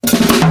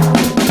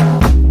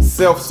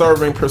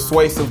self-serving,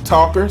 persuasive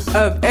talkers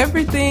of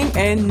everything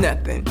and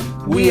nothing.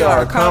 We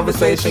are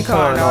Conversation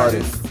Con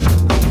Artists.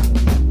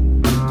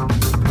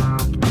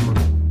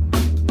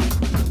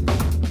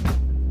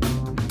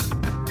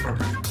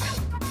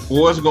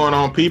 What's going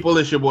on, people?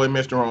 It's your boy,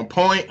 Mr. On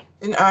Point.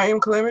 And I am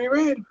Calamity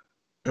Red.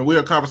 And we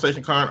are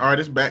Conversation Con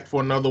Artists, back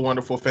for another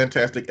wonderful,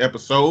 fantastic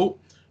episode.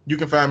 You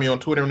can find me on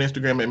Twitter and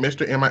Instagram at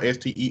Mr.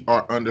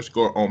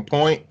 MISTER_on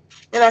point.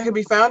 And I can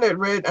be found at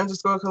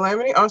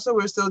Red_Calamity. Also,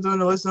 we're still doing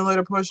the listen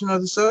later portion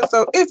of the show.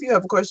 So if you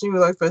have a question you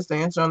would like for us to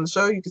answer on the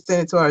show, you can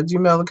send it to our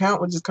Gmail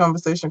account, which is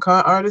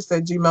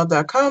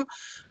conversationconartists@gmail.com.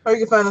 Or you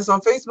can find us on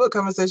Facebook,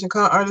 Conversation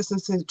Con Artists,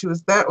 and send it to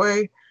us that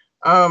way.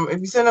 If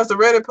you send us a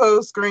Reddit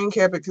post, screen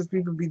cap it because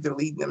people be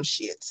deleting them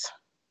shits.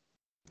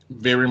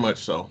 Very much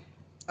so.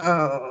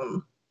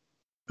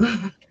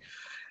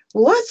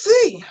 Let's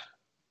see.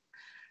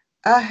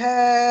 I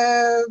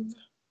have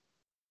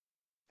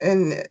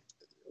an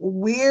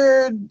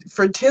weird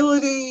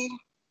fertility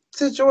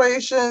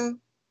situation,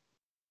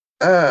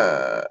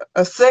 a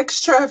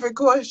sex traffic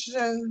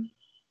question,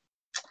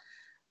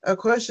 a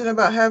question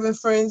about having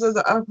friends of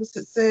the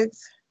opposite sex,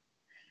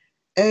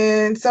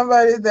 and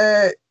somebody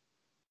that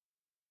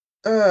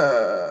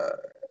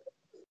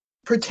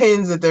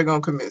pretends that they're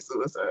going to commit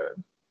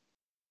suicide.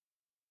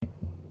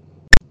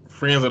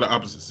 Friends of the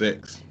opposite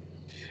sex.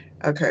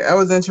 Okay, I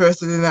was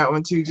interested in that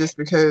one too, just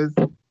because,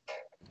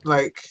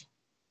 like,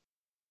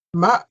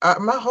 my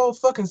whole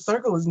fucking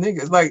circle is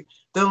niggas. Like,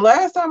 the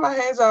last time I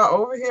had y'all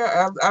over here,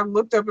 I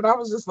looked up and I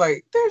was just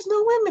like, there's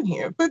no women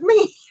here but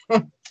me.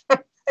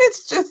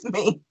 It's just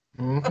me.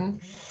 Mm-hmm.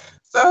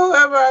 So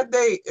whoever I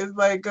date is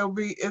like gonna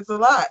be, it's a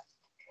lot.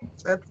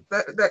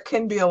 That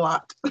can be a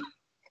lot.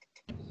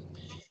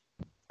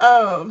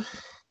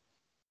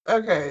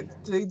 Okay,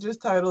 they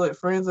just titled it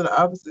Friends of the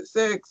Opposite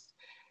Sex.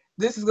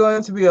 This is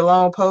going to be a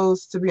long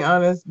post, to be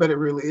honest, but it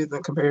really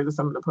isn't compared to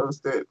some of the posts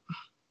that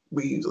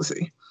we usually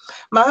see.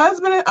 My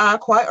husband and I,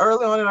 quite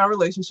early on in our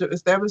relationship,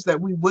 established that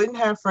we wouldn't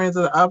have friends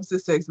of the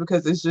opposite sex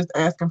because it's just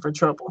asking for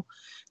trouble.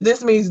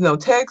 This means no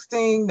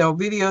texting, no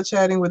video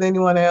chatting with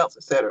anyone else,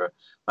 etc.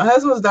 My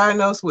husband was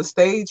diagnosed with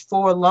stage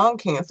 4 lung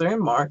cancer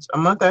in March, a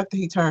month after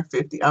he turned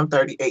 50. I'm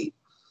 38.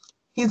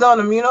 He's on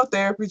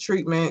immunotherapy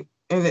treatment,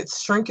 and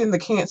it's shrinking the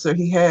cancer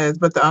he has,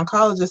 but the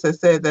oncologist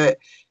has said that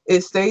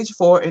it's stage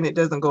 4 and it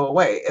doesn't go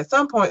away. At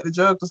some point, the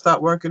drug will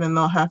stop working and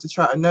they'll have to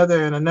try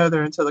another and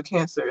another until the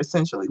cancer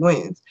essentially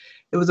wins.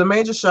 It was a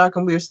major shock,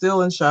 and we are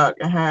still in shock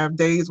and have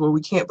days where we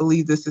can't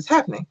believe this is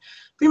happening.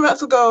 A few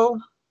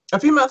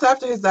months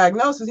after his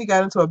diagnosis, he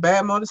got into a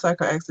bad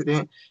motorcycle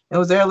accident and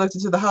was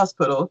airlifted to the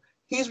hospital.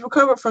 He's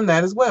recovered from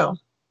that as well.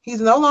 He's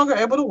no longer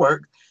able to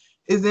work,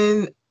 is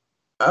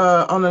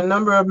on a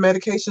number of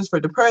medications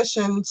for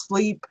depression,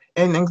 sleep,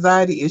 and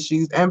anxiety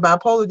issues, and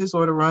bipolar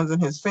disorder runs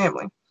in his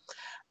family.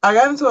 I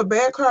got into a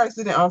bad car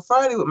accident on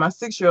Friday with my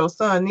 6-year-old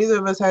son. Neither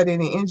of us had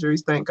any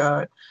injuries, thank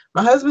God.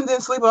 My husband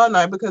didn't sleep all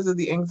night because of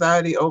the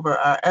anxiety over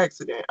our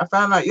accident. I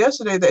found out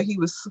yesterday that he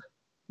was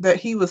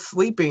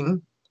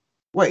sleeping.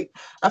 I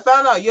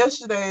found out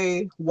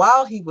yesterday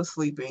while he was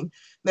sleeping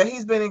that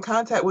he's been in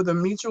contact with a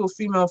mutual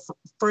female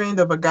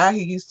friend of a guy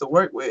he used to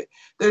work with.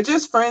 They're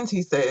just friends,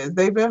 he says.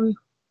 They've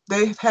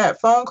had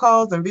phone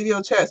calls and video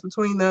chats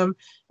between them,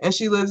 and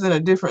she lives in a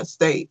different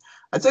state.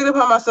 I took it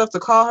upon myself to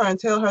call her and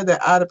tell her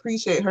that I'd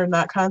appreciate her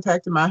not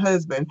contacting my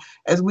husband,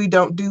 as we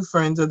don't do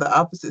friends of the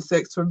opposite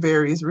sex for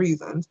various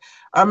reasons.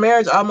 Our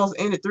marriage almost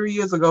ended 3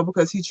 years ago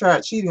because he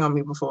tried cheating on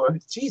me before.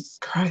 Jesus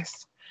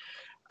Christ.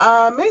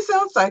 May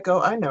sound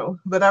psycho, I know,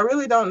 but I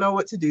really don't know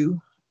what to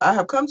do. I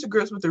have come to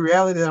grips with the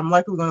reality that I'm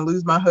likely going to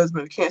lose my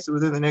husband to cancer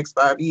within the next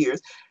 5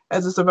 years,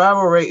 as the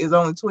survival rate is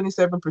only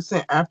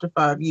 27% after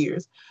 5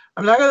 years.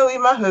 I'm not going to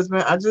leave my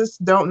husband. I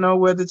just don't know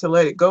whether to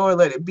let it go or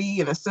let it be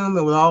and assume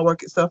it will all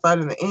work itself out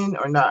in the end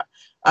or not.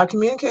 I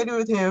communicated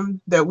with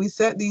him that we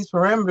set these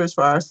parameters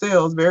for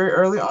ourselves very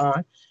early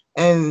on,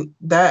 and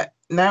that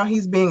now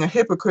he's being a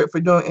hypocrite for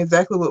doing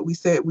exactly what we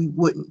said we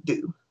wouldn't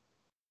do.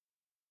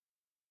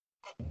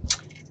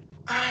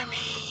 I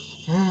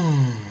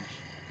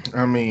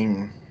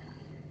mean,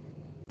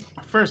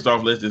 first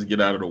off, let's just get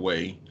out of the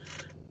way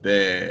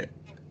that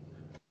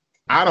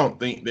I don't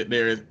think that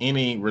there is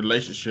any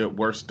relationship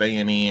worth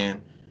staying in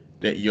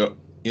that your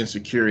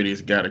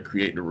insecurities got to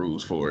create the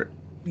rules for it.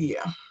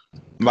 Yeah.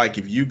 Like,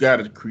 if you got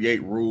to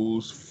create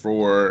rules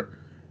for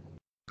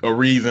a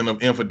reason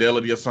of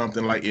infidelity or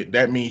something like it,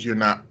 that means you're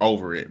not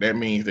over it. That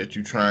means that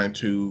you're trying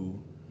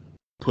to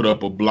put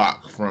up a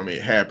block from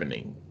it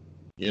happening.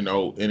 You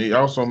know, and it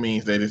also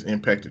means that it's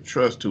impacted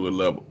trust to a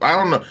level. I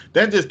don't know.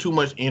 That's just too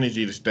much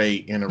energy to stay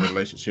in a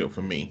relationship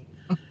for me.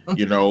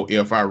 You know,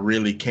 if I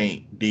really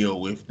can't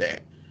deal with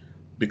that,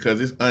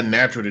 because it's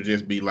unnatural to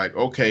just be like,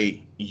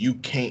 okay, you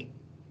can't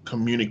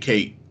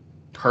communicate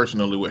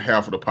personally with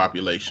half of the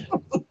population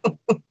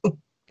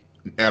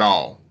at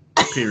all.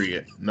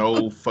 Period.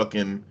 No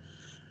fucking.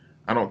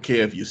 I don't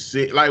care if you're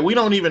sick. Like, we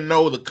don't even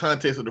know the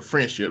context of the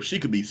friendship. She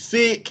could be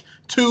sick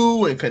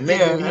too and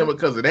connecting with him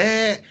because of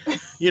that.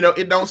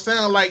 It don't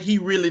sound like he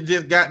really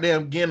just got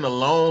them getting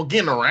along,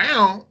 getting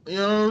around. You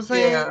know what I'm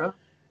saying? Yeah.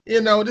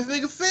 This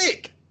nigga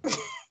sick.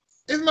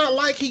 It's not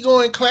like he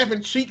going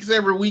clapping cheeks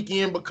every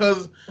weekend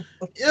because,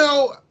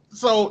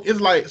 so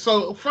it's like,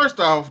 so first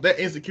off, that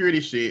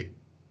insecurity shit,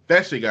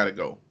 that shit gotta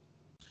go.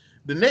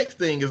 The next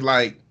thing is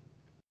like,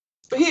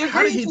 but he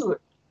agreed to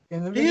it.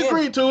 He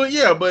agreed to it,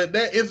 yeah, but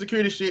that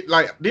insecurity shit,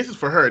 like, this is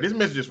for her. This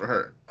message is for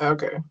her.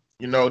 Okay.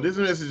 This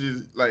message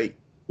is like,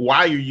 why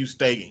are you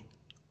staying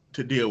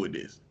to deal with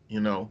this?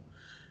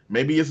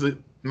 Maybe it's a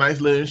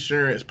nice little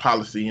insurance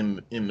policy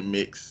in the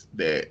mix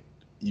that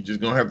you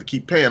just gonna have to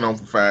keep paying on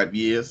for 5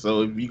 years.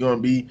 So if you're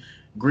gonna be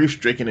grief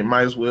stricken, it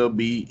might as well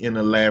be in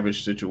a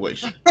lavish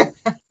situation.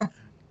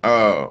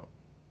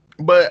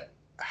 But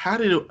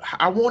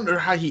I wonder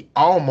how he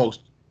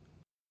almost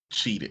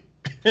cheated.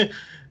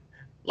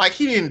 Like,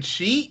 he didn't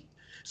cheat.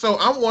 So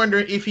I'm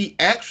wondering if he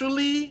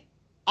actually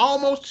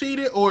almost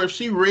cheated or if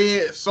she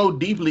read so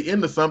deeply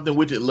into something,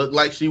 which it looked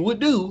like she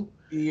would do.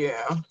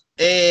 Yeah.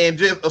 And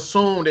just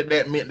assumed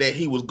that meant that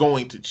he was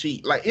going to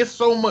cheat. Like, it's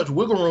so much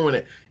wiggle room in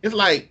it. It's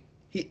like,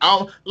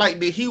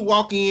 did he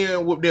walk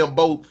in with them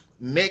both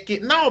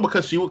naked? No,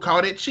 because she would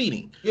call that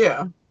cheating.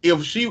 Yeah.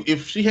 If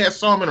she had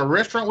saw him in a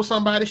restaurant with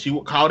somebody, she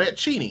would call that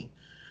cheating.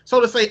 So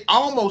to say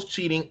almost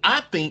cheating,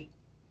 I think,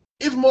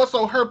 it's more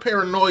so her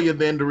paranoia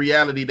than the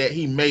reality that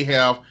he may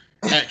have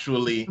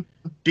actually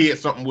did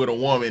something with a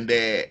woman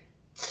that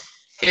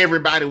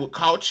everybody would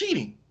call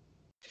cheating.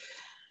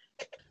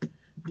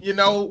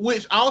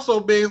 Which also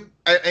begs,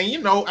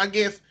 and I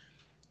guess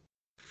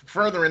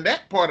further in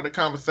that part of the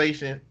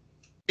conversation,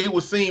 it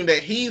would seem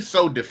that he's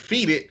so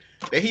defeated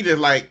that he just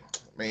like,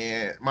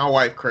 man, my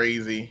wife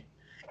crazy.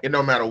 It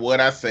no matter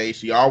what I say,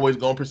 she always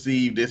gonna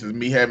perceive this as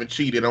me having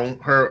cheated on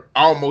her,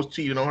 almost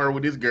cheated on her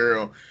with this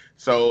girl.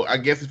 So I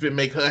guess if it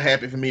make her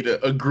happy for me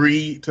to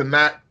agree to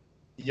not,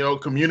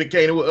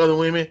 communicating with other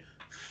women,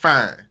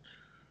 fine.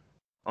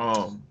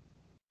 You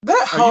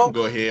can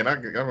go ahead.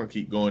 I'm gonna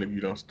keep going if you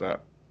don't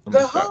stop.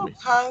 The whole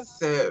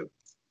concept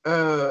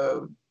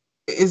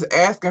is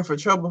asking for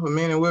trouble for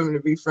men and women to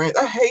be friends.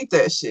 I hate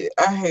that shit.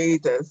 I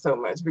hate that so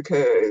much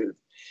because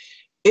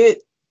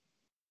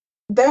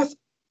that's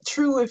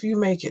true if you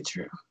make it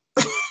true.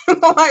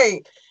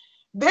 Like,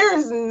 there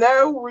is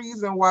no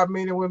reason why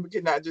men and women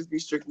cannot just be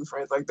strictly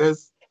friends. Like,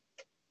 this,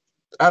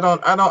 I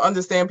don't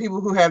understand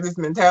people who have this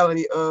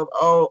mentality of,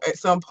 at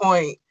some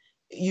point,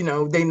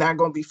 they're not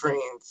gonna be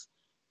friends.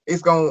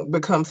 It's gonna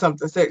become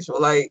something sexual.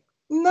 Like,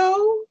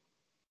 no,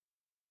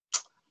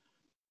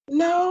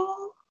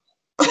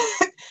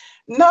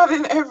 not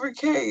in every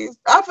case.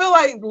 I feel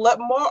like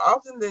more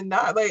often than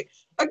not, like,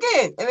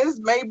 again, and this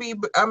maybe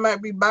I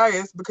might be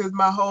biased because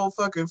my whole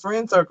fucking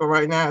friend circle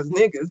right now is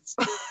niggas.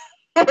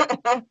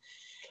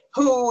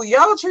 Who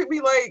y'all treat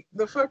me like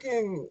the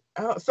fucking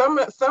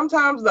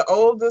sometimes the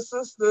older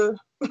sister,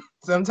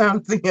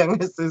 sometimes the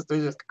younger sister,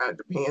 just kind of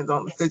depends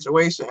on the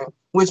situation,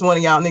 which one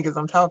of y'all niggas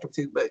I'm talking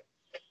to, but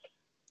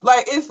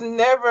like, it's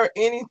never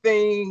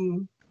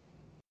anything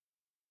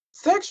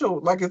sexual.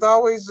 Like, it's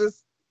always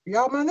just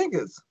y'all my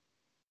niggas.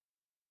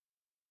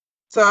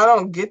 So I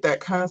don't get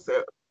that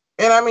concept.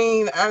 And I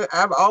mean,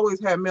 I've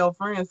always had male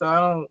friends, so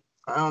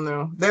I don't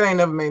know. That ain't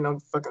never made no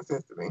fucking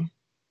sense to me.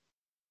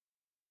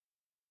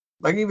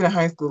 Like, even in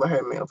high school, I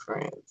had male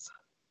friends.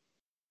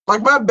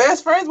 Like, my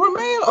best friends were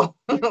male.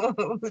 And I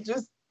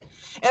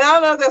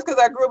don't know if that's because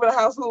I grew up in a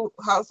household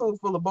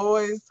full of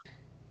boys,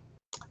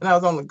 and I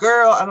was only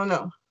girl. I don't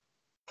know.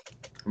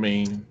 I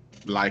mean,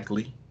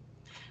 likely.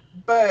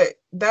 But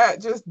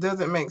that just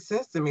doesn't make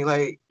sense to me.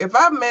 Like, if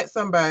I met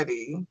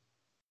somebody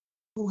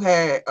who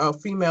had a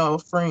female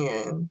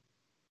friend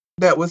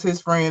that was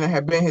his friend and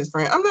had been his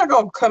friend, I'm not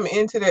going to come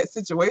into that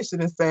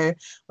situation and say,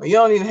 well, you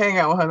don't need to hang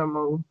out with her no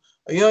more.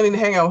 Or you don't need to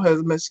hang out with her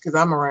as much because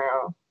I'm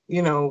around.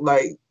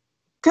 Like,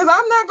 because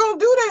I'm not going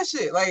to do that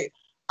shit. Like,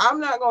 I'm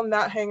not going to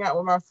not hang out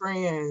with my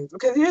friends.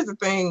 Because here's the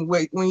thing.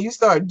 When you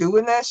start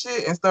doing that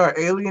shit and start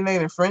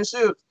alienating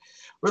friendships,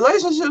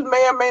 relationships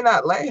may or may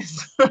not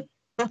last.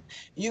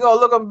 You're going to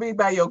look up and be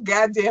by your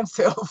goddamn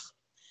self.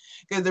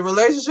 Because the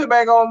relationship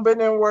ain't going to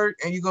be in work,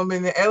 and you're going to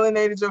be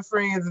alienated your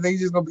friends, and they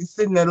just going to be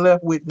sitting there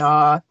left with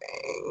nothing.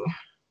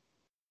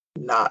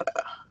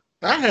 Nada.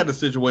 I had a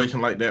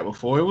situation like that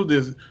before. It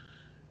was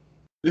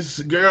this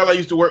girl I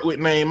used to work with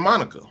named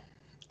Monica.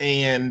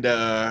 And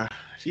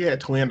she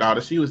had twin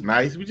daughters. She was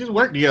nice. We just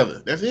worked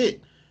together. That's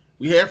it.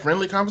 We had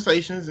friendly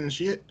conversations and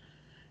shit.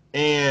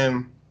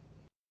 And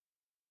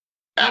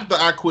after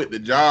I quit the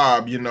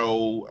job, we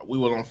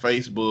were on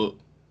Facebook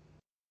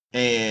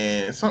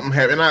and something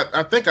happened. And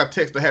I think I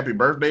texted her happy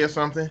birthday or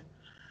something.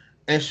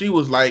 And she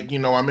was like,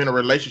 I'm in a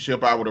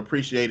relationship. I would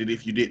appreciate it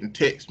if you didn't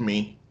text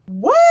me.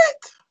 What?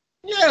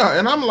 Yeah.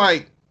 And I'm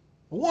like,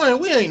 one,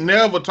 we ain't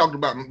never talked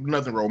about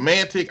nothing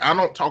romantic. I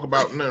don't talk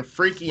about nothing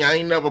freaky. I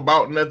ain't never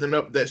brought nothing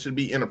up that should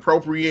be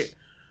inappropriate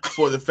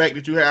for the fact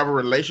that you have a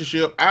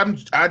relationship. I'm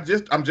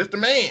just a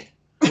man.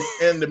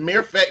 And the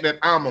mere fact that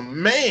I'm a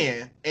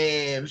man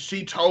and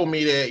she told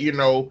me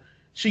that,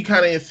 she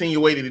kind of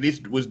insinuated that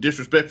this was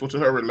disrespectful to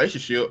her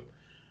relationship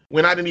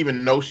when I didn't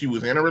even know she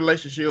was in a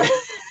relationship.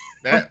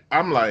 That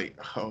I'm like,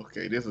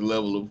 okay, this is a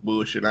level of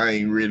bullshit I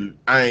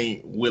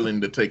ain't willing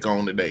to take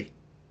on today.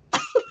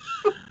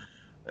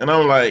 And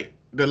I'm like,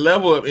 the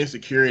level of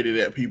insecurity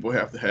that people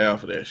have to have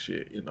for that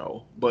shit,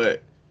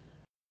 But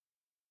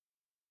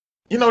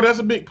that's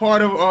a big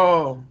part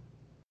of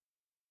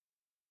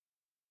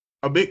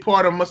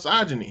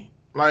misogyny.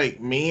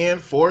 Like, men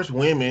force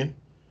women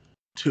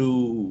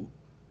to,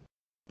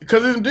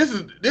 because this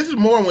is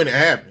more when it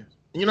happens.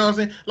 You know what I'm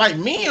saying? Like,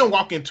 men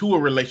walk into a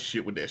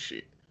relationship with that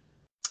shit.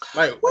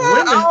 Like, well,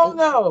 women. I don't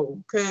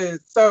know,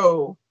 cause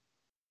so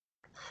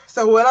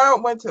when I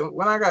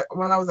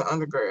was an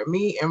undergrad,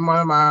 me and one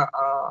of my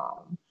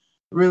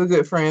really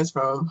good friends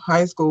from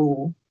high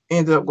school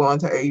ended up going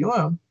to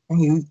AUM, and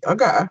he's a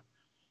guy.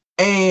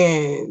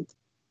 And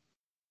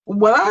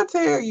when I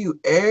tell you,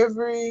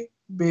 every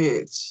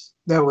bitch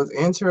that was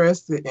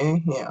interested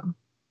in him,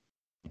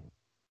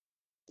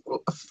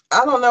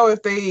 I don't know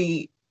if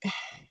they.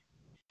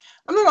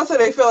 I'm not gonna say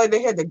they feel like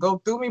they had to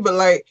go through me, but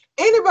like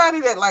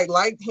anybody that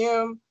liked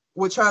him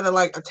would try to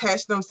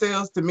attach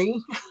themselves to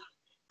me,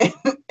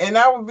 and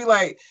I would be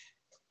like,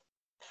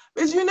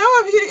 "But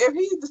if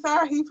he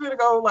decide he finna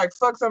go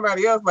fuck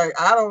somebody else,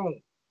 I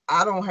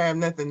don't have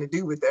nothing to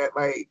do with that."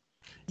 Like,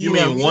 you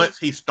mean once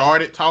he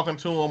started talking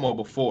to him or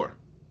before?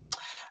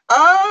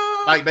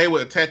 Like they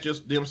would attach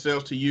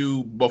themselves to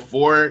you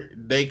before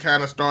they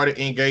kind of started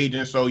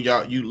engaging, so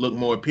you look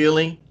more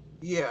appealing.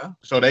 Yeah.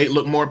 So they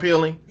look more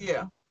appealing.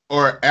 Yeah.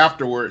 Or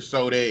afterwards,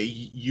 so that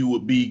you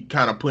would be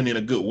kind of putting in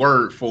a good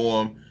word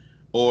for them,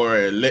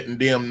 or letting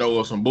them know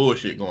of some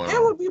bullshit going on.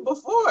 It would be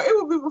before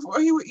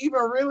he would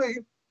even really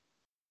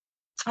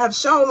have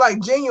shown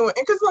genuine,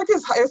 because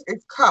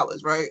it's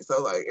college, right?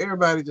 So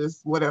everybody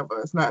just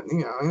whatever. It's not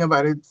ain't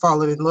nobody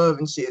falling in love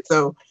and shit.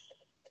 So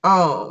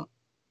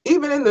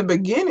even in the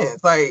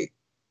beginnings,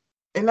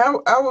 and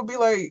I would be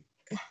like,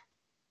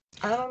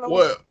 I don't know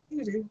what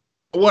you do.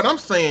 What I'm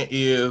saying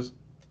is,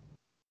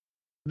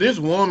 this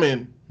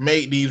woman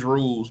made these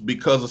rules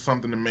because of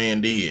something the man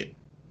did.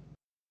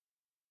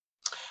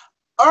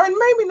 Or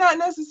maybe not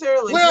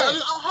necessarily.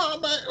 Well,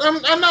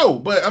 I know,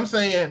 but I'm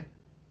saying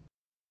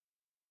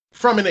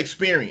from an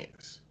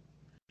experience.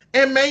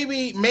 And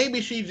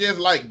maybe she just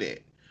like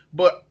that.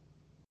 But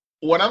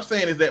what I'm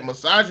saying is that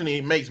misogyny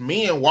makes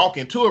men walk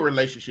into a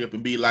relationship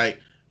and be like,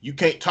 you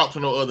can't talk to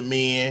no other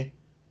men.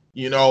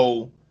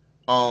 Who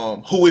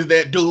is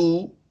that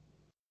dude?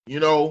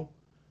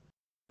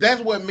 That's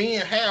what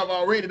men have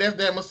already. That's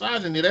that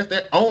misogyny. That's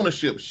that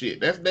ownership shit.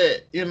 That's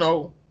that,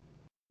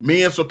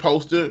 men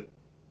supposed to,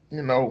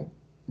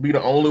 be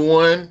the only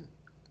one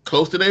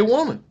close to their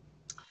woman.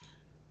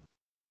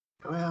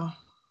 Well,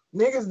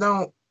 niggas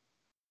don't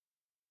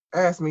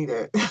ask me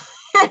that.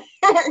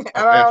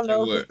 I don't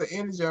know if it's the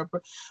energy I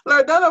put.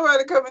 Don't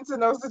nobody come into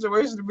no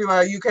situation to be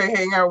like, you can't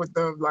hang out with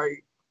them.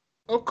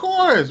 Of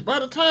course. By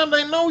the time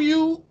they know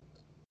you,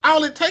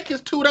 all it takes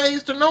is 2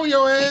 days to know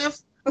your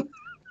ass.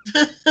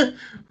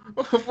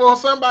 For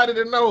somebody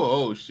to know,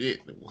 oh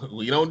shit,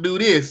 we don't do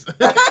this.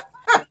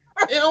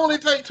 It only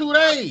takes 2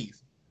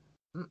 days.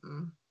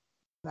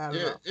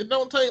 It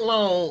don't take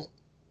long,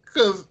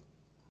 because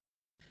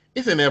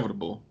it's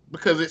inevitable.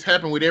 Because it's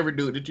happened with every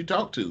dude that you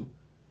talk to.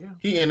 Yeah.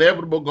 He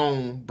inevitable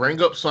gonna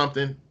bring up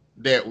something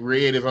that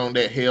red is on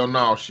that hell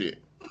no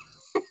shit.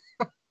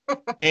 And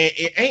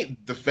it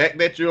ain't the fact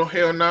that you're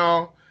hell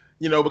no,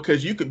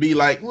 because you could be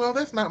like, well,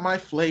 that's not my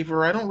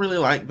flavor. I don't really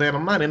like that.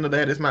 I'm not into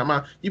that. It's not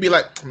my. You be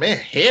like, man,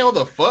 hell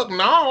the fuck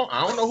no.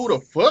 I don't know who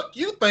the fuck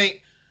you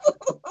think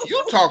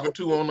you talking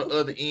to on the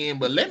other end,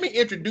 but let me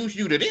introduce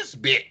you to this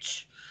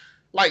bitch.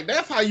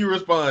 That's how you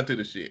respond to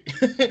the shit.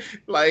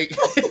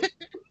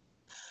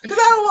 Because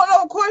I don't want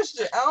no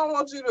question. I don't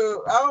want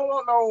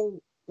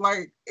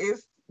no,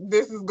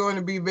 this is going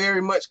to be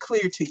very much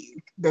clear to you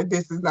that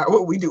this is not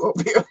what we do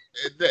over here.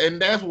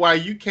 And that's why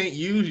you can't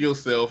use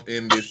yourself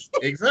in this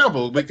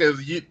example, because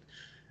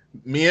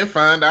men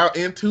find out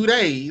in 2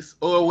 days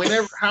or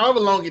whenever, however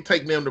long it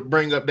take them to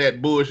bring up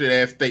that bullshit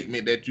ass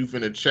statement that you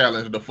finna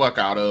challenge the fuck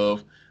out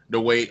of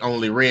the way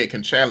only red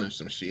can challenge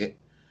some shit.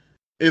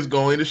 Is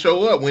going to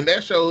show up. When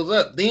that shows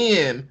up,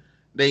 then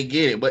they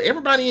get it. But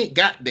everybody ain't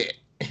got that.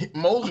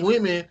 Most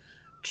women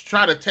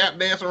try to tap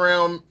dance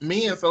around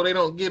men so they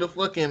don't get a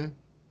fucking.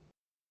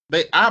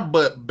 I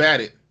butt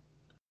bat it.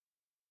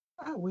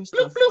 I wish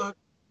bloop, the bloop. fuck.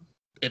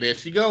 And there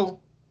she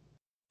go.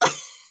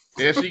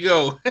 There she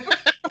go.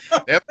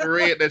 That's the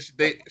red that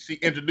she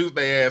introduced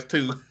their ass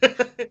to. But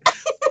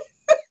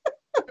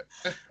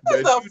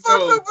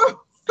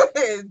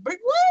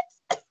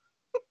what?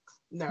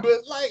 No. But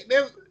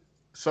there's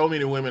so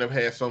many women have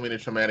had so many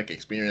traumatic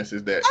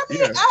experiences that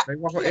they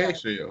walk on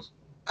eggshells.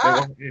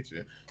 I get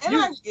it.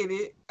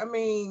 I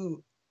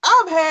mean,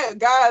 I've had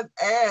guys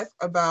ask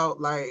about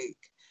like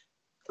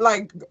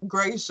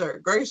Gray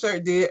Shirt. Gray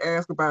Shirt did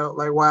ask about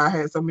why I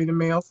had so many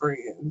male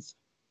friends.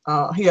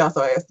 He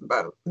also asked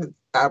about his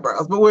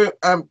eyebrows, but we're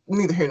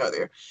neither here nor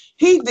there.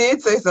 He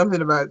did say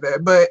something about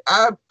that, but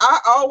I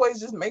always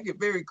just make it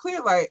very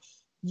clear, like,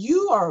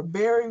 you are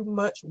very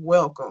much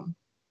welcome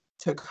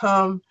to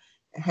come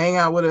and hang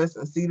out with us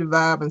and see the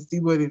vibe and see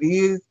what it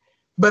is.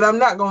 But I'm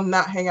not gonna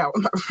not hang out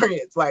with my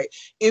friends. Like,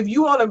 if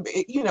you want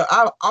to,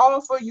 I'm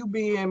all for you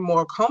being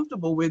more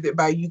comfortable with it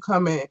by you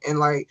coming and,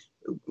 like,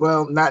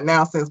 well, not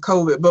now since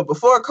COVID, but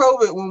before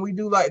COVID, when we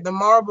do like the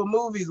Marvel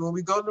movies, when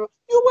we go to,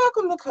 you're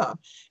welcome to come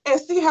and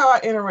see how I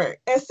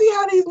interact and see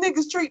how these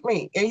niggas treat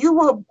me. And you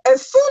will,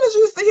 as soon as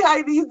you see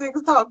how these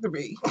niggas talk to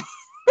me,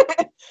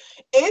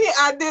 any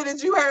idea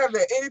that you have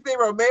that anything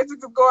romantic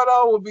is going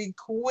on will be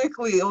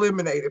quickly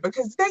eliminated,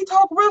 because they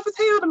talk rough as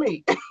hell to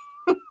me.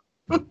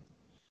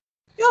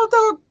 Y'all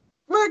talk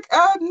like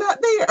I'm not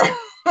there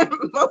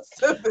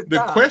most of the time.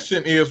 The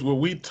question is, will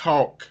we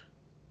talk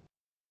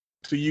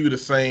to you the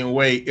same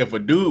way if a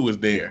dude was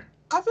there?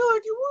 I feel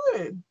like you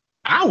would.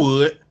 I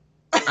would.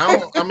 I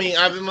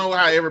don't know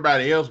how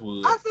everybody else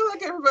would. I feel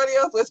like everybody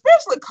else would,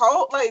 especially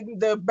Cole, like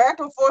the back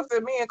and forth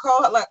that me and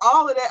Cole, like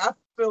all of that, I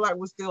feel like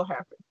would still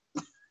happen.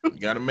 You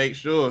got to make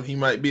sure. He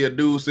might be a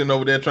dude sitting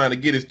over there trying to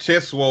get his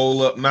chest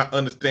swole up, not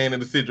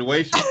understanding the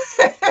situation.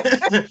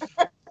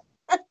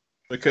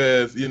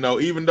 Because,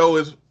 even though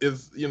it's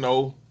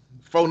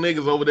four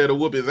niggas over there to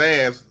whoop his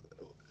ass,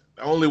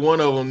 only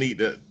one of them need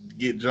to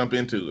jump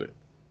into it.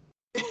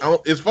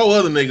 It's four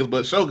other niggas,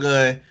 but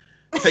Shogun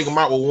take him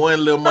out with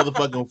one little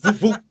motherfucking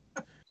whoop whoop.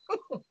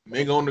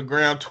 Nigga on the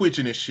ground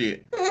twitching and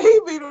shit. He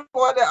be the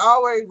one that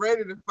always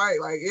ready to fight.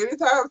 Like,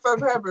 anytime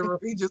something happens,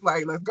 he just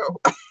like, let's go.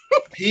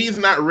 He's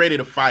not ready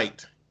to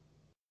fight.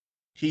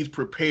 He's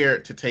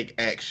prepared to take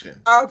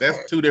action. Okay.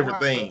 That's two different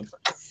things.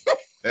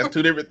 That's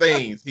two different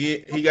things.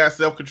 He got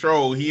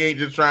self-control. He ain't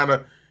just trying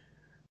to,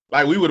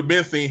 like, we would have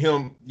been seeing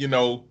him,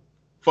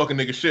 fucking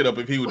nigga shit up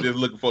if he was just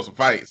looking for some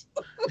fights.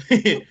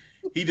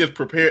 He just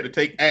prepared to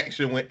take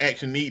action when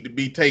action need to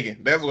be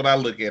taken. That's what I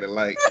look at it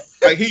like.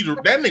 Like,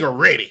 that nigga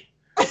ready.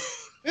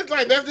 It's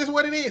like, that's just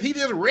what it is. He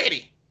just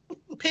ready.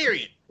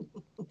 Period.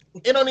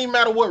 It don't even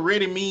matter what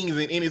ready means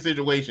in any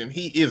situation.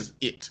 He is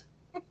it.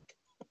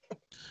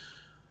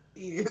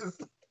 He is.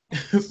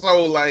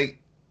 So, like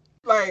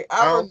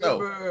I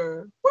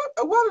remember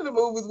one of the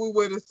movies we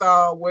went and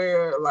saw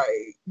where, like,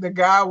 the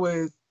guy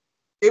was,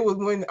 it was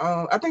when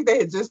I think they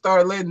had just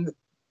started letting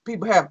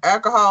people have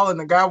alcohol, and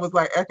the guy was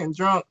like acting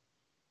drunk,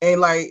 and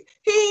like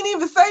he ain't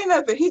even say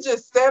nothing. He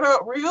just sat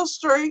up real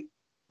straight,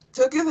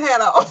 took his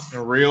hat off,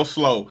 and real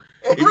slow.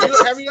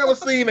 Have you ever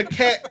seen a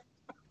cat?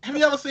 Have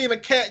you ever seen a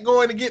cat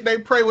going to get their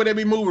prey where they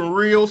be moving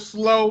real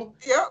slow?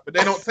 Yep. But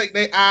they don't take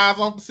their eyes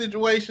off the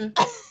situation?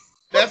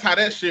 That's how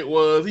that shit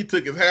was. He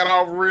took his hat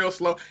off real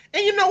slow.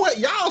 And you know what?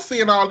 Y'all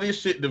seeing all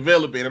this shit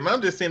developing, and I'm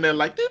just sitting there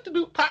like,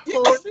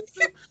 popcorn,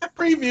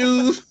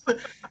 previews.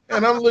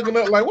 And I'm looking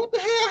up like, what the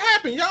hell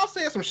happened? Y'all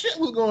said some shit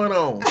was going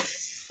on.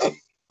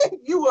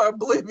 You were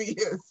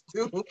oblivious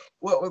to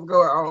what was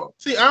going on.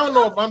 See, I don't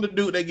know if I'm the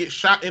dude that gets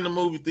shot in the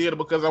movie theater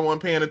because I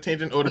wasn't paying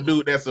attention, or the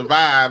dude that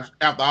survives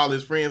after all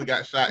his friends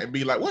got shot and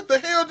be like, what the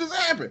hell just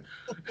happened?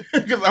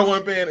 Because I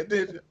wasn't paying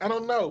attention. I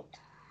don't know.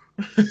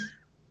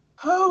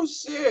 Oh,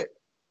 shit.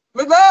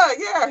 But nah,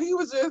 yeah, he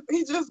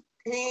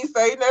ain't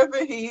say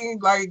nothing. He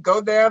ain't like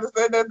go down and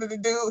say nothing to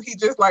do. He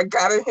just like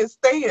got in his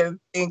stand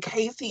in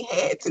case he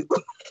had to.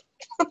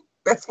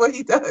 That's what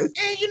he does.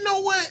 And you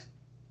know what?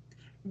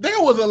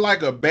 There was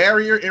a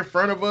barrier in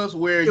front of us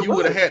where you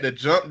would have had to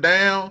jump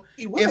down.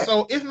 And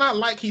so it's not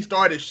like he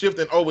started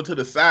shifting over to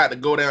the side to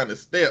go down the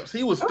steps.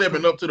 He was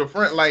stepping up to the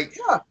front like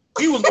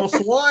he was gonna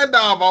swan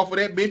dive off of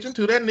that bitch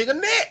into that nigga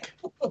neck.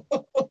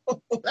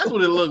 That's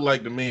what it looked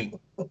like to me.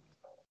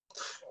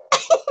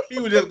 He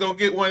was just gonna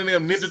get one of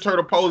them Ninja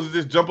Turtle poses,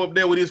 just jump up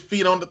there with his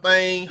feet on the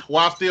thing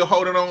while still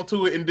holding on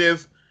to it, and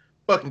just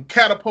fucking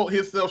catapult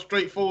himself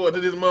straight forward to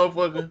this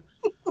motherfucker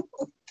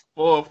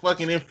for a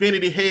fucking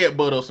infinity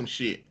headbutt or some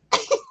shit.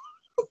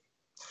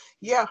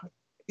 Yeah,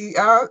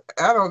 I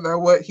don't know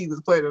what he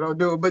was planning on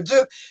doing, but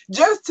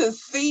just to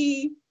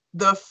see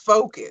the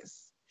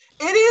focus,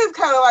 it is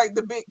kind of like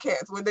the big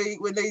cats when they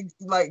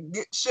like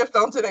get shift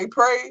onto their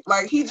prey.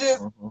 Like he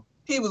just.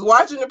 He was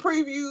watching the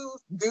previews,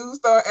 dude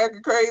started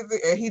acting crazy,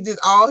 and he just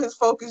all his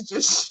focus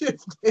just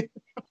shifted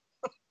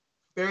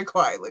very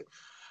quietly.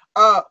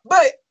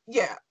 But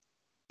yeah,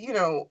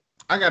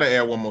 I gotta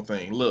add one more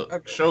thing. Look,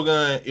 okay.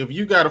 Shogun, if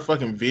you got a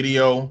fucking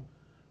video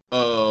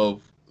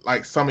of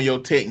like some of your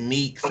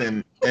techniques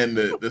and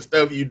the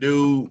stuff you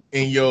do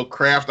in your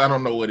craft, I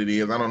don't know what it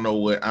is. I don't know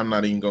what. I'm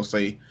not even gonna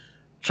say.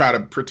 Try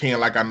to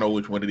pretend like I know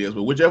which one it is,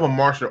 but whichever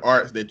martial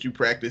arts that you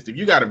practice, if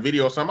you got a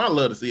video or something, I'd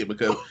love to see it,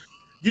 because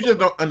you just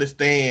don't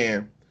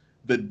understand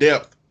the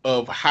depth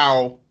of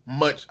how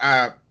much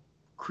I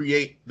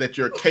create that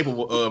you're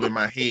capable of in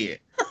my head.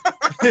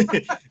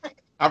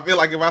 I feel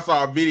like if I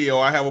saw a video,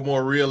 I have a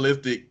more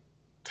realistic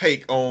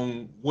take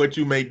on what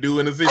you may do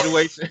in a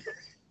situation.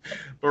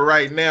 But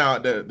right now,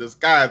 the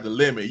sky's the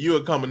limit.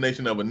 You're a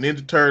combination of a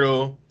Ninja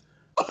Turtle,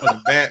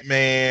 a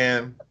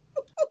Batman,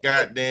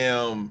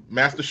 goddamn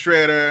Master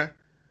Shredder,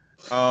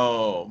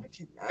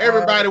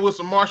 Everybody with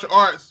some martial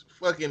arts,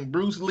 fucking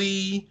Bruce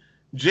Lee,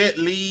 Jet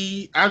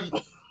Li,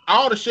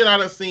 all the shit I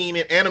done seen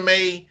in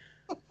anime.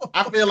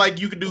 I feel like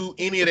you could do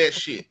any of that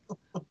shit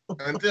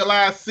until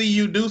I see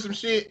you do some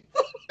shit.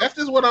 That's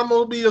just what I'm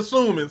gonna be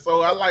assuming.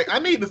 So I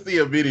need to see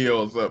a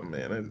video or something,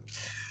 man.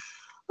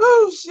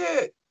 Oh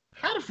shit!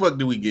 How the fuck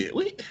do we get?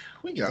 We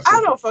got.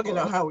 I don't fucking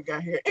know how we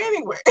got here.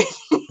 Anyway,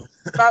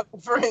 about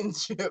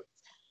friendship.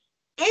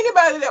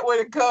 Anybody that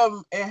were to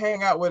come and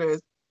hang out with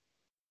us,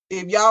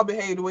 if y'all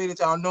behave the way that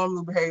y'all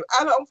normally behave,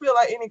 I don't feel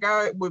like any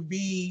guy would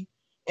be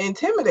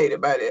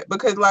intimidated by that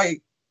because,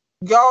 like,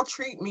 y'all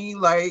treat me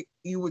like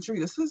you would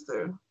treat a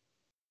sister,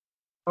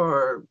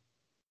 or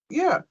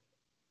yeah.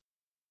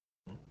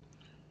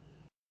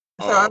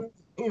 So I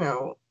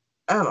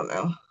don't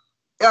know,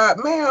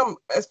 ma'am.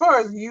 As far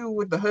as you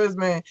with the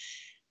husband,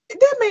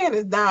 that man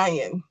is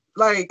dying.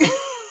 Like,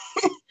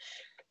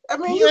 I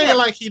mean, he ain't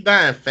like he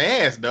dying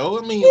fast though.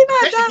 I mean,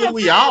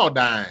 technically we all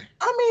dying.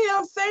 I mean,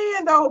 I'm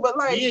saying though, but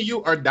like, me and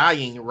you are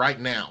dying right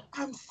now.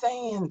 I'm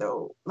saying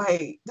though,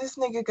 like, this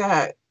nigga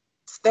got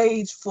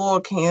stage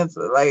 4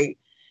 cancer. Like,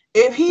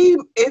 if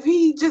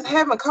he just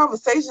having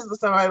conversations with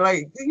somebody,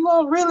 like, you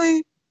won't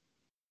really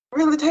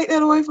take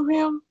that away from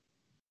him.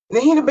 And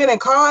then he done been in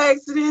car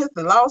accidents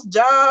and lost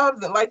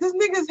jobs, and like, this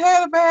nigga's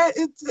had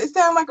it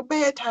sounds like a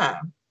bad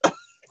time.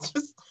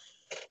 Just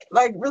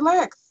like,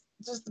 relax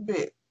just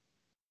a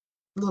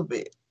little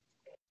bit.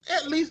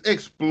 At least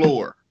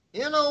explore.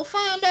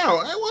 Find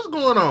out, hey, what's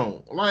going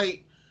on.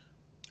 Like,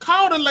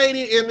 call the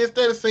lady, and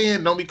instead of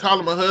saying, don't be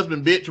calling my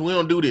husband bitch, we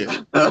don't do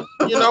this.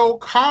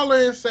 Call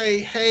her and say,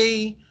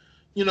 hey,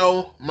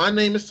 my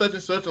name is such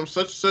and such, I'm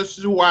such and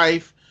such's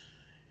wife.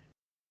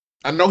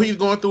 I know he's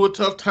going through a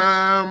tough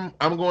time,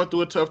 I'm going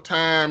through a tough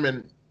time,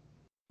 and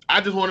I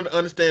just wanted to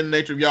understand the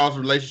nature of y'all's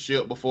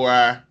relationship before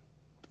I,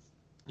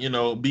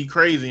 be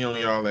crazy on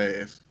y'all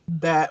ass.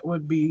 That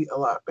would be a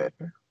lot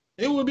better.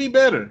 It would be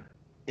better.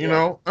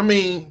 I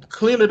mean,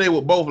 clearly they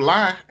would both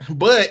lie,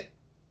 but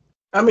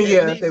I mean,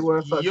 yeah, if they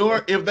were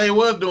if they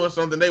was doing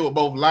something, they would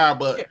both lie,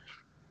 but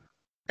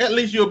at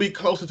least you'll be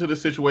closer to the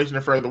situation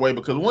and further away,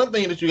 because one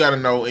thing that you got to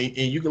know, and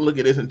you can look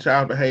at this in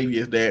child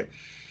behavior, is that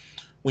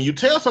when you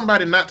tell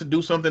somebody not to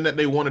do something that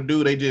they want to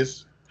do, they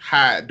just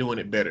hide doing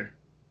it better.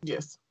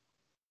 Yes.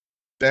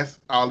 That's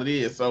all it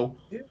is. So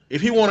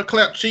if he want to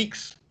clap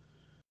cheeks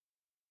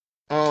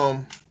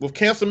with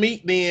cancer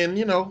meat, then,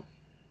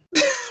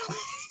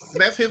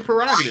 that's his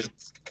prerogative.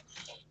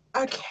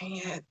 I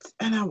can't,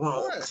 and I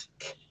won't. What?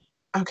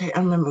 Okay,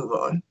 I'm gonna move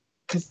on.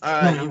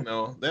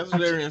 That's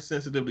very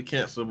insensitive to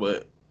cancer,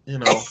 but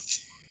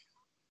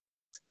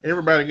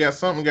everybody got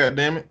something. God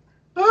damn it!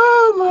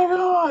 Oh my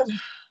god!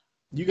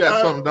 You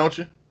got something, don't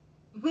you?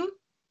 Mm-hmm.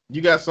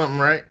 You got something,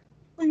 right?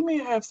 What do you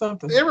mean I have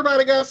something?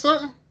 Everybody got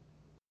something.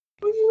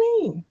 What do you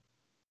mean?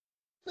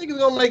 Niggas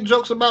gonna make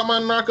jokes about my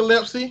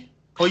narcolepsy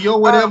or your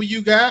whatever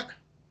you got.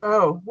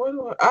 Oh, what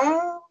do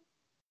I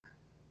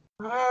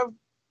have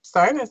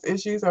sinus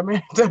issues. I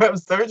mean, to have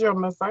surgery on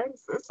my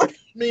sinuses. I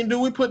mean, do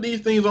we put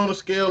these things on a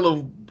scale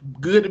of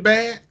good to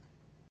bad?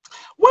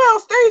 Well,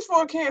 stage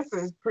 4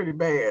 cancer is pretty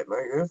bad.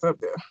 Like, it's up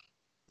there.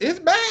 It's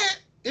bad.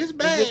 It's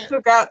bad. It just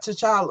took out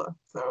T'Challa,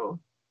 so.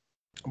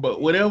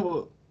 But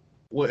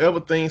whatever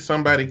thing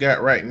somebody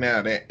got right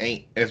now that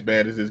ain't as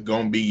bad as it's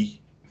gonna be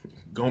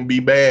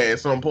bad at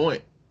some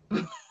point.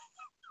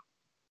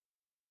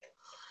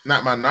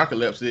 Not my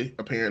narcolepsy.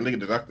 Apparently,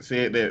 the doctor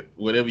said that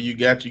whatever you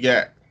got, you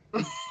got.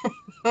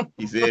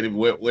 He said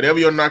whatever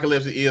your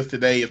narcolepsy is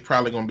today is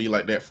probably gonna be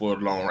like that for a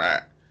long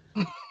ride.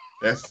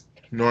 That's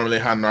normally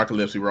how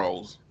narcolepsy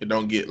rolls. It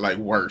don't get like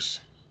worse.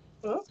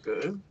 Well, that's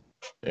good.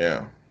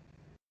 Yeah.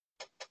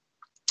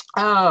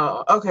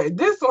 Oh, okay.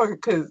 This one,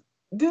 because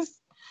this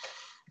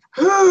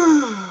is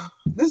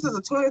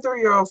a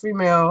 23-year-old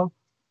female,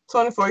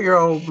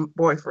 24-year-old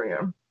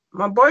boyfriend.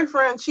 My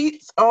boyfriend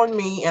cheats on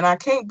me, and I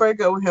can't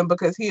break up with him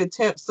because he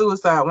attempts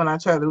suicide when I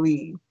try to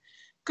leave.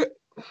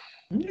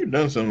 You've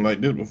done something like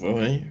this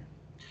before, ain't you?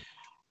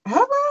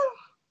 Have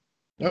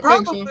I?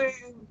 Probably. Think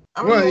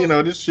so.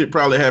 Well, this shit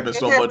probably happens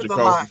so much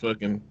across the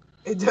fucking.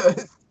 It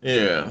does.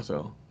 Yeah,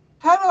 so.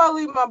 How do I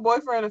leave my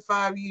boyfriend in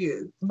 5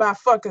 years? By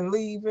fucking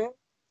leaving.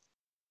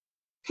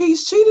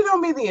 He's cheated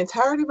on me the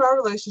entirety of our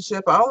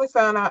relationship. I only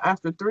found out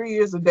after 3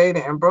 years of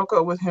dating and broke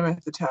up with him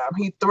at the time.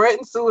 He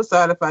threatened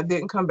suicide if I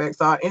didn't come back,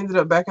 so I ended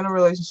up back in a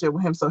relationship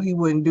with him so he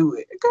wouldn't do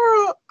it.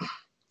 Girl,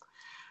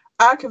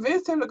 I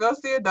convinced him to go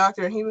see a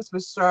doctor, and he was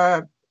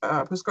prescribed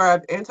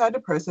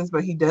antidepressants,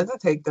 but he doesn't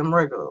take them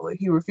regularly.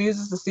 He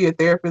refuses to see a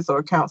therapist or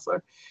a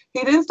counselor.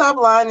 He didn't stop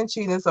lying and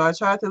cheating, so I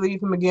tried to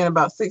leave him again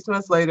about 6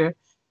 months later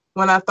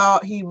when I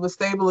thought he was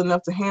stable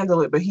enough to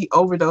handle it, but he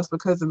overdosed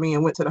because of me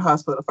and went to the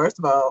hospital. First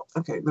of all,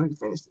 okay, let me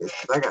finish this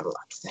because I got a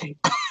lot to say.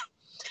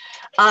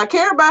 I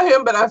care about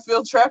him, but I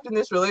feel trapped in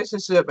this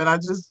relationship, and I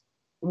just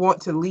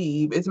want to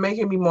leave. It's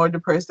making me more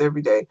depressed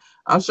every day.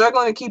 I'm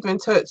struggling to keep in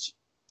touch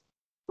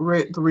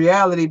with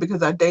reality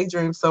because I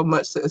daydream so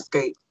much to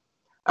escape.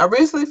 I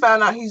recently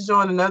found out he's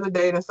joined another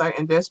dating site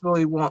and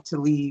desperately want to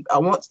leave. I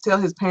want to tell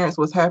his parents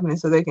what's happening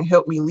so they can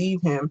help me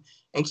leave him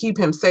and keep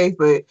him safe,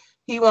 but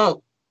he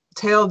won't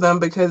tell them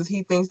because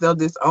he thinks they'll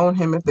disown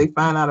him if they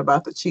find out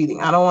about the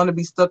cheating. I don't want to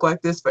be stuck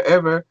like this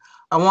forever.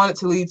 I wanted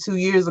to leave 2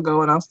 years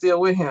ago and I'm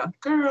still with him.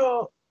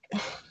 Girl,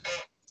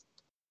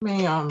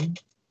 ma'am,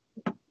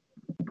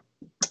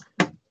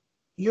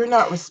 you're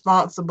not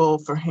responsible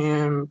for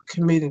him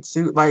committing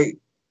suicide. Like,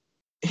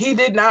 he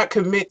did not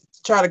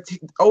try to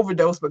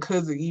overdose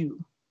because of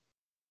you.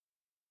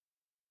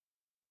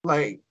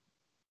 Like,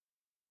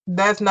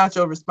 that's not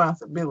your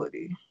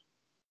responsibility.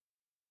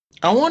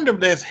 I wonder if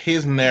that's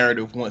his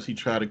narrative once he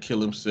tried to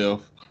kill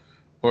himself,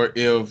 or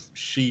if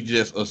she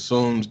just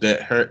assumes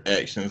that her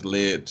actions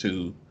led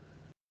to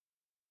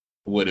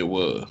what it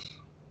was.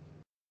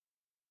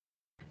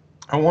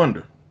 I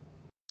wonder.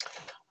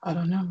 I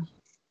don't know.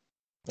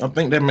 I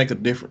think that make a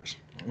difference.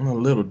 A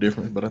little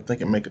difference, but I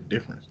think it make a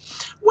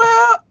difference.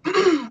 Well,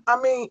 I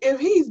mean,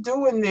 if he's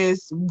doing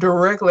this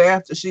directly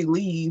after she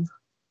leave,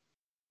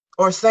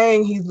 or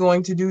saying he's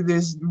going to do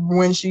this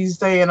when she's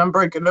saying, I'm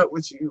breaking up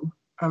with you,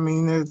 I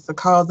mean, it's a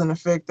cause and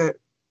effect that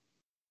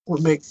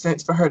would make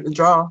sense for her to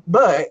draw.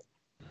 But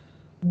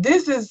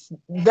that's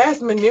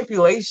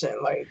manipulation.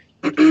 Like,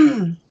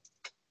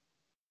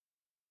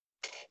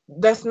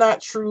 that's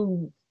not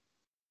true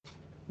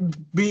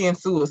being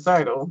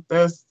suicidal.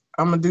 That's,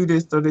 I'm going to do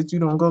this so that you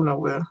don't go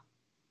nowhere.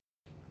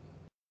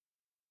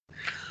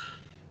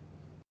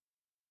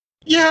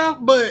 Yeah,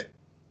 but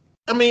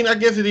I mean, I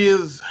guess it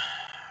is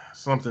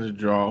something to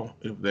draw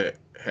if that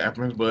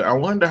happens. But I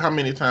wonder how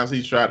many times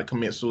he's tried to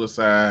commit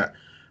suicide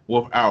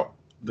without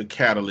the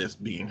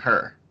catalyst being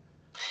her.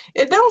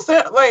 It don't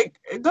sound like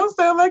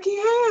he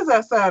has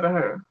that side of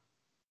her.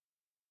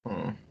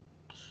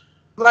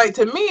 Like,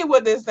 to me,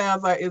 what this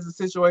sounds like is a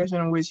situation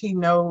in which he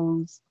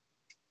knows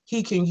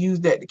he can use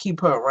that to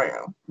keep her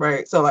around,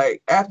 right? So,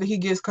 like, after he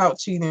gets caught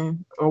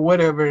cheating or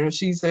whatever, and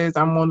she says,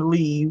 I'm going to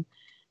leave,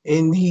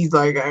 and he's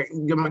like,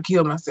 I'm going to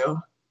kill myself.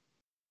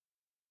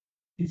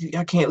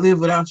 I can't live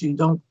without you.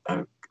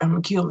 I'm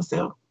going to kill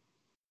myself.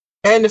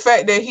 And the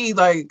fact that he,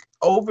 like,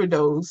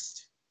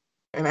 overdosed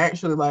and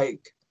actually,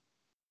 like,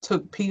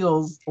 took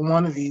pills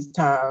one of these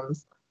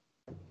times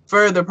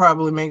further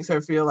probably makes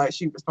her feel like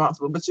she's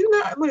responsible. But you're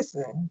not,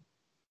 listen,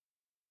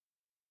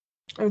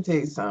 let me tell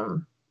you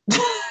something.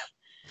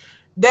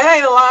 That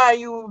ain't a lie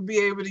you would be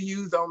able to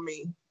use on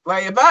me.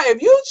 Like,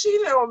 if you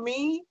cheated on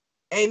me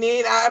and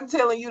then I'm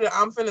telling you that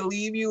I'm finna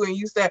leave you and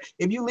you said,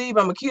 if you leave,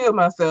 I'm gonna kill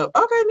myself.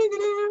 Okay, nigga,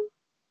 then.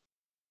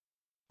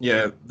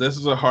 Yeah, this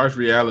is a harsh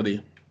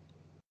reality.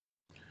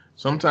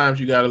 Sometimes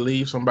you gotta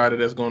leave somebody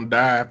that's gonna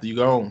die after you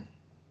go.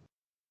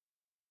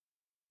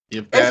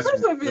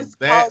 Especially if it's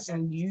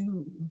causing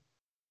you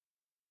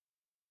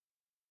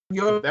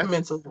your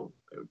mental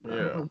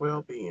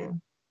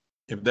well-being.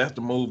 If that's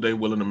the move they're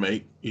willing to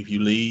make, if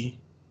you leave,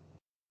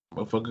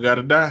 motherfucker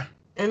gotta die.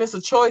 And it's a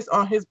choice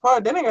on his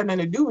part. That ain't got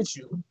nothing to do with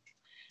you.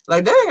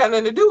 Like, that ain't got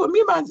nothing to do with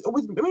me,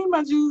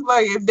 mind you.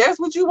 Like, if that's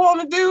what you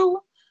want to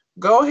do,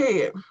 go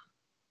ahead.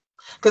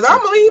 Because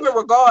I'm leaving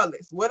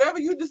regardless. Whatever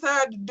you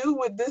decide to do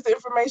with this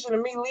information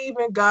of me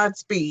leaving,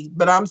 Godspeed.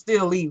 But I'm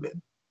still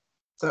leaving.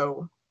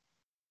 So.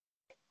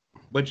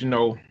 But, you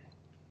know,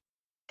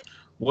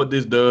 what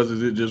this does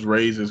is it just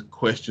raises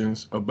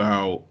questions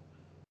about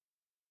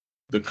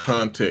the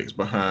context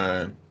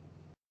behind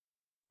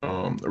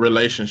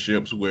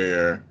relationships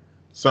where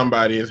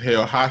somebody is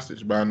held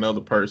hostage by another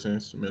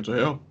person's mental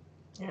health.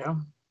 Yeah.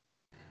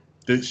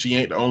 She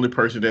ain't the only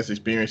person that's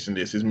experiencing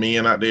this. It's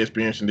men out there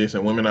experiencing this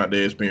and women out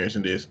there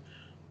experiencing this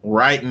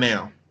right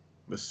now,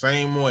 the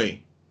same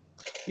way.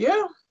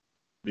 Yeah.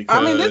 Because,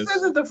 I mean, this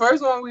isn't the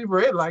first one we've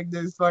read like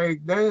this.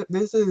 Like,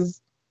 this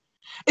is,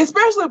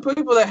 especially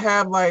people that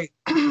have like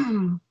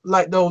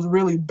like those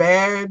really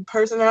bad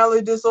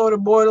personality disorder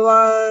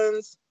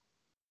borderlines.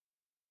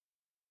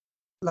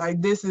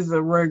 Like, this is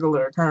a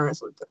regular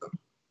occurrence with them.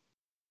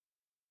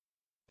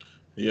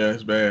 Yeah,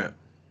 it's bad.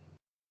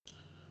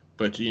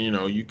 But you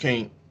know, you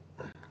can't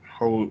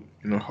hold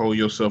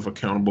yourself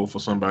accountable for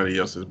somebody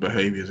else's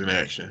behaviors and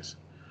actions.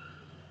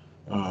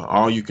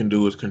 All you can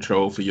do is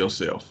control for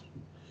yourself.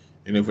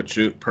 And if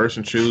a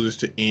person chooses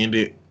to end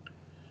it,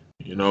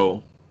 you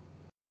know,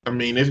 I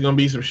mean, there's gonna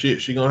be some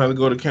shit she's gonna have to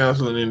go to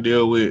counseling and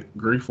deal with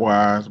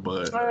grief-wise,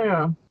 but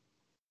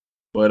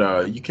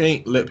you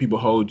can't let people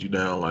hold you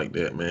down like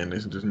that, man.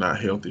 It's just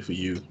not healthy for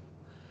you.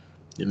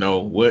 You know,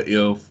 what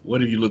if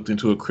you looked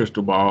into a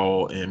crystal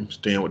ball and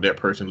staying with that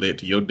person led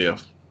to your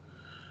death?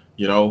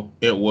 You know,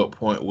 at what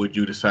point would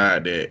you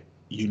decide that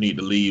you need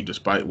to leave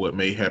despite what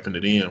may happen to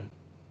them?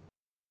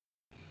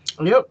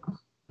 Yep.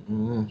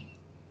 Mm-hmm.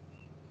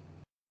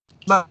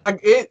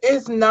 Like,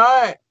 it's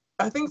not,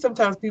 I think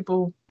sometimes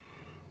people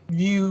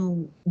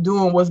view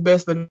doing what's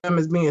best for them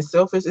as being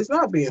selfish. It's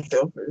not being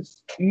selfish.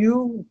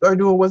 You are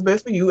doing what's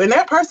best for you. And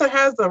that person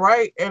has the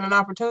right and an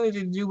opportunity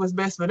to do what's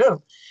best for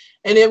them.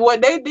 And if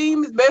what they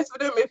deem is best for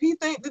them, if he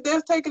thinks that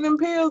they're taking them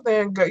pills,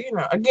 then, you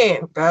know,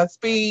 again,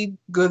 Godspeed,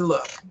 good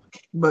luck.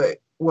 But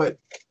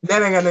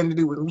that ain't got nothing to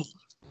do with me.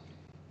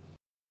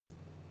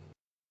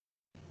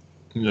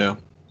 Yeah.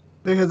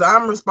 Because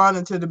I'm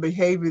responding to the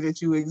behavior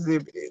that you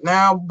exhibited.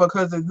 Now,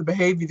 because of the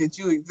behavior that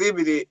you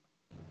exhibited,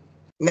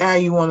 now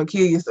you want to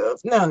kill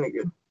yourself. No,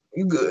 nigga,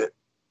 you good.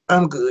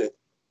 I'm good.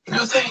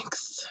 No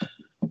thanks.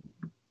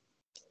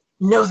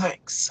 No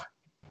thanks.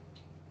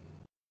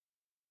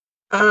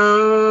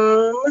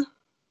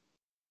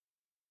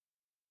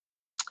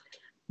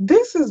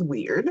 This is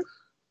weird.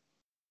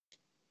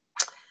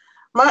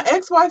 My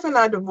ex-wife and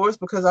I divorced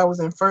because I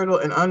was infertile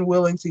and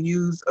unwilling to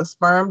use a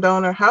sperm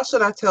donor. How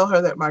should I tell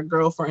her that my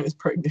girlfriend is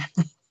pregnant?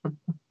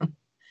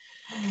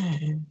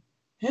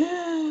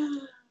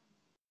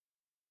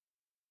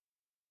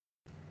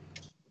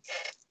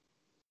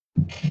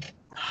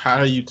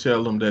 How do you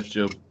tell them that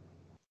you're?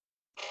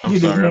 I'm You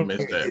sorry, I didn't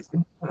missed hear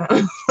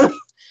that. it.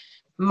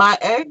 My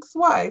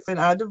ex-wife and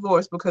I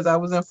divorced because I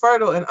was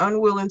infertile and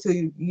unwilling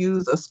to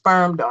use a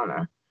sperm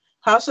donor.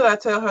 How should I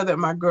tell her that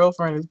my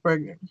girlfriend is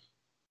pregnant?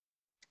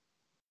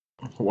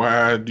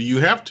 Why do you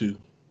have to?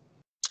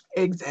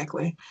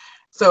 Exactly.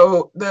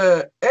 So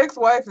the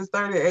ex-wife is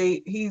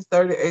 38, he's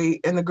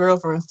 38, and the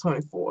girlfriend's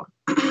 24.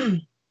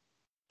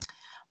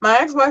 My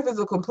ex-wife is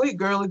a complete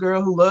girly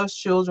girl who loves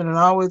children and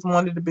always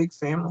wanted a big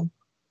family.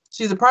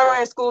 She's a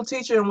primary school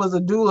teacher and was a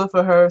doula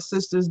for her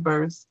sister's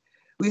birth.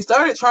 We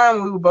started trying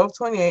when we were both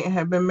 28 and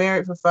have been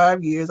married for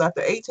 5 years.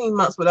 After 18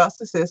 months without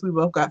success, we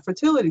both got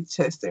fertility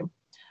testing.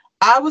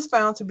 I was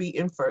found to be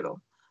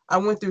infertile. I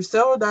went through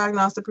several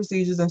diagnostic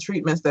procedures and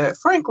treatments that,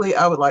 frankly,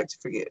 I would like to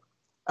forget.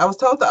 I was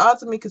told the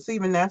odds of me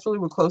conceiving naturally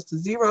were close to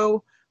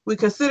zero. We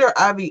considered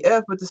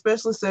IVF, but the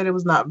specialist said it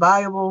was not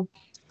viable.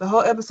 The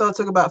whole episode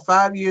took about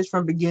 5 years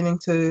from beginning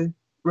to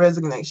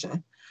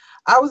resignation.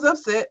 I was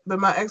upset, but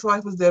my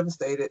ex-wife was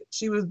devastated.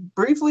 She was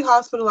briefly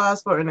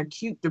hospitalized for an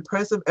acute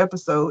depressive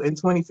episode in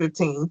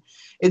 2015.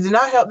 It did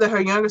not help that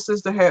her younger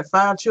sister had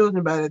 5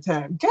 children by that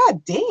time.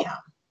 God damn.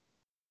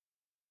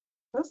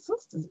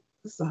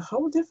 That's a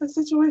whole different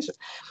situation.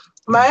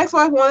 My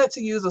ex-wife wanted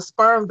to use a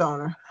sperm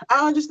donor.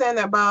 I understand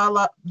that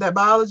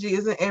biology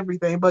isn't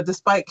everything, but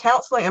despite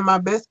counseling and my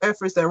best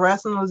efforts at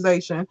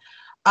rationalization,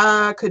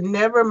 I could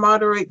never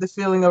moderate the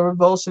feeling of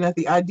revulsion at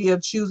the idea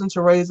of choosing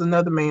to raise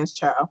another man's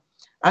child.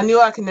 I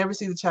knew I could never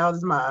see the child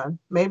as mine,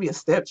 maybe a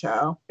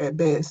stepchild at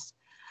best.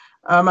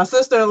 My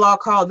sister-in-law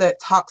called that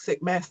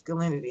toxic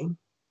masculinity.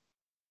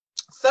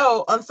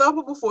 So,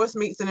 unstoppable force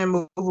meets an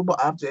immovable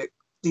object,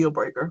 deal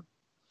breaker.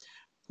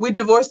 We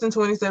divorced in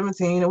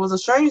 2017. It was a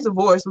strange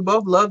divorce. We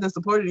both loved and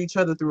supported each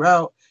other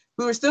throughout.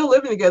 We were still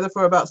living together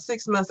for about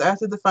 6 months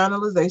after the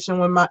finalization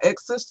when my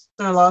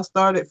ex-sister-in-law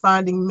started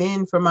finding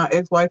men for my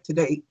ex-wife to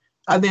date.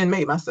 I then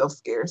made myself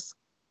scarce.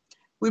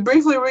 We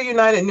briefly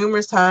reunited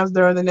numerous times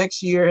during the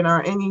next year and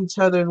are in each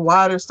other's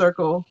wider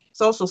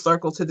social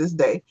circle to this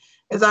day.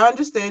 As I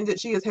understand it,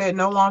 she has had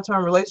no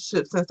long-term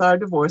relationship since our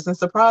divorce and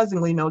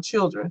surprisingly no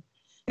children.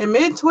 In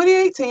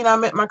mid-2018, I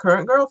met my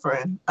current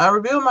girlfriend. I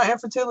revealed my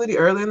infertility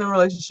early in the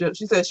relationship.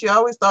 She said she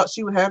always thought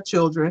she would have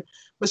children,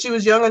 but she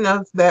was young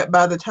enough that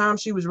by the time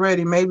she was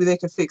ready, maybe they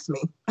could fix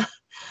me.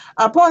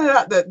 I pointed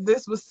out that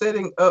this was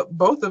setting up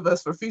both of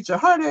us for future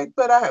heartache,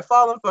 but I had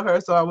fallen for her,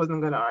 so I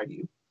wasn't going to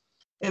argue.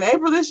 In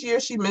April this year,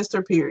 she missed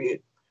her period.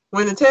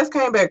 When the test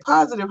came back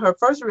positive, her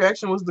first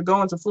reaction was to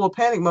go into full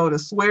panic mode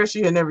and swear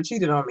she had never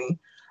cheated on me.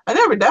 I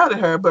never doubted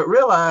her, but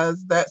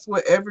realized that's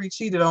what every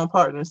cheated on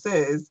partner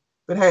says.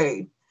 But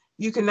hey,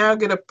 you can now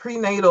get a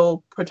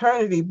prenatal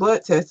paternity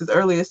blood test as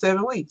early as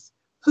 7 weeks.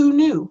 Who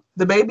knew?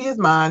 The baby is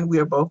mine. We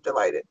are both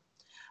delighted.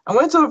 I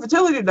went to a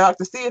fertility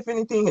doctor to see if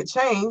anything had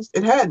changed.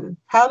 It hadn't.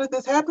 How did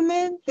this happen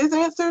then? His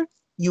answer,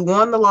 you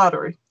won the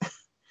lottery.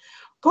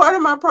 Part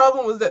of my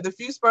problem was that the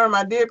few sperm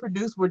I did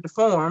produce were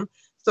deformed,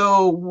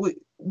 so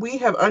we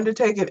have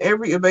undertaken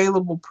every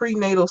available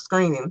prenatal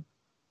screening.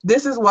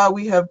 This is why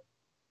we have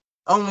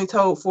only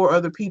told 4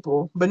 other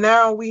people, but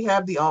now we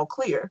have the all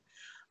clear.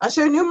 I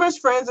share numerous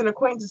friends and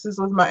acquaintances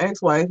with my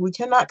ex-wife. We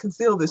cannot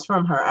conceal this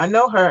from her. I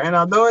know her, and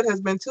although it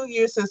has been 2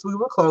 years since we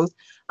were close,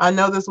 I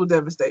know this will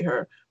devastate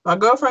her. My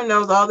girlfriend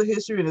knows all the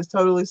history and is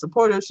totally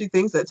supportive. She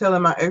thinks that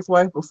telling my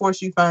ex-wife before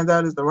she finds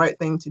out is the right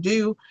thing to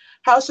do.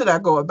 How should I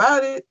go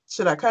about it?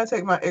 Should I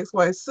contact my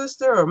ex-wife's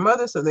sister or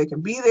mother so they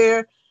can be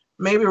there?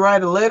 Maybe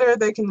write a letter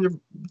they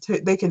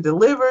can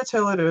deliver,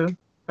 tell her to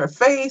her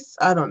face.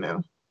 I don't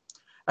know.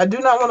 I do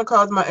not want to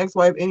cause my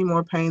ex-wife any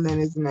more pain than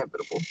is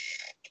inevitable.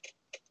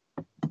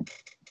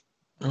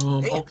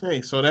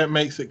 Okay, so that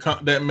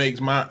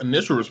makes my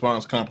initial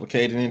response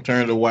complicated in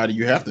terms of why do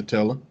you have to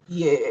tell her?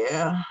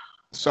 Yeah.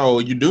 So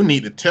you do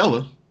need to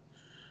tell her.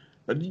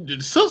 But the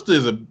sister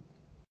is a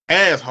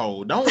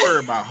asshole. Don't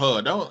worry about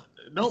her.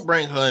 Don't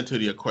bring her into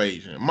the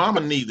equation. Mama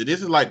needs it.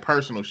 This is like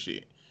personal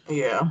shit.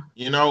 Yeah.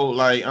 You know,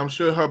 like I'm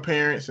sure her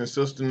parents and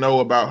sister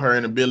know about her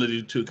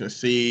inability to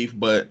conceive,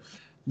 but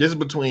this is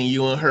between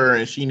you and her,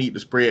 and she need to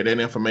spread that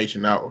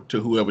information out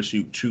to whoever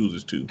she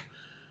chooses to.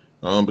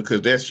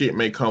 Because that shit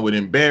may come with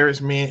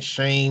embarrassment,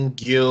 shame,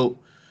 guilt.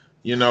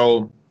 You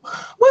know,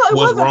 Well, it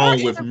what's wasn't her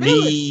wrong with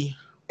inability. me?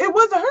 It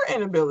wasn't her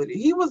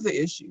inability. He was the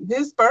issue.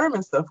 His sperm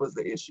and stuff was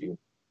the issue.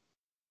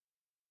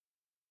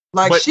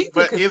 Like but she could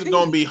but it's conceive.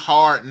 gonna be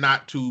hard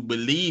not to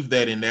believe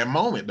that in that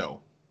moment,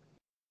 though.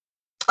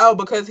 Oh,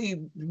 because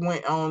he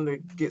went on to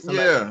get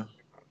somebody. Yeah,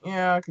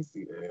 Yeah, I can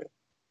see that.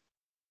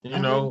 you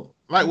know,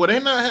 like, well, they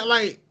not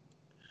like.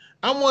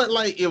 I want,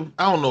 like, if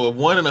I don't know, if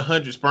 1 in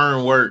 100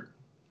 sperm work,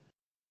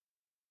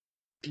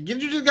 you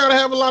just gotta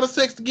have a lot of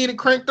sex to get it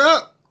cranked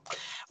up.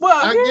 Well,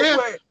 I here's guess.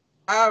 what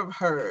I've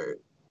heard,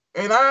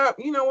 and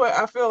you know what,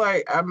 I feel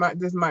like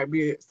this might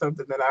be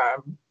something that I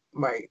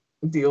might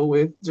deal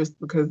with just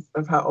because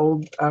of how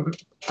old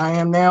I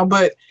am now.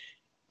 But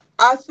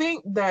I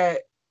think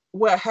that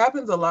what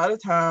happens a lot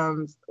of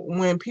times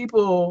when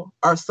people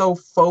are so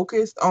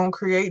focused on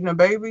creating a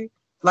baby,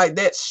 like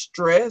that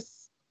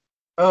stress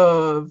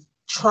of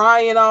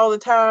trying all the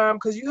time,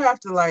 because you have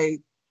to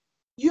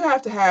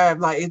have,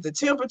 like, is the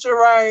temperature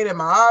right?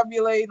 Am I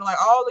ovulating? Like,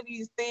 all of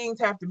these things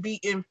have to be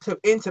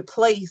into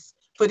place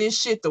for this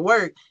shit to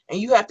work. And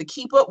you have to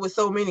keep up with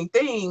so many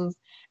things.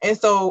 And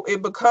so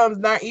it becomes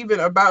not even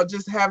about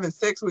just having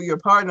sex with your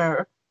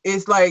partner.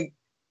 It's like,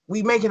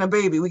 we making a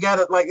baby. We got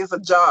to, like, it's a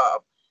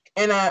job.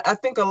 And I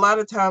think a lot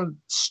of times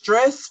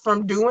stress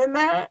from doing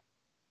that,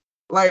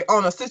 like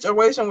on a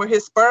situation where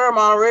his sperm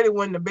already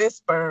wasn't the best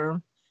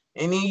sperm,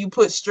 and then you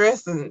put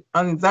stress and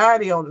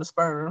anxiety on the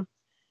sperm.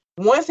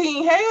 Once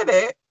he had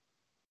it,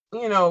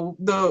 you know,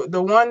 the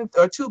 1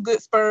 or 2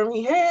 good sperm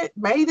he had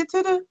made it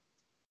to the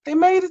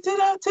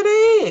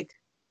egg,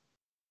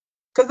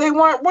 because they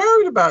weren't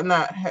worried about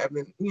not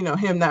having, you know,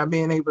 him not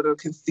being able to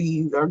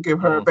conceive or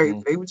give her a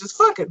baby. They were just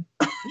fucking.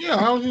 Yeah,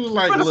 I was just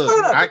like,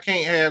 look, I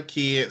can't have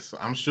kids.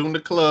 I'm shooting the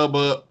club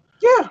up.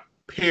 Yeah.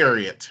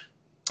 Period.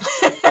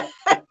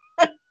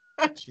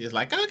 She's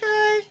like,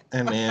 okay,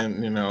 and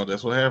then, you know,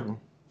 that's what happened.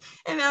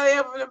 And now they're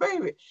having a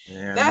baby.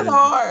 Yeah, that's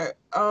hard.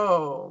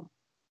 Oh.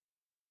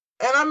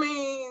 And I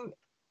mean,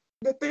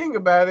 the thing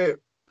about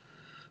it,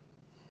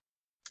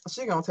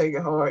 she gonna take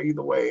it hard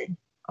either way.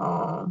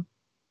 I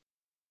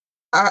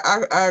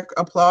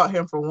applaud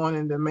him for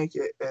wanting to make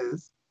it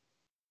as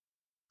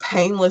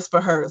painless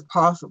for her as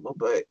possible,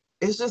 but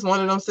it's just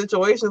one of those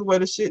situations where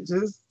the shit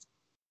just,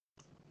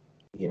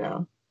 you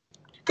know,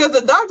 because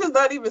the doctor's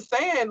not even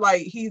saying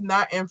like he's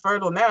not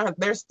infertile now.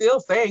 They're still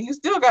saying you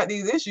still got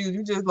these issues.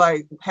 You just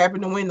like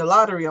happen to win the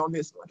lottery on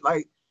this one,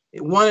 like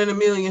 1 in a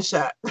million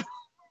shot.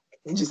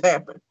 It just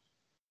happened.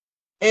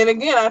 And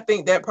again, I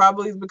think that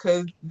probably is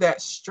because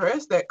that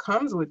stress that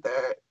comes with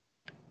that.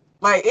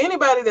 Like,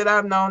 anybody that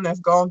I've known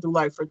that's gone through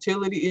like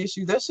fertility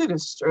issues, that shit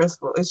is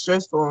stressful. It's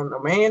stressful on the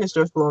man, it's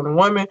stressful on the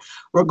woman,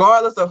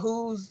 regardless of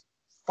whose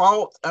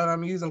fault, and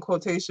I'm using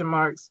quotation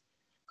marks,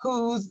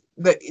 whose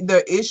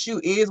the issue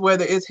is,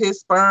 whether it's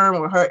his sperm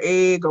or her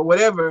egg or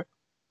whatever.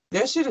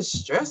 That shit is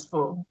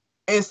stressful.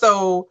 And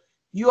so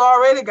you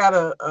already got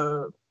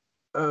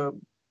a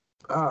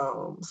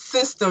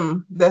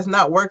system that's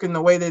not working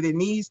the way that it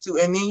needs to,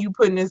 and then you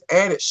putting this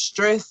added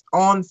stress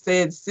on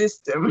said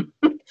system.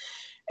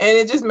 And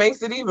it just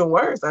makes it even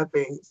worse, I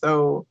think.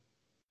 So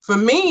for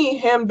me,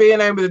 him being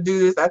able to do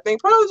this, I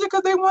think probably just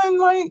because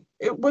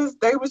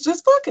they was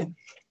just fucking.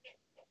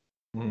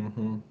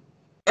 Mm-hmm.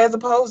 As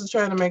opposed to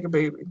trying to make a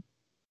baby.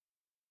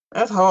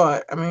 That's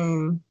hard. I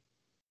mean,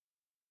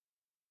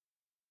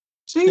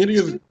 she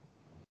can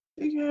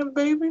have a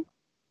baby.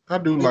 I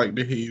do like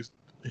that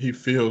he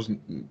feels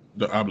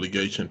the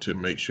obligation to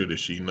make sure that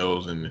she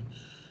knows and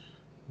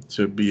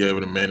to be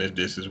able to manage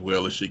this as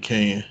well as she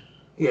can.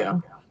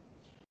 Yeah.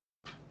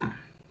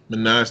 But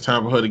now it's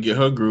time for her to get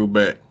her groove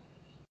back.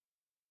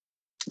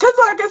 Because,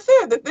 like I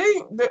said, the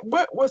thing that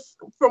what was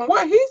from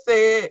what he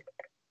said,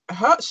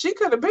 she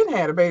could have been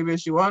had a baby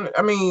if she wanted.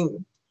 I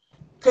mean,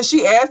 because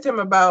she asked him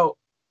about,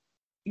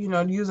 you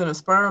know, using a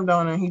sperm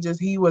donor, and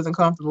he wasn't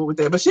comfortable with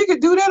that. But she could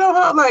do that on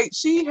her. Like,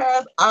 she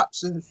has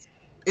options.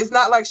 It's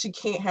not like she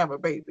can't have a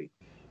baby.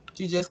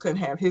 She just couldn't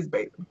have his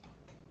baby.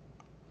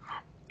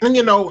 And,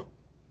 you know,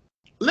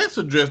 let's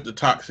address the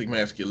toxic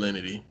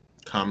masculinity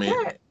comment.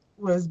 That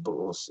was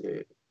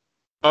bullshit.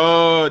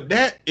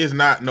 That is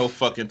not no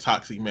fucking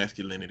toxic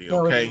masculinity,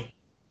 okay?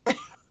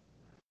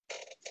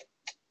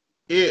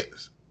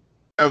 It's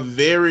a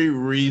very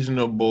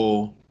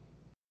reasonable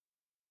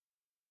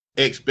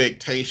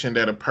expectation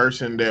that a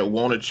person that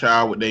want a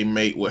child with their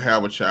mate will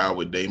have a child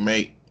with their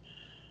mate.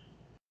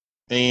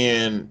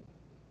 And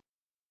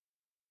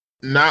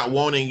not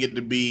wanting it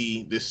to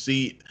be the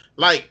seed.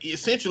 Like,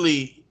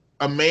 essentially,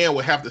 a man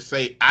would have to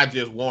say, I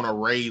just want to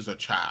raise a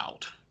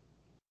child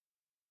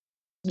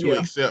to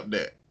accept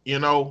that, you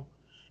know?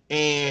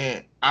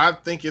 And I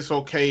think it's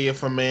okay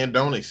if a man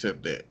don't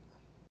accept that.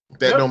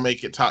 That don't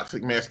make it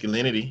toxic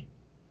masculinity,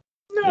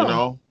 you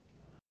know?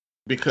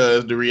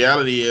 Because the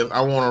reality is,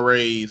 I want to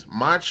raise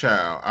my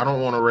child. I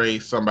don't want to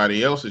raise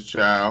somebody else's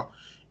child.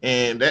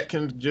 And that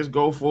can just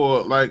go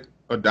for, like,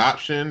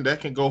 adoption. That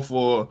can go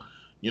for,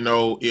 you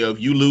know, if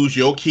you lose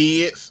your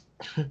kids,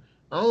 I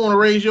don't want to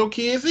raise your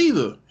kids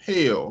either.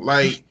 Hell,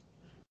 like,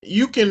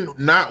 you can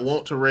not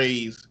want to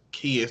raise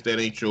kids that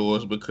ain't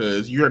yours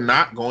because you're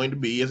not going to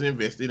be as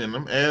invested in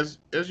them as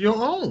your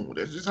own.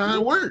 That's just how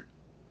it works.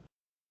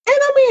 And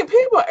I mean,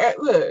 people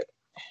look.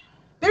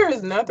 There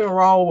is nothing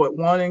wrong with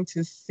wanting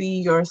to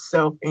see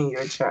yourself in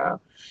your child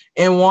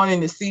and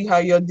wanting to see how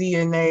your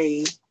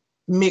DNA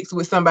mix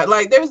with somebody.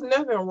 Like, there's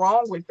nothing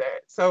wrong with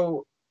that.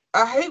 So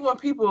I hate when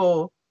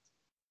people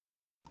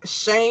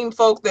shame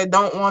folks that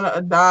don't want to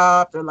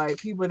adopt, or like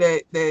people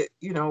that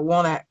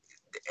want to.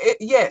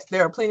 Yes,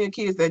 there are plenty of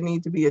kids that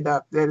need to be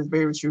adopted. That is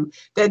very true.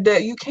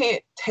 That you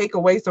can't take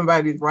away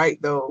somebody's right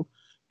though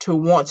to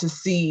want to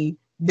see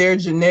their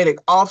genetic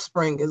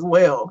offspring as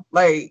well.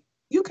 Like,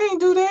 you can't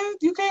do that.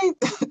 You can't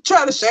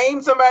try to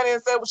shame somebody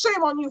and say, well,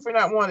 shame on you for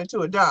not wanting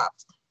to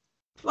adopt.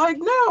 Like,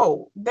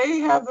 no, they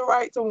have the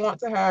right to want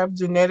to have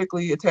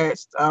genetically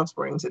attached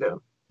offspring to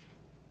them.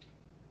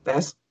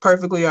 That's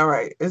perfectly all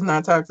right. It's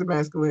not toxic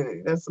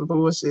masculinity. That's some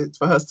bullshit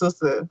for her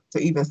sister to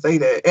even say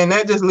that. And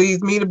that just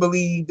leads me to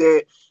believe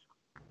that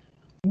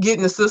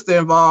getting the sister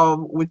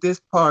involved with this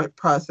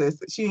process,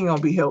 she ain't gonna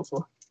be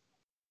helpful.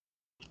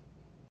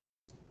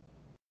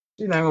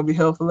 She's not gonna be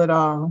helpful at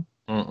all.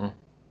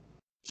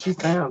 She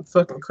sounds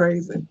fucking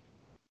crazy.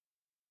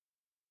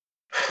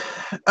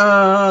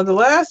 The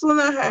last one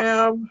I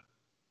have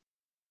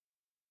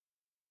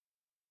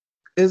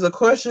is a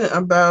question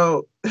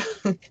about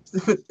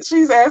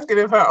she's asking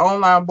if her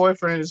online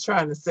boyfriend is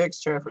trying to sex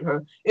traffic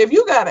her. If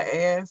you gotta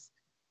ask,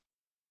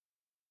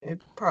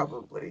 it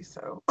probably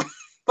so.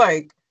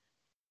 like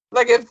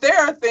if there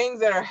are things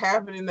that are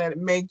happening that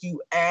make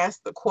you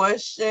ask the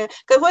question,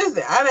 because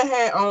listen, I done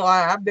had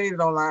online, I've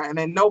dated online, and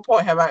at no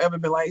point have I ever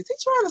been like, is he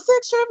trying to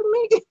sex traffic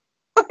me?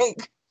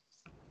 Like,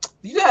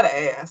 you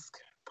gotta ask,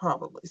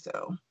 probably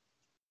so.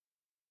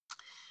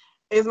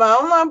 Is my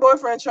online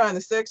boyfriend trying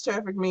to sex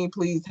traffic me?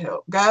 Please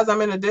help. Guys,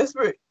 I'm in a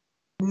desperate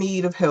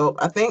need of help.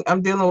 I think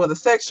I'm dealing with a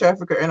sex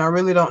trafficker and I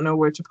really don't know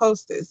where to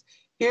post this.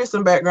 Here's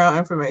some background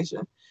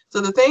information. So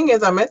the thing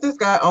is, I met this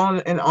guy on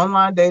an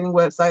online dating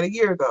website a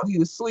year ago. He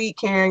was sweet,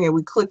 caring, and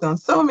we clicked on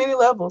so many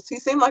levels. He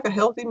seemed like a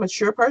healthy,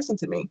 mature person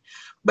to me.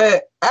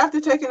 But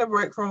after taking a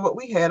break from what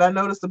we had, I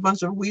noticed a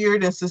bunch of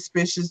weird and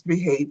suspicious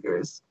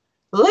behaviors.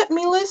 Let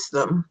me list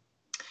them.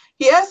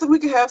 He asked if we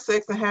could have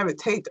sex and have it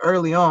taped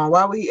early on.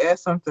 Why would he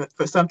ask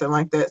for something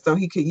like that? So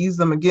he could use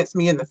them against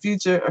me in the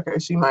future? Okay,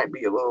 she might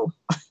be a little...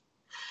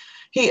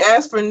 He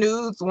asked for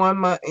nudes 1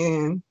 month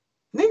in.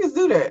 Niggas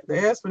do that.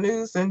 They ask for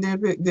nudes, send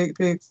dick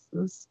pics.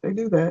 They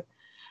do that.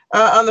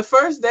 On the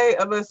first day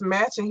of us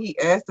matching, he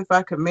asked if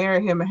I could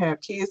marry him and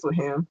have kids with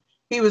him.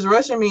 He was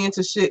rushing me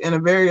into shit in a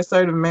very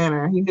assertive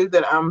manner. He knew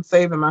that I'm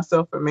saving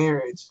myself for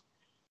marriage.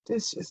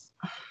 This just...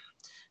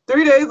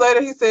 3 days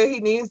later, he said he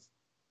needs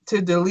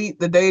to delete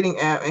the dating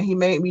app, and he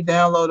made me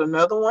download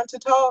another one to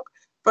talk.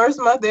 First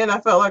month in, I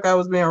felt like I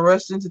was being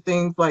rushed into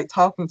things like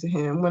talking to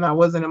him when I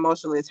wasn't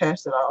emotionally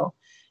attached at all.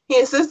 He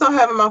insists on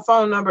having my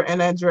phone number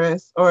and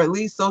address, or at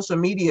least social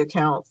media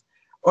accounts,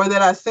 or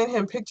that I send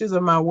him pictures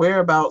of my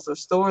whereabouts or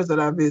stores that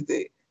I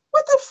visit.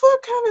 What the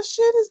fuck kind of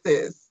shit is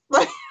this?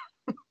 Like,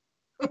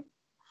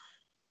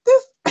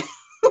 this.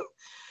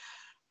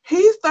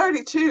 He's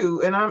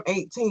 32 and I'm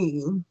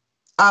 18.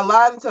 I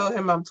lied and told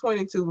him I'm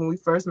 22 when we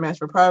first matched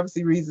for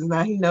privacy reasons.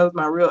 Now he knows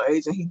my real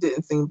age and he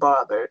didn't seem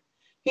bothered.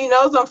 He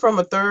knows I'm from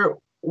a third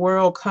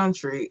world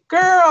country.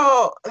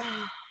 Girl.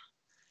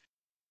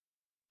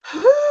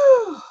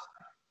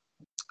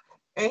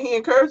 And he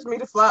encouraged me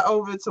to fly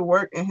over to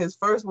work in his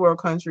first world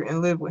country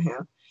and live with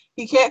him.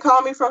 He can't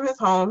call me from his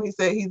home. He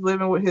said he's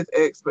living with his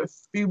ex, but a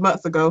few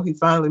months ago, he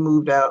finally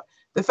moved out.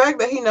 The fact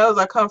that he knows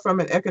I come from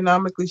an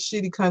economically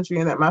shitty country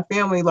and that my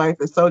family life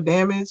is so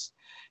damaged,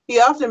 he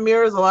often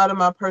mirrors a lot of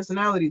my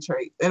personality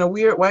traits. In a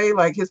weird way,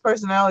 like his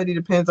personality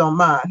depends on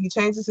mine. He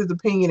changes his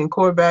opinion and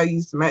core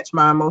values to match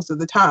mine most of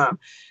the time.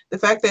 The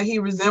fact that he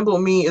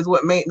resembled me is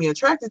what made me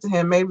attracted to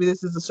him. Maybe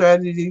this is a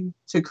strategy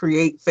to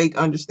create fake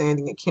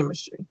understanding and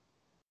chemistry.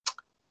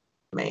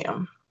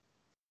 Ma'am.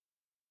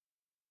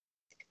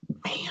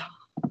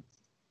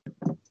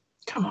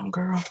 Come on,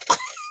 girl.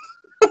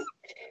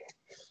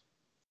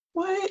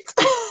 What?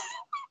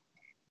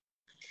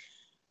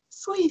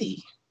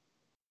 Sweetie.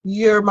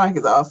 Your mic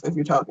is off if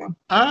you're talking.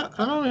 I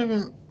don't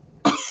even...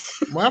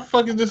 Why the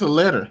fuck is this a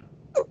letter?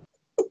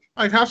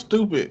 Like, how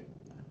stupid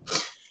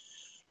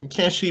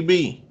can she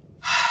be?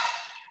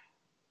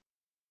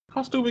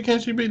 How stupid can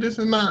she be? This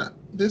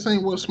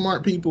ain't what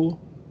smart people...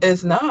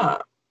 It's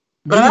not.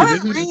 But I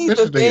didn't read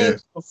the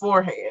things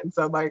beforehand.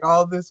 So, like,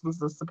 all this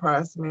was a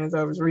surprise to me as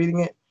I was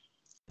reading it.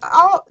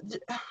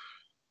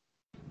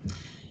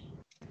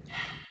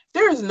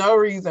 There's no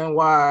reason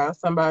why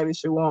somebody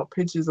should want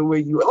pictures of where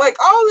you are. Like,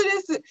 all of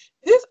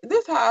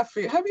this how I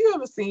feel. Have you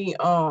ever seen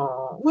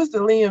what's the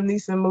Liam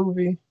Neeson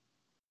movie?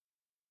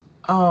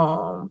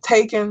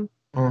 Taken.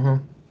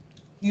 Mm-hmm.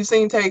 You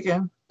seen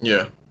Taken?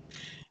 Yeah.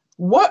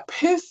 What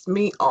pissed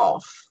me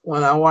off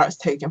when I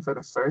watched Taken for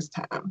the first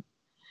time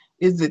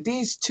is that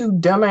these two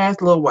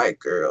dumbass little white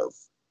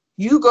girls,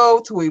 you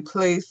go to a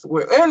place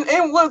where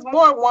and was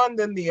more one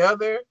than the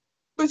other.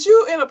 But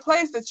you in a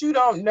place that you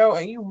don't know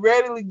and you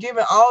readily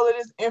giving all of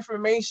this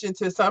information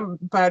to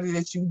somebody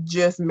that you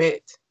just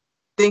met.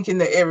 thinking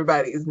that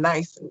everybody is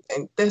nice,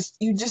 and that's,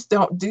 you just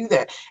don't do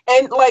that.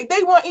 And like,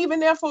 they weren't even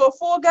there for a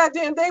full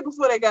goddamn day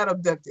before they got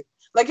abducted.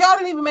 Like, y'all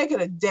didn't even make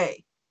it a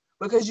day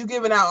because you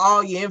giving out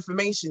all your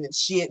information and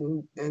shit,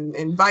 and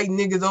inviting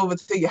niggas over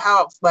to your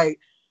house. Like,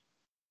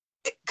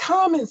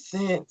 common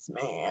sense,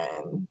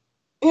 man.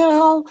 You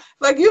know,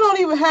 like, you don't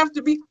even have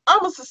to be.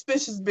 I'm a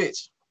suspicious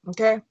bitch.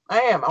 Okay, I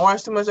am. I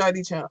watch too much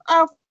ID channel.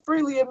 I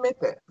freely admit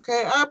that.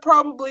 Okay, I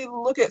probably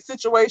look at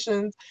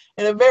situations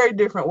in a very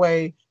different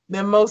way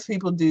than most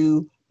people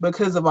do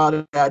because of all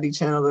the ID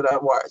channel that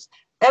I've watched,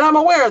 and I'm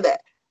aware of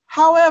that.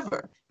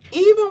 However,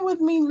 even with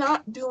me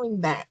not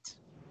doing that,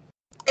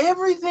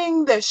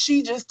 everything that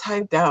she just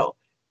typed out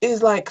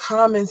is like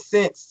common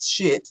sense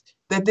shit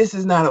that this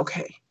is not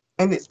okay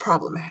and it's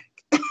problematic.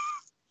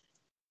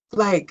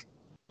 Like,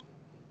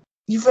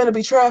 you finna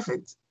be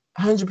trafficked,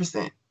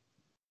 100%.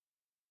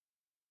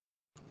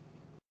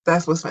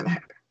 That's what's finna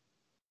happen.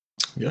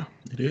 Yeah,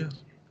 it is.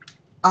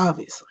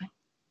 Obviously.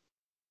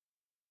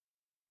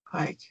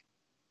 Like,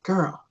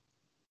 girl,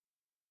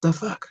 the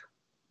fuck?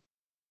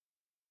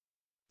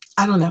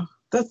 I don't know.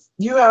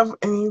 You have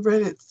any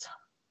Reddits?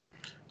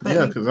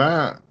 Yeah, because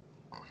I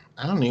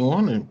don't even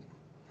want to.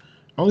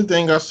 Only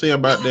thing I say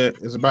about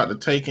that is about the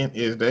taking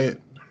is that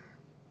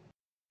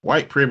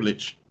white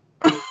privilege.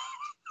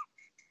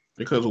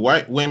 Because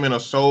white women are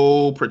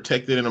so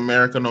protected in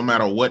America no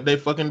matter what they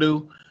fucking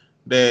do,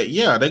 that,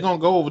 yeah, they're going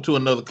to go over to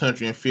another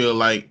country and feel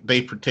like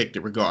they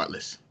protected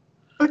regardless.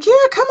 But yeah,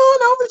 come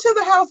on over to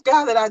the house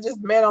guy that I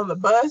just met on the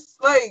bus.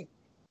 Like,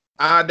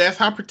 that's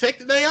how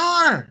protected they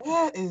are.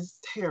 That is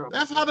terrible.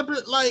 That's how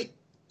like,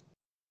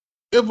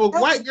 if a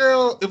white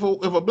girl, if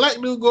a black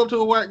dude go up to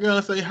a white girl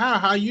and say, "Hi,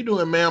 how you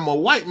doing, ma'am?" A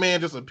white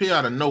man just appear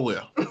out of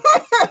nowhere.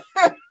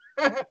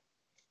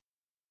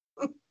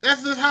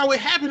 That's just how it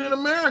happened in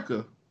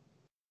America.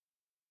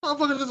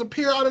 Motherfucker just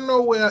appear out of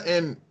nowhere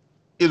and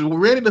is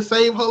ready to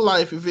save her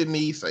life if it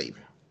needs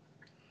saving.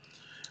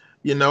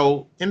 You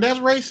know, and that's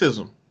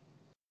racism.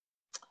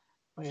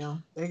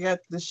 Well, they got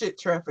the shit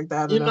trafficked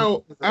out of them. You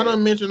know, I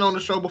done mentioned on the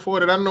show before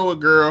that I know a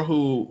girl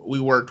who we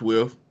worked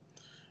with,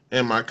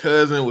 and my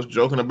cousin was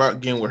joking about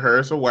getting with her.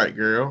 It's a white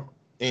girl,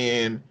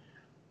 and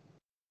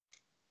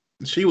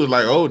she was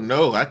like, "Oh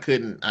no, I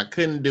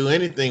couldn't do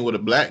anything with a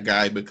black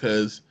guy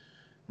because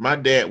my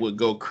dad would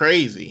go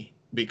crazy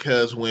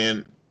because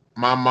when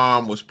my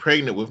mom was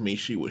pregnant with me,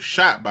 she was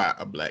shot by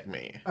a black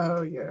man."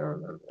 Oh yeah, I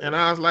remember. And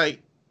I was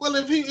like, "Well,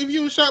 if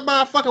you was shot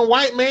by a fucking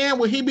white man,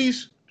 would he be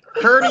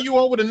hurting you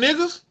over the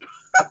niggas?"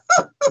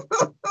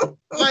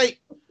 Like,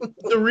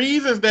 the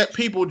reasons that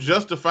people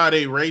justify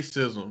their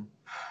racism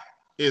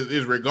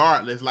is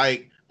regardless.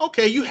 Like,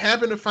 okay, you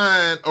happen to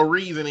find a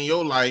reason in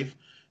your life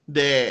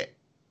that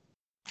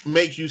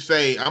makes you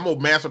say, "I'm gonna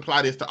mass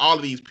apply this to all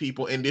of these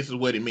people, and this is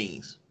what it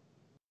means."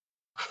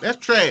 That's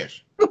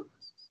trash.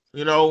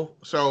 You know,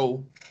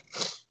 so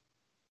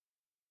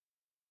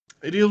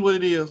it is what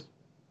it is.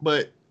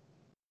 But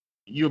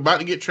you're about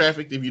to get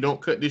trafficked if you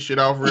don't cut this shit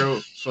off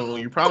real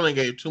soon. You probably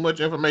gave too much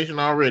information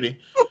already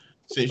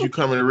since you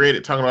coming to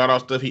Reddit talking about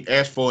all stuff he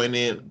asked for and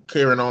then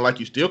carrying on like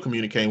you still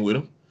communicating with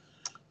him.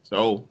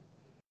 So,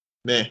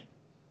 nah.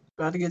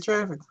 About to get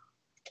trafficked.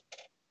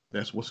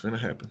 That's what's gonna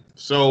happen.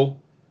 So,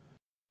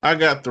 I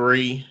got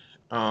 3.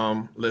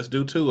 Let's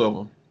do 2 of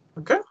them.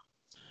 Okay.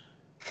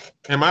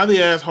 Am I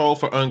the asshole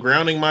for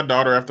ungrounding my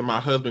daughter after my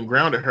husband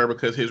grounded her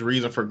because his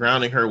reason for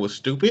grounding her was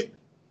stupid?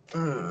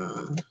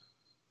 Am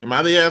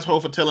I the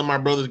asshole for telling my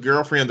brother's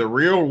girlfriend the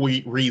real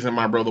reason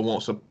my brother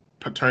wants a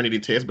paternity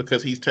test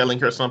because he's telling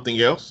her something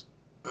else?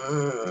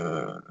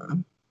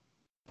 Am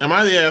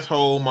I the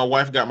asshole my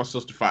wife got my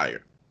sister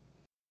fired?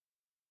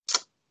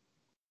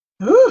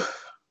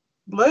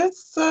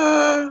 Let's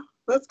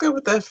go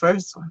with that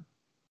first one.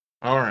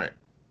 All right.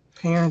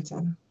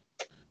 Parenting.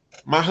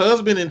 My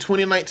husband in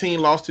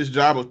 2019 lost his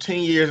job of 10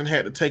 years and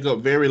had to take up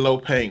very low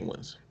paying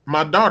ones.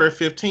 My daughter,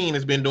 15,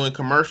 has been doing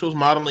commercials,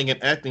 modeling,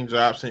 and acting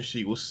jobs since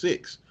she was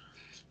 6.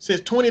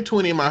 Since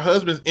 2020, my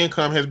husband's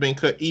income has been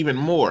cut even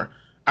more.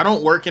 I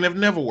don't work and have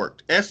never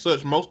worked. As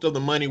such, most of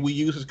the money we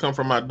use has come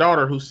from my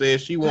daughter, who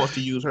says she wants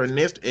to use her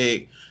nest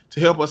egg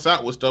to help us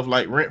out with stuff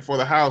like rent for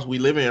the house we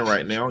live in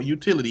right now,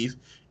 utilities,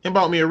 and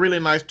bought me a really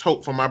nice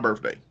tote for my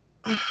birthday.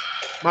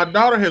 My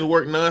daughter has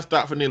worked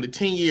nonstop for nearly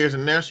 10 years,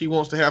 and now she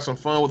wants to have some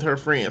fun with her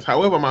friends.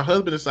 However, my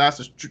husband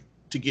decides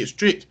to get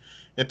strict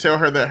and tell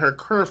her that her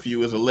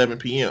curfew is 11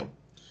 p.m.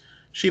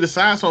 She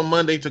decides on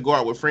Monday to go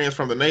out with friends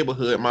from the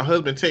neighborhood. My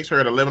husband texts her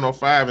at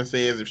 11:05 and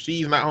says if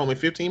she's not home in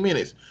 15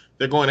 minutes,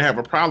 they're going to have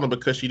a problem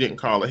because she didn't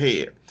call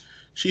ahead.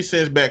 She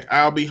sends back,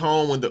 "I'll be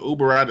home when the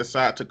Uber I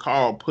decide to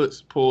call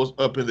pulls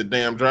up in the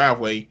damn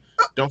driveway.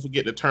 Don't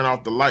forget to turn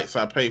off the lights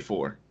I pay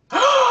for."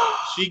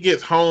 She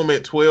gets home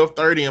at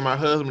 12:30 and my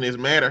husband is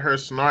mad at her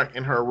snark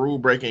and her rule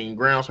breaking and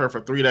grounds her for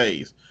 3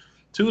 days.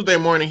 Tuesday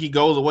morning, he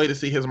goes away to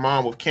see his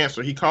mom with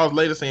cancer. He calls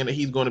later saying that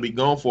he's going to be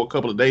gone for a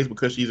couple of days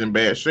because she's in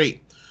bad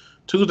shape.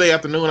 Tuesday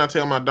afternoon, I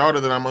tell my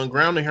daughter that I'm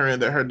ungrounding her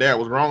and that her dad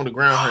was wrong to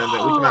ground her and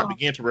that we cannot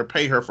begin to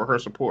repay her for her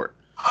support.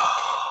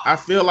 I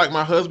feel like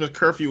my husband's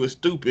curfew is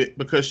stupid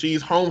because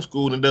she's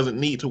homeschooled and doesn't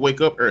need to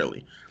wake up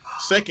early.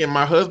 Second,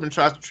 my husband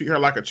tries to treat her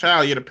like a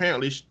child, yet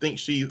apparently she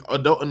thinks she's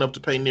adult enough to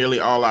pay nearly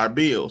all our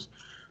bills.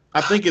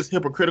 I think it's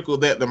hypocritical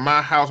that the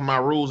my house, my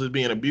rules is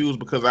being abused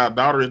because our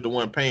daughter is the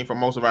one paying for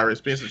most of our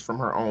expenses from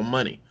her own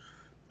money.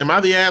 Am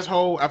I the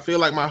asshole? I feel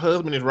like my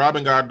husband is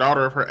robbing our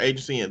daughter of her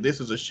agency, and this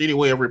is a shitty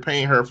way of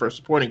repaying her for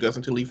supporting us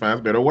until he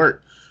finds better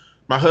work.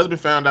 My husband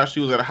found out she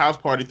was at a house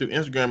party through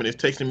Instagram and is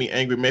texting me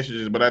angry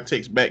messages, but I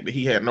text back that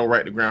he had no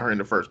right to ground her in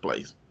the first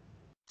place.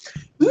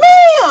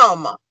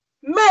 Ma'am,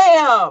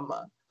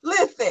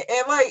 listen,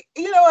 and like,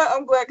 you know what,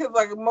 I'm glad, because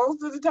like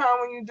most of the time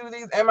when you do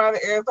these am I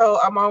the asshole,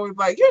 I'm always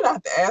like, you're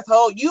not the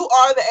asshole, you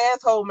are the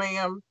asshole,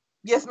 ma'am.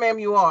 Yes, ma'am,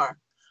 you are.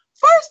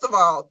 First of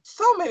all,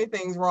 so many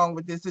things wrong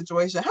with this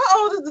situation.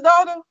 How old is the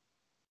daughter?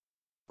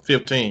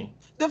 15.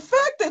 The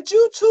fact that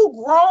you two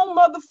grown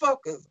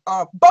motherfuckers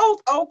are both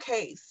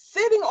okay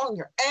sitting on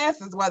your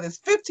asses while this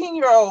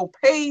 15-year-old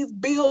pays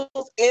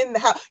bills in the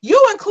house.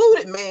 You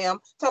included, ma'am,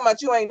 talking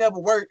about you ain't never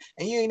worked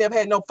and you ain't never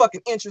had no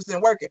fucking interest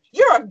in working.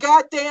 You're a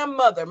goddamn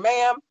mother,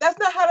 ma'am. That's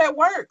not how that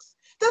works.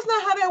 That's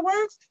not how that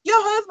works. Your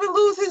husband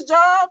lose his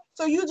job,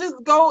 so you just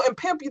go and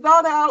pimp your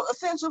daughter out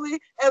essentially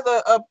as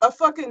a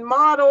fucking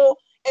model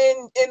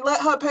and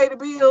let her pay the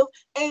bills.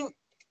 And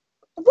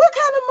what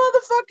kind of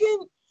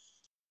motherfucking...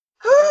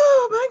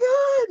 Oh my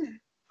God.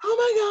 Oh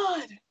my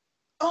God.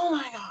 Oh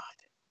my God.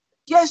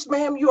 Yes,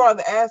 ma'am, you are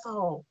the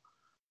asshole.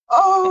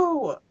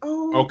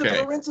 Okay. The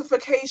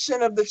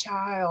parentification of the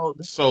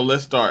child. So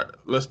let's start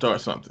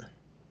something.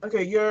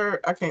 Okay,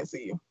 I can't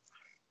see you.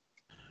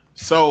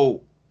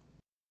 So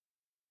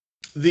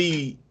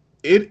it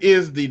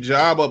is the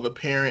job of a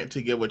parent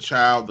to give a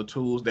child the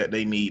tools that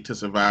they need to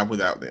survive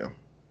without them.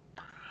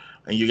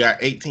 And you got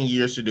 18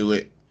 years to do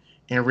it.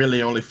 And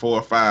really only 4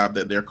 or 5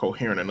 that they're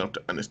coherent enough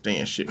to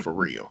understand shit for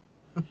real.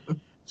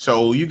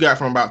 So you got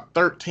from about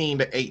 13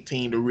 to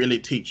 18 to really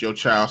teach your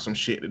child some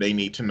shit that they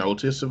need to know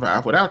to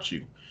survive without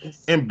you.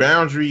 Yes. And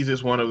boundaries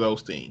is one of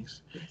those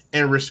things. Yes.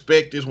 And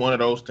respect is one of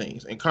those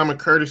things. And common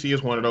courtesy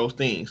is one of those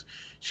things.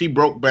 She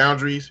broke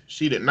boundaries.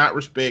 She did not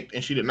respect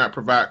and she did not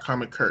provide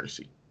common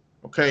courtesy.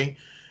 Okay?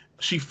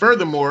 She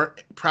furthermore,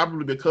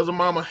 probably because of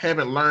mama,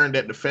 haven't learned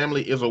that the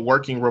family is a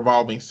working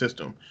revolving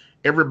system.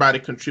 Everybody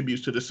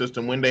contributes to the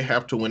system when they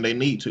have to, when they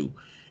need to.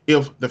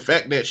 If the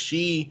fact that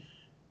she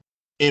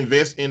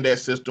invests in that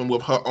system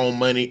with her own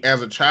money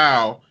as a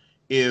child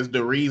is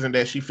the reason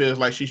that she feels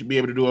like she should be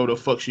able to do whatever the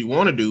fuck she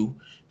want to do,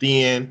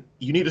 then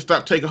you need to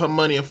stop taking her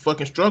money and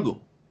fucking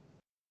struggle.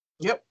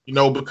 Yep. You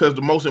know, because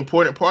the most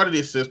important part of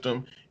this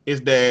system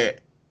is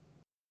that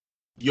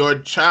your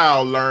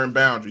child learn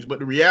boundaries. But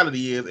the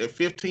reality is, at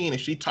 15, if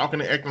she talking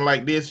and acting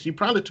like this, she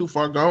probably too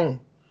far gone.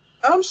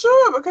 I'm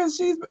sure, because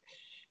she's...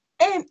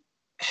 And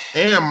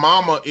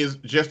mama is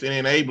just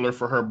an enabler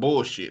for her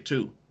bullshit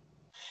too.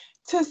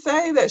 To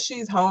say that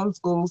she's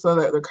homeschooled so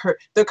that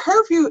the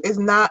curfew is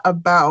not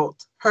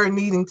about her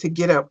needing to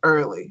get up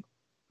early,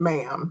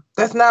 ma'am.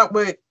 That's not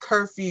what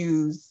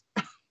curfews...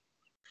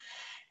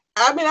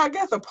 I mean, I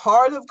guess a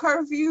part of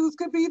curfews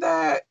could be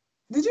that.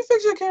 Did you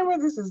fix your camera?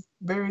 This is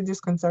very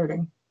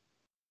disconcerting.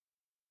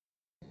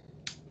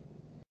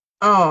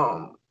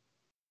 That's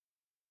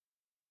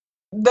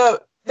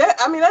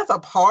a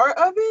part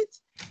of it,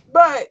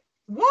 but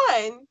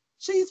one,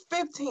 she's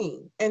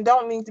 15 and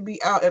don't need to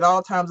be out at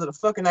all times of the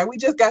fucking night. We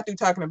just got through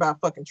talking about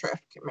fucking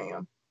trafficking,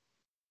 ma'am.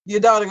 Your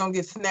daughter gonna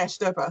get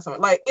snatched up by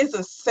something. Like, it's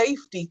a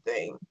safety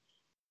thing.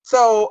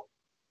 So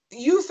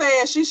you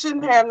saying she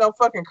shouldn't have no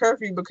fucking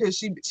curfew because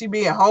she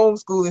being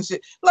homeschooled and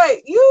shit.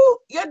 Like,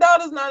 your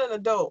daughter's not an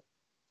adult.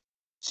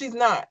 She's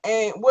not.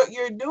 And what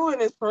you're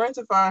doing is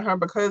parentifying her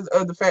because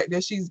of the fact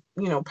that she's,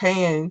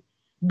 paying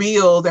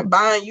bills and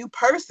buying you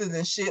purses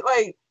and shit.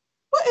 Like,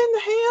 what in the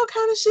hell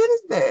kind of shit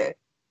is that?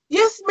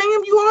 Yes,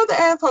 ma'am, you are the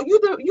asshole.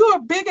 You're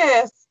a big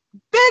ass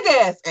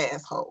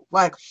asshole.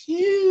 Like,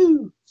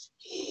 huge.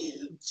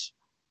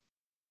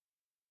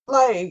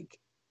 Like,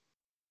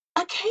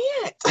 I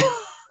can't.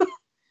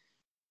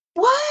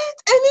 What?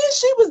 And then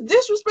she was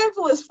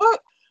disrespectful as fuck.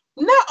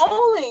 Not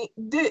only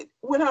did,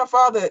 when her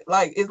father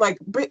is like,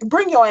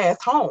 bring your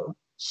ass home,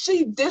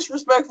 she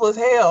disrespectful as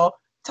hell,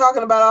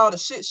 talking about all the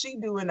shit she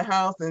do in the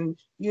house and,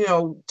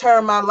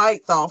 turn my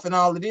lights off and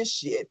all of this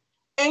shit.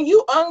 And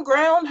you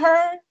unground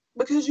her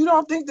because you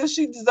don't think that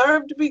she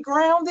deserved to be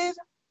grounded?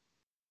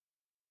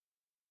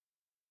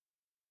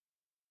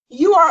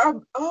 You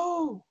are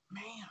oh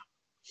man,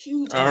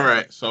 huge. All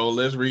right, so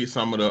let's read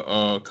some of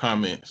the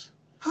comments.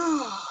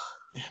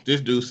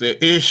 This dude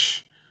said,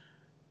 "Ish,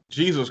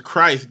 Jesus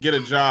Christ, get a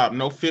job.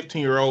 No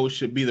 15-year-old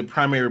should be the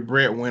primary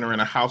breadwinner in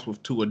a house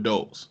with 2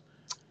 adults."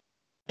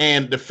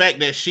 And the fact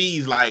that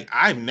she's like,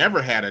 I've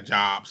never had a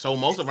job, so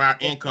most of our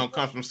income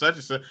comes from such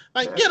and such.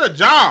 Like, get a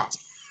job.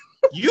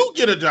 You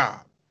get a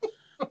job.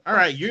 All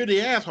right, you're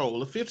the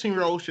asshole. A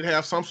 15-year-old should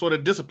have some sort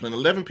of discipline.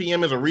 11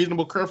 p.m. is a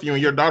reasonable curfew,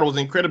 and your daughter was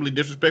incredibly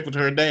disrespectful to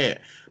her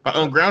dad. By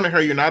ungrounding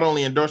her, you not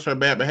only endorse her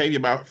bad behavior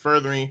but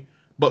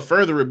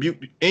further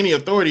rebuke any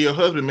authority your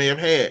husband may have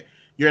had.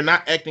 You're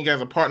not acting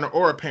as a partner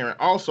or a parent.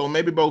 Also,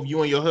 maybe both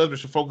you and your husband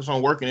should focus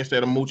on working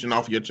instead of mooching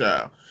off your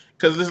child.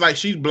 Because it's like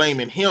she's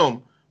blaming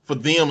him for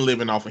them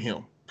living off of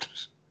him.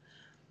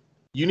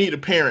 You need a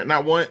parent.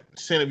 Not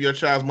 1% of your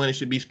child's money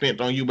should be spent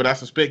on you, but I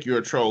suspect you're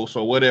a troll,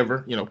 so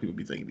whatever. You know, people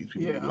be thinking these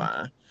people be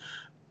lying.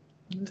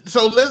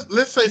 So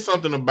let's say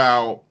something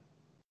about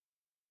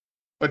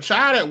a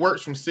child that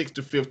works from 6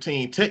 to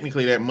 15.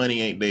 Technically, that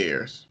money ain't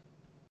theirs.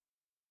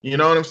 You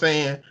know what I'm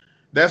saying?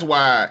 That's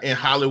why in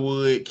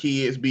Hollywood,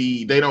 kids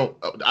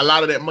a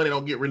lot of that money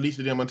don't get released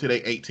to them until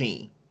they're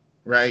 18,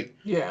 right?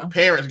 Yeah.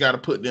 Parents got to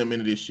put them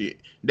into this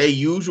shit.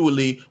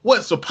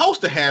 What's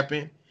supposed to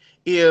happen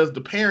is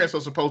the parents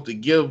are supposed to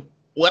give,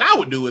 what I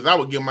would do is I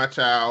would give my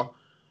child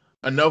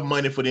enough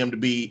money for them to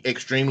be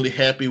extremely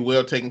happy,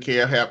 well taken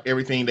care of, have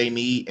everything they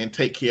need, and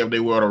take care of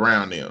their world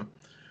around them.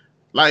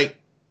 Like,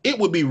 it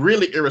would be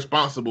really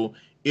irresponsible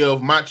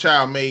if my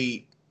child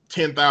made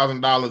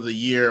 $10,000 a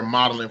year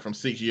modeling from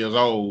 6 years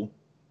old.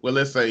 Well,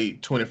 let's say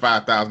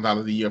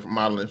 $25,000 a year for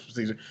modeling from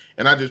 6 years,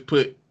 and I just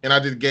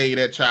gave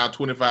that child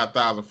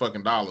 $25,000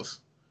 fucking dollars.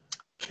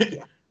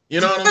 You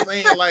know what I'm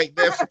saying? Like,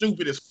 that's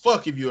stupid as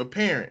fuck if you're a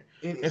parent.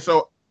 And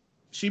so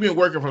she been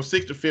working from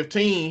 6 to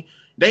 15.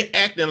 They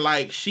acting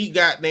like she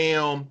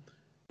goddamn,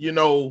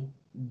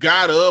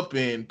 got up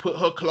and put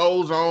her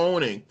clothes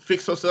on and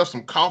fixed herself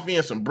some coffee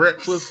and some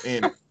breakfast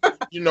and,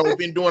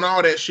 been doing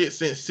all that shit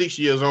since 6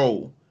 years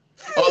old.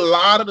 A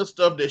lot of the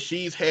stuff that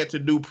she's had to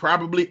do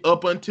probably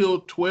up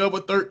until 12 or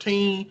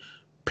 13,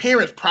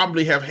 parents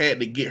probably have had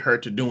to get her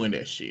to doing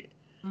that shit.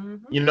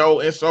 Mm-hmm.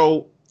 And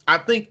so I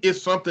think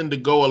it's something to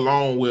go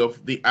along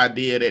with the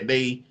idea that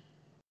they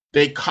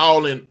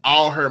calling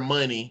all her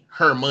money,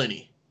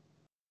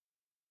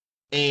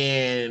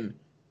 and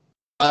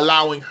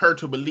allowing her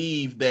to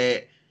believe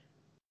that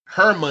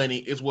her money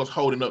is what's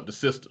holding up the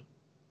system.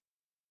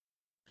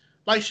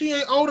 Like, she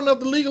ain't old enough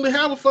to legally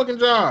have a fucking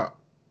job.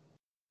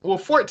 Well,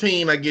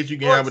 14, I guess you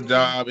can have a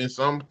job in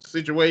some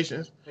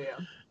situations. Yeah.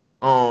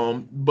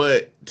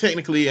 But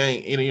technically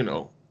ain't,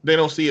 they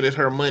don't see it as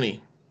her money.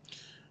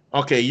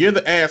 Okay, you're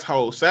the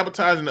asshole.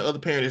 Sabotaging the other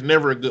parent is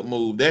never a good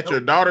move. That your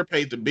daughter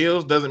pays the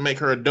bills doesn't make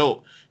her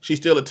adult. She's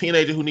still a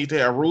teenager who needs to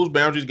have rules,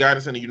 boundaries,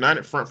 guidance, and a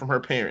united front from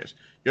her parents.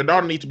 Your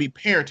daughter needs to be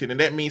parented, and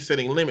that means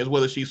setting limits,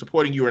 whether she's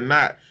supporting you or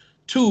not.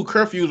 2,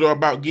 curfews are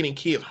about getting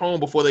kids home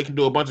before they can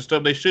do a bunch of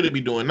stuff they shouldn't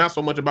be doing, not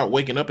so much about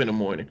waking up in the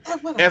morning.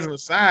 As an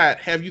aside,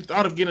 have you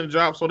thought of getting a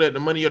job so that the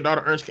money your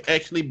daughter earns can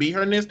actually be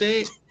her nest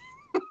egg?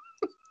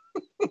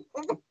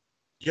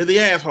 You're the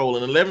asshole.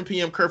 An 11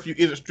 p.m. curfew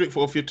isn't strict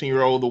for a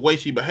 15-year-old. The way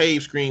she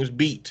behaves screams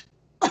beat.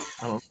 I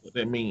don't know what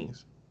that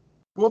means.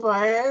 Whoop her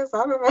ass?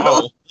 I don't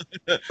know.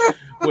 Oh.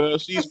 Well,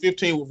 she's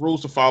 15 with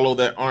rules to follow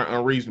that aren't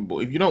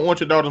unreasonable. If you don't want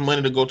your daughter's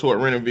money to go toward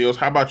renting bills,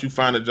 how about you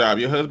find a job?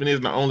 Your husband is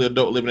the only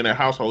adult living in that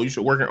household. You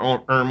should work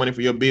and earn money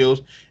for your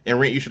bills and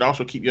rent. You should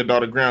also keep your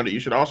daughter grounded. You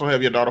should also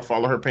have your daughter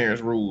follow her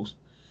parents' rules.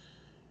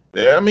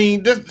 I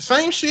mean, the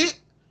same shit.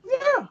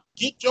 Yeah.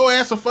 Get your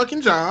ass a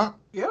fucking job.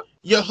 Yep.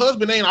 Your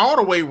husband ain't all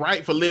the way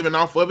right for living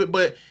off of it,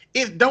 but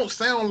it don't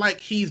sound like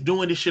he's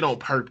doing this shit on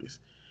purpose.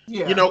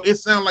 Yeah. It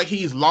sounds like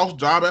he's lost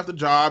job after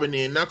job, and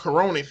then now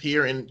Corona's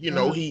here, and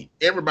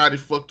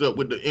everybody's fucked up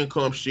with the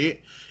income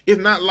shit. It's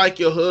not like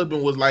your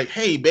husband was like,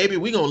 "Hey, baby,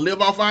 we gonna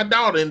live off our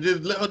daughter and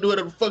just let her do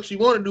whatever the fuck she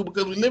want to do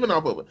because we living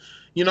off of her."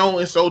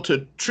 And so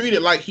to treat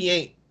it like he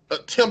ain't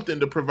attempting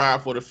to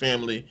provide for the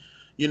family,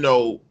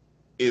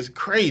 is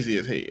crazy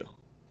as hell.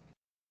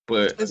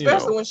 But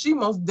especially when she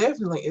most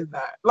definitely is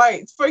not.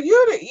 Like, for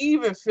you to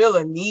even feel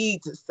a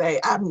need to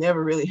say, I've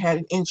never really had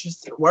an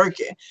interest in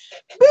working.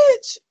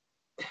 Bitch.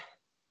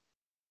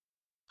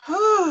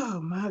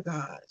 Oh my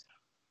God.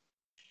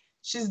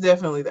 She's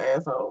definitely the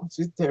asshole.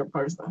 She's a terrible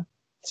person.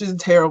 She's a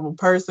terrible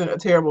person, a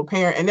terrible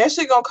parent. And that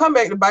shit gonna come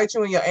back to bite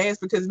you in your ass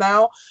because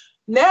now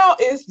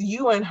it's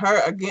you and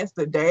her against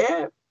the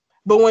dad.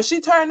 But when she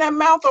turned that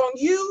mouth on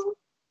you,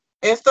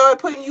 and start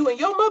putting you in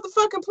your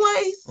motherfucking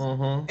place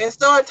and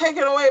start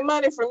taking away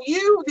money from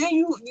you, then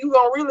you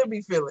gonna really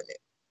be feeling it.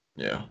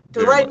 Yeah.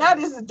 Because right now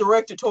this is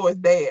directed towards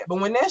dad.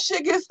 But when that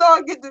shit get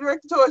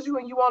directed towards you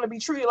and you want to be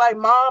treated like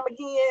mom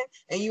again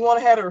and you want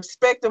to have the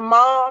respect of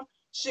mom,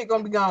 shit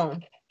gonna be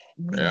gone.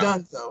 Be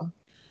done so.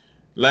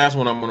 Last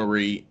one I'm gonna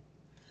read.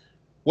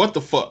 What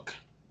the fuck?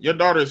 Your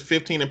daughter is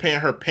 15 and paying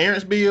her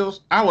parents'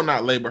 bills? I will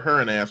not label her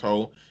an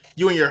asshole.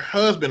 You and your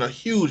husband are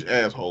huge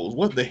assholes.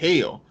 What the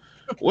hell?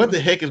 What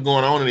the heck is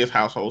going on in this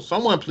household?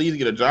 Someone please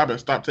get a job and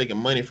stop taking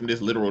money from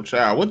this literal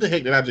child. What the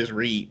heck did I just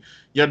read?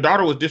 Your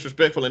daughter was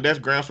disrespectful and that's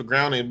grounds for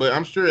grounding, but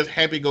I'm sure it's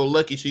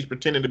happy-go-lucky she's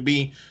pretending to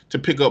be to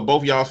pick up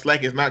both y'all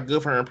slack is not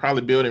good for her and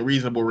probably building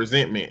reasonable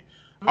resentment.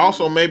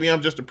 Also, maybe I'm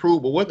just a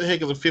prude, but what the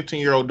heck is a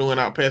 15-year-old doing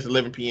out past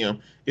 11 p.m.?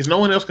 Is no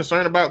one else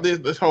concerned about this?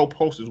 This whole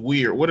post is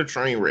weird. What a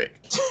train wreck.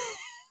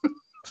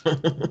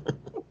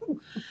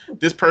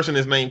 This person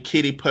is named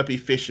Kitty Puppy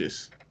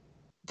Fishes.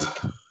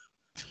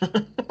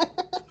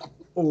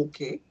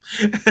 Okay.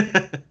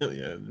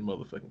 Yeah,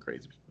 motherfucking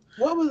crazy.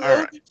 What was the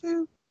other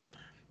two?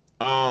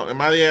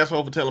 Am I the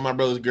asshole for telling my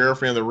brother's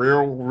girlfriend the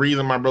real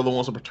reason my brother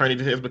wants a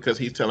paternity test because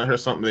he's telling her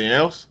something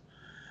else?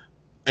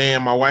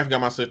 And my wife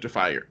got my sister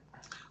fired.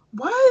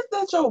 Why is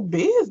that your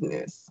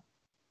business?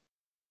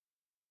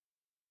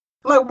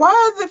 Like,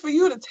 why is it for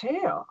you to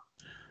tell?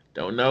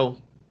 Don't know.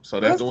 So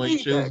that's the one you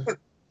choose.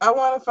 I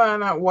want to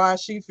find out why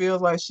she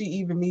feels like she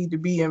even need to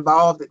be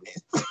involved in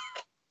this.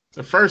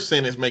 The first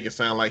sentence make it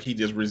sound like he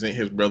just resent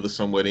his brother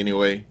somewhat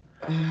anyway.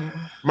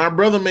 My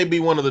brother may be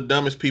one of the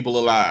dumbest people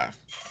alive.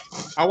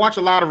 I watch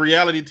a lot of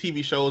reality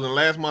TV shows, and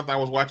last month I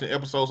was watching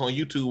episodes on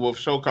YouTube of a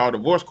show called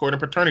Divorce Court and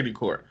Paternity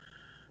Court.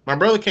 My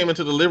brother came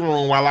into the living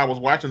room while I was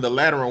watching the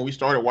latter, and we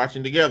started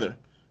watching together.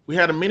 We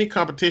had a mini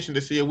competition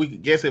to see if we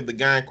could guess if the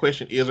guy in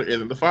question is or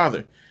isn't the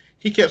father.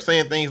 He kept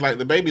saying things like,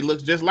 the baby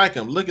looks just like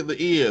him. Look at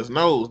the ears,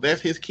 nose,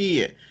 that's his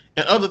kid.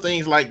 And other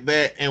things like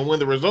that. And when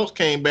the results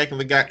came back and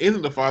the guy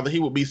isn't the father, he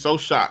would be so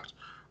shocked.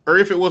 Or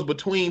if it was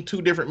between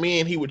two different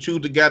men, he would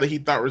choose the guy that he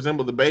thought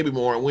resembled the baby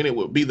more. And when it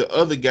would be the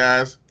other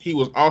guys, he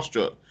was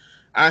awestruck.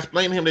 I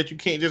explained to him that you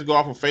can't just go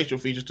off of facial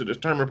features to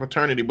determine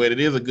paternity, but it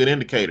is a good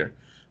indicator.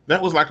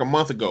 That was like a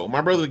month ago.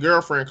 My brother's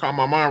girlfriend called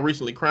my mom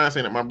recently crying,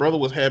 saying that my brother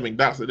was having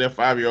doubts that their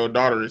 5-year-old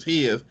daughter is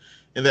his,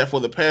 and that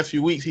for the past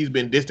few weeks he's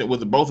been distant with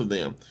the both of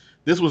them.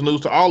 This was news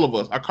to all of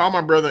us. I called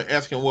my brother and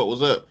asked him what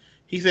was up.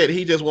 He said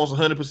he just wants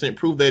 100%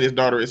 proof that his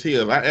daughter is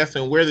his. I asked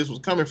him where this was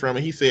coming from,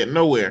 and he said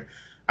nowhere.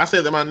 I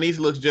said that my niece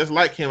looks just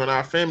like him and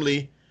our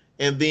family,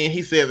 and then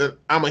he said that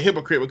I'm a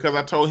hypocrite because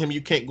I told him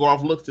you can't go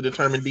off looks to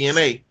determine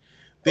DNA.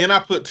 Then I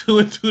put 2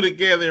 and 2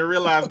 together and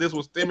realized this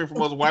was stemming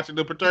from us watching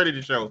the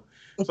paternity show.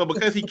 So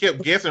because he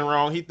kept guessing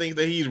wrong, he thinks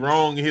that he's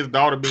wrong in his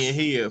daughter being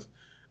his.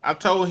 I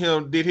told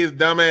him, did his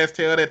dumbass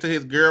tell that to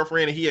his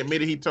girlfriend? And he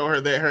admitted he told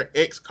her that her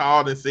ex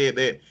called and said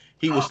that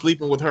he was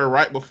sleeping with her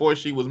right before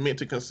she was meant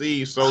to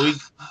conceive. So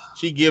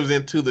she gives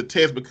into the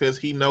test because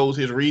he knows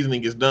his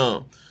reasoning is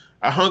dumb.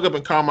 I hung up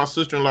and called my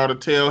sister-in-law to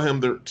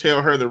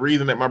tell her the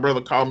reason that my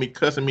brother called me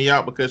cussing me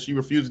out because she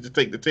refuses to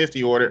take the test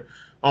he ordered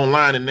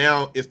online, and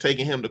now it's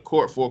taking him to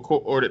court for a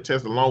court-ordered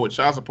test along with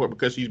child support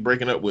because she's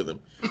breaking up with him.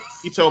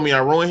 He told me I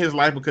ruined his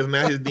life because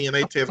now his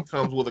DNA test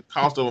comes with a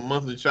cost of a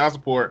monthly child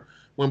support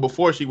when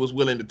before she was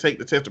willing to take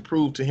the test to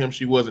prove to him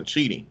she wasn't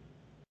cheating.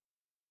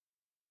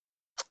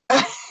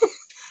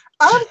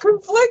 I'm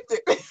conflicted.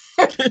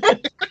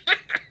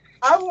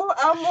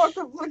 I'm more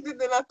conflicted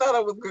than I thought I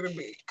was going to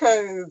be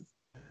because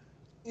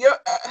it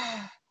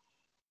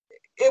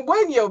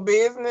wasn't your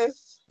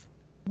business,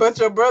 but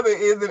your brother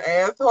is an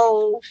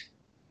asshole.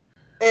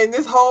 And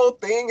this whole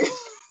thing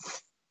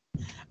is,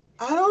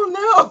 I don't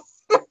know.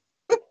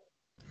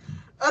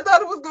 I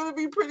thought it was going to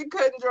be pretty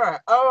cut and dry.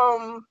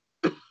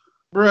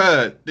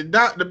 Bruh,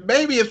 the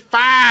baby is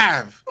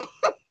 5.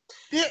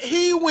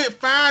 He went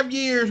 5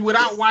 years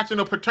without watching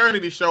a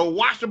paternity show,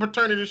 watched a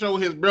paternity show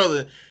with his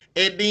brother,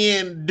 and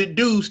then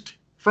deduced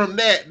from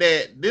that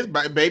this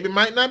baby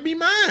might not be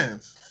mine. And the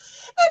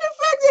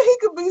fact that he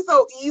could be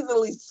so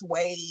easily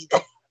swayed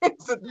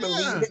to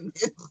believe in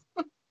this.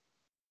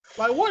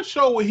 Like, what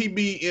show would he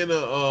be in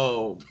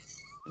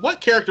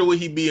what character would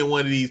he be in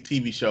one of these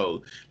TV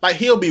shows? Like,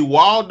 he'll be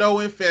Waldo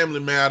in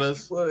Family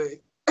Matters. What?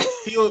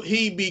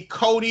 He'd be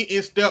Cody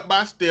in Step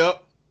by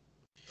Step.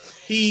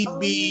 He'd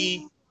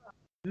be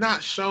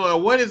not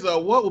Sean. What was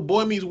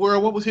Boy Meets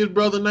World? What was his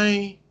brother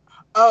name?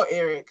 Oh,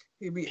 Eric.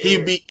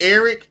 He'd be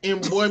Eric in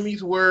Boy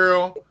Meets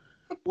World.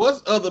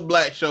 What's other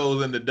black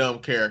shows in the dumb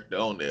character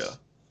on there?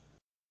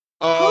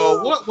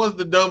 What was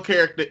the dumb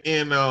character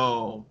in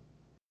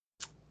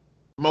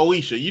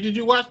Moesha? Did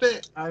you watch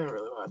that? I didn't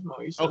really watch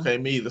Moesha. Okay,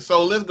 me either.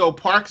 So let's go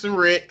Parks and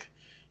Rec.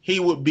 He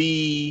would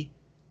be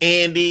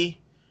Andy.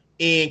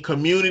 In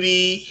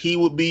Community, he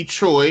would be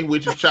Troy,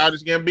 which is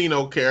Childish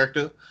Gambino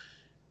character.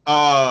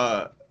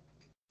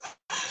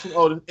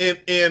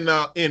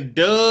 In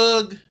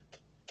Doug,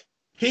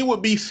 he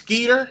would be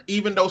Skeeter,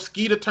 even though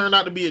Skeeter turned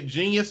out to be a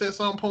genius at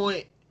some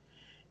point.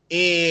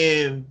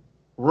 In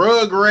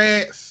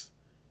Rugrats,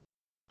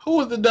 who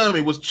was the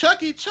dummy? Was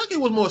Chucky? Chucky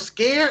was more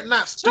scared,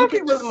 not stupid.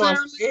 Chucky was more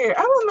scared.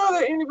 I don't know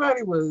that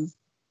anybody was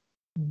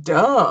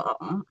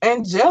dumb.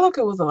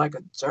 Angelica was like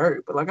a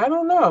jerk, but I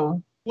don't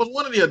know. Was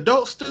one of the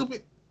adults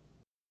stupid?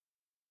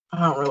 I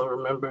don't really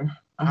remember.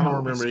 I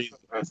don't remember either.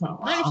 Name some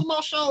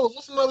more shows.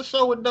 What's another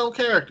show with dumb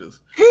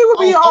characters? He would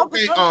be all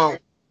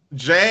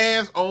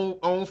Jazz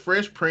on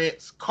Fresh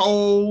Prince,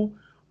 Cole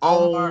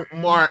on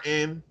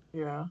Martin.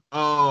 Yeah.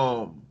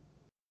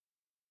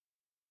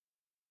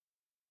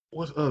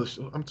 What's other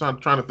show? I'm trying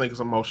to think of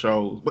some more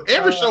shows. But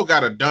every show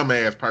got a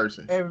dumbass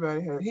person.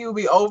 Everybody had. He would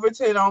be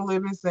Overton on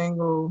Living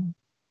Single.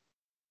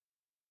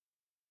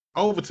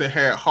 Overton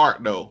had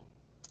heart though.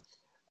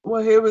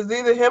 Well, it was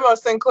either him or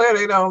Sinclair.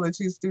 They the only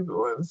 2 stupid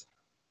ones.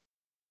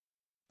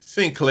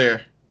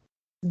 Sinclair.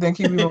 You think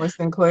he'd be more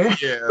Sinclair?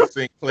 Yeah,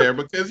 Sinclair.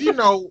 Because, they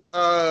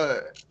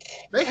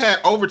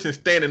had Overton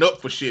standing up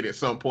for shit at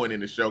some point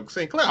in the show.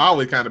 Sinclair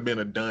always kind of been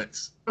a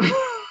dunce.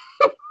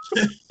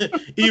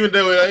 Even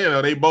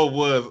though, they both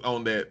was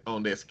on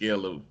that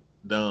scale of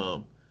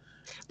dumb.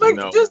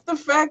 Just the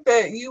fact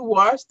that you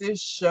watch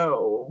this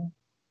show,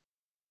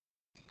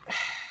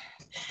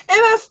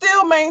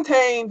 still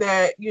maintain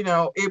that, you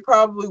know, it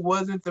probably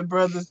wasn't the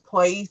brother's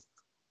place,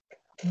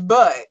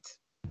 but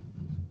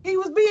he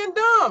was being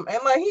dumb. And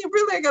like, he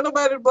really ain't got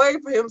nobody to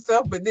blame for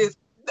himself. But this,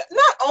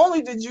 not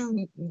only did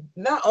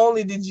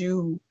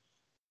you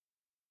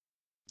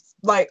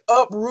like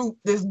uproot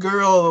this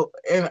girl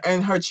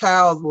and her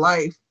child's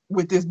life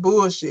with this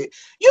bullshit,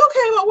 you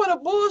came up with a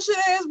bullshit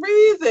ass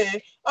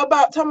reason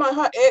about talking about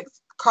her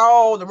ex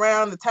called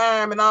around the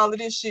time and all of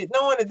this shit,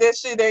 knowing that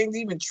shit ain't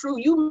even true.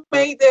 You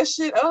made that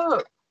shit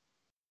up.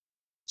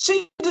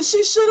 She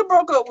should have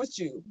broke up with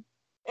you,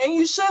 and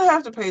you should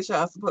have to pay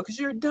child support because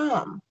you're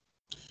dumb.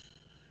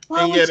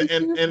 Why would you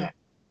do that?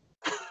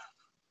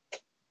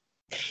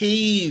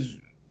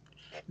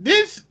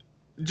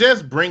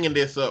 Just bringing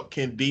this up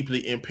can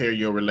deeply impair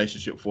your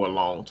relationship for a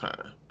long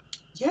time.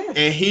 Yes.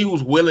 And he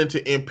was willing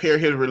to impair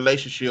his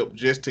relationship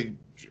just to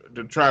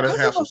try to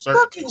have some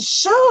fucking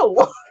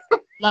show.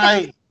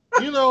 Like,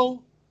 you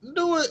know,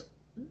 do it.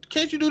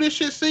 Can't you do this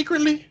shit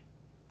secretly?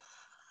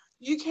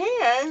 You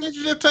can. Can't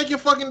you just take your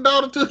fucking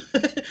daughter to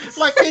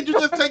like, can't you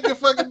just take your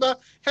fucking daughter?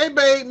 Hey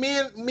babe, me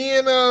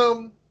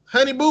and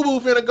Honey Boo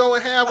Boo finna go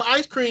and have an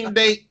ice cream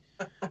date.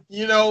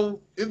 You know,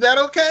 is that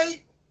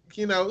okay?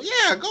 You know,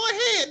 yeah, go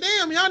ahead.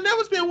 Damn, y'all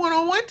never spent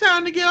one-on-one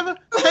time together.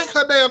 Take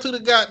her down to the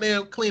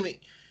goddamn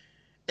clinic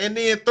and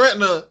then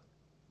threaten her.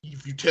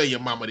 If you tell your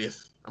mama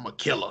this, I'm a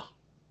killer.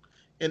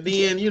 And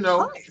then, you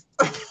know,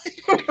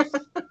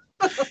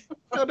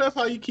 that's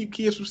how you keep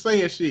kids from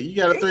saying shit. You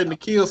gotta threaten to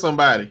kill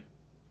somebody.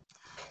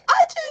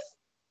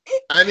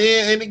 And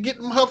then get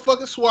them her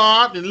fucking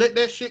swabbed and let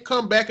that shit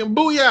come back and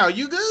booyah,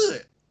 you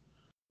good.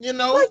 You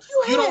know, like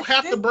you don't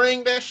have to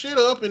bring that shit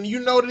up, and you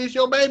know that it's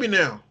your baby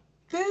now.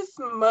 This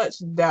much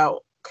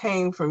doubt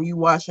came from you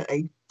watching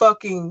a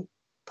fucking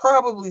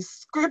probably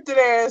scripted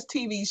ass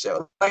TV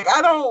show. Like,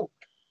 I don't.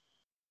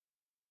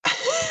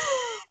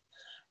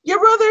 Your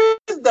brother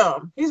is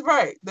dumb. He's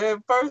right.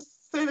 The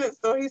first sentence,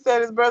 so he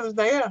said his brother's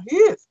name. Yeah, he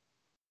is.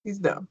 He's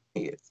dumb.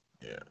 He is.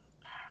 Yeah.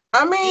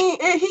 I mean,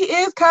 he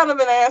is kind of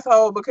an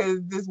asshole because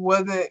this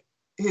wasn't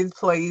his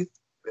place.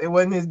 It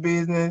wasn't his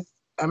business.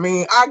 I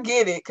mean, I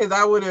get it because I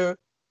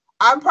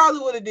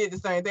probably would have did the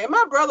same thing.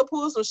 My brother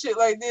pulled some shit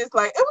like this.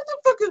 Like, what the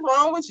fuck is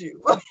wrong with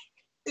you? Like,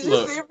 is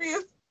you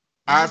serious?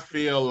 I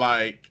feel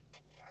like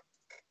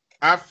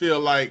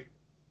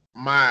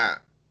my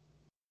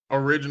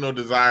original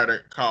desire to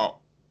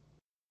call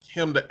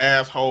him the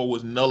asshole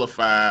was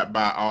nullified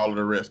by all of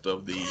the rest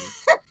of the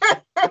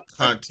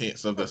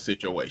contents of the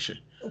situation.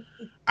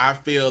 I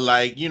feel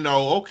like, you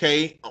know,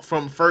 okay,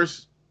 from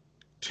first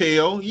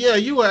tell, yeah,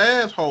 you an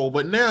asshole,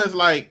 but now it's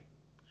like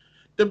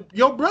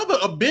your brother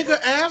a bigger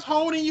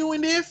asshole than you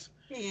in this.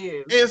 He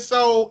is. And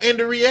so, and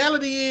the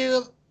reality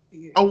is,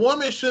 a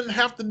woman shouldn't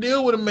have to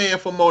deal with a man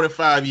for more than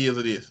 5 years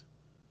of this.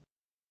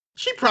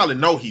 She probably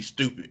know he's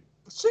stupid.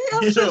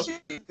 I'm sure she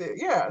did.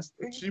 Yeah.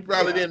 She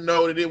probably didn't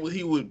know that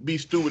he would be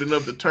stupid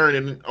enough to turn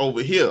it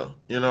over here,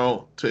 you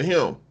know, to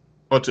him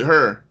or to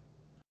her.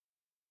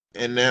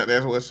 And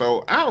that's what.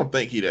 So I don't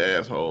think he the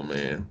asshole,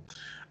 man.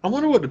 I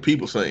wonder what the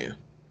people saying.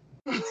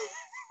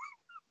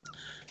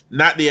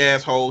 Not the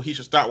asshole. He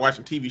should stop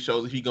watching TV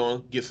shows if he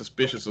gonna get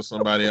suspicious of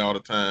somebody all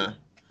the time.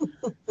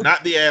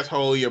 Not the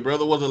asshole. Your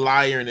brother was a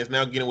liar and is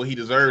now getting what he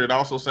deserved. It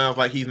also sounds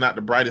like he's not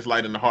the brightest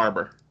light in the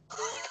harbor.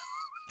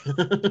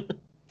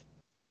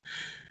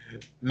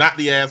 Not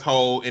the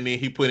asshole. And then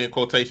he put in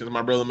quotations,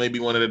 my brother may be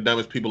one of the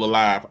dumbest people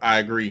alive. I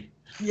agree.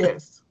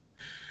 Yes.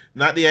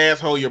 Not the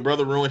asshole. Your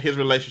brother ruined his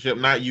relationship.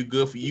 Not you.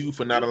 Good for you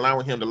for not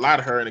allowing him to lie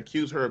to her and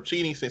accuse her of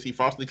cheating since he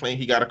falsely claimed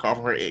he got a call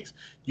from her ex.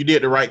 You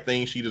did the right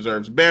thing. She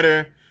deserves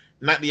better.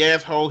 Not the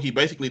asshole. He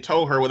basically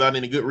told her without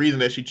any good reason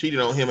that she cheated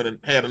on him and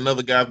had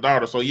another guy's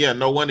daughter. So yeah,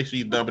 no wonder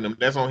she's dumping him.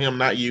 That's on him,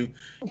 not you.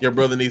 Your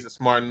brother needs to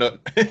smarten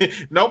up.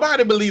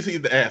 Nobody believes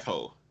he's the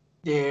asshole.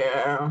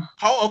 Yeah.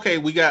 Oh, okay.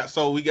 We got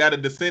a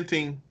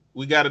dissenting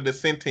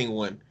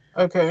one.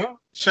 Okay.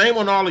 Shame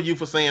on all of you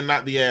for saying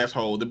not the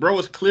asshole. The bro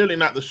is clearly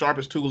not the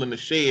sharpest tool in the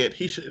shed.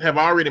 He should have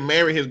already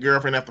married his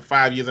girlfriend after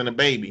 5 years and a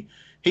baby.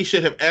 He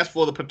should have asked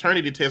for the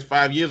paternity test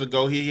 5 years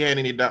ago. He had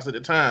any doubts at the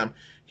time.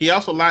 He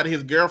also lied to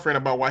his girlfriend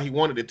about why he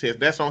wanted the test.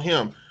 That's on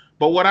him.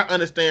 But what I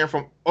understand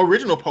from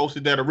original post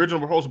is that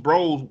original post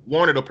bros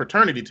wanted a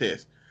paternity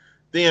test.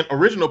 Then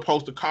original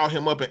poster called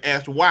him up and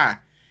asked why.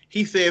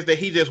 He says that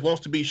he just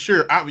wants to be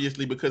sure,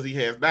 obviously, because he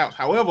has doubts.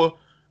 However,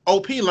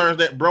 OP learns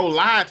that bro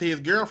lied to his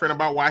girlfriend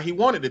about why he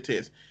wanted the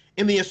test.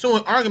 In the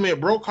ensuing argument,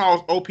 bro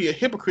calls OP a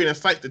hypocrite and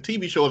cites the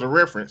TV show as a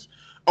reference.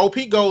 OP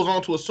goes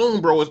on to assume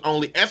bro is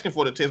only asking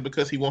for the test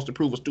because he wants to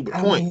prove a stupid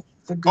point.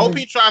 OP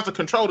tries to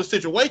control the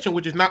situation,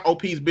 which is not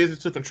OP's business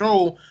to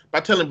control,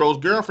 by telling bro's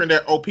girlfriend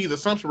that OP's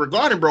assumption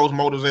regarding bro's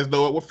motives as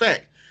though it were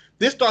fact.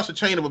 This starts a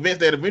chain of events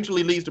that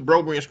eventually leads to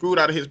bro being screwed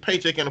out of his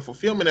paycheck and a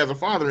fulfillment as a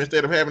father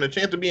instead of having a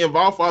chance to be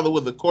involved father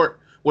with the court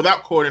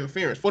without court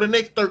interference. For the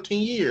next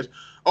 13 years,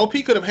 OP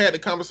could have had the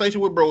conversation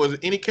with bro as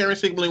any caring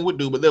sibling would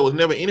do, but there was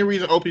never any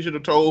reason OP should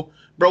have told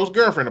bro's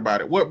girlfriend about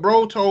it. What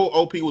bro told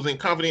OP was in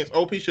confidence.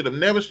 OP should have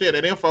never shared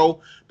that info,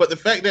 but the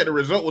fact that the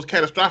result was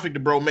catastrophic to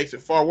bro makes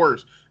it far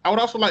worse. I would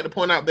also like to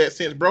point out that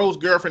since bro's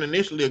girlfriend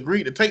initially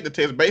agreed to take the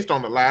test based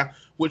on the lie,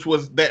 which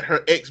was that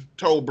her ex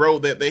told bro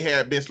that they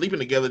had been sleeping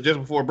together just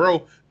before,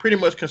 bro pretty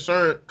much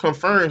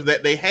confirms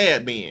that they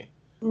had been.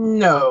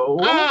 No.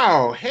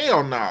 Oh,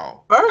 hell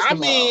no. First I of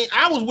mean,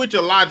 I was with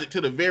your logic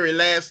to the very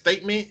last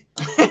statement.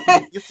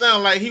 You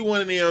sound like he one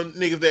of them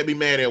niggas that be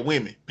mad at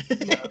women.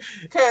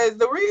 Because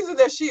the reason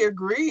that she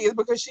agreed is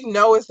because she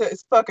knows it's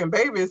his fucking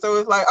baby. So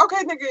it's like,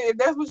 okay, nigga, if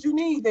that's what you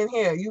need, then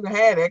here, you can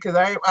have it. Because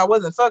I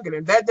wasn't fucking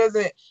it.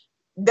 That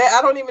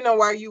I don't even know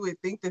why you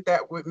would think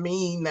that would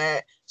mean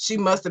that she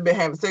must have been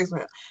having sex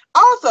with him.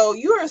 Also,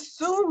 you're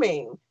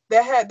assuming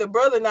that had the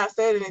brother not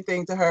said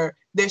anything to her,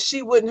 that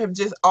she wouldn't have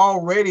just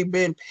already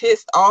been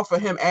pissed off for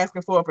him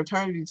asking for a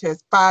paternity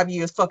test 5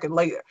 years fucking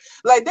later.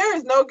 Like, there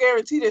is no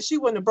guarantee that she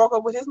wouldn't have broke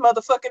up with his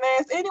motherfucking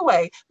ass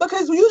anyway,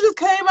 because you just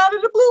came out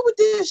of the blue with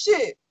this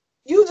shit.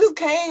 You just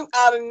came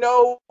out of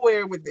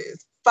nowhere with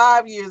this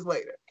 5 years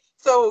later.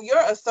 So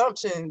your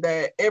assumption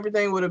that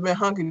everything would have been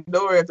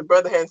hunky-dory if the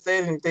brother hadn't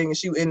said anything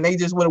and they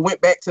just would have went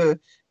back to,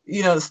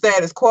 the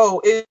status quo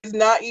is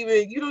not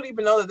even, you don't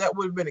even know that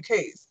would have been the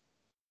case.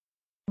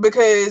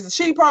 Because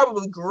she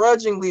probably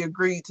grudgingly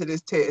agreed to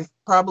this test,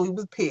 probably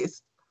was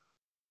pissed.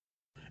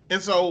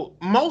 And so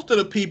most of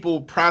the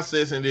people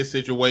processing this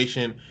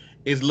situation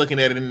is looking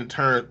at it in the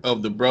terms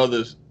of the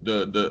brothers,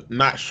 the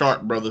not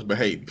sharp brothers'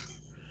 behavior.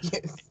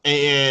 Yes.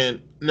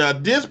 And now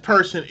this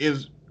person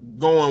is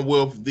going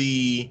with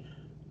the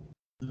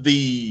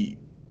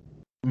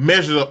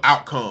measure of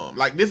outcome.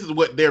 Like, this is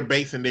what they're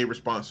basing their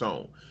response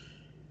on.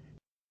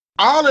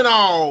 All in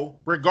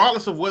all,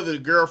 regardless of whether the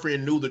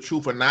girlfriend knew the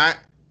truth or not,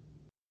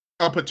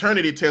 a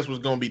paternity test was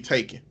going to be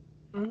taken.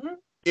 Mm-hmm.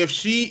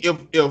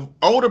 If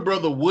older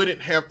brother wouldn't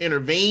have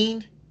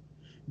intervened,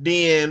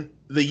 then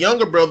the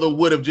younger brother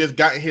would have just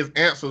gotten his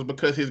answers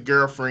because his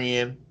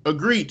girlfriend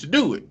agreed to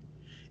do it.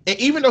 And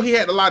even though he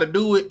had a lot to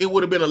do it, it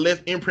would have been a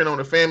less imprint on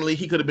the family.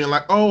 He could have been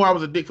like, oh, I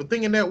was a dick for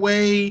thinking that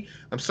way.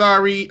 I'm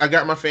sorry. I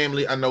got my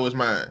family. I know it's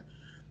mine.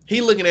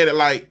 He looking at it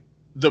like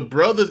the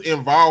brother's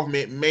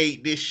involvement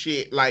made this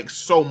shit like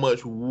so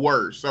much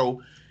worse.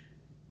 So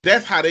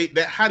that's how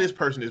this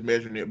person is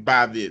measuring it,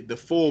 by the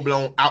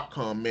full-blown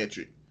outcome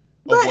metric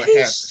of but what he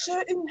happened.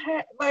 Shouldn't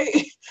have,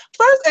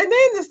 first, and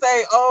then to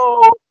say,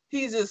 oh,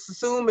 he's just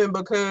assuming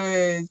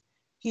because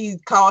he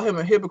called him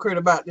a hypocrite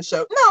about the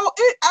show. No,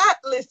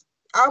 listen,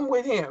 I'm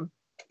with him.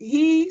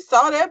 He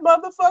saw that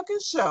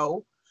motherfucking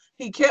show.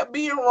 He kept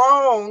being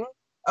wrong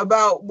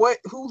about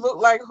who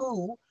looked like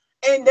who.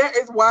 And that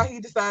is why he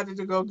decided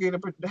to go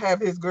have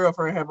his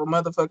girlfriend have a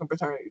motherfucking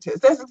paternity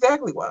test. That's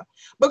exactly why.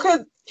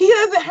 Because he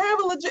doesn't have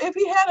if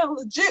he had a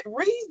legit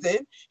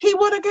reason, he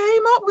would have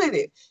came up with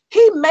it.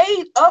 He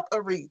made up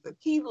a reason.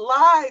 He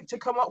lied to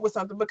come up with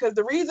something because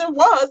the reason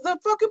was the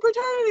fucking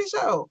paternity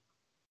show.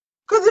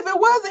 Because if it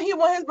wasn't,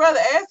 when his brother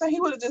asked him,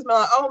 he would have just been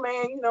like, oh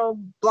man,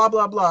 blah,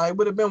 blah, blah. It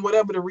would have been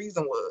whatever the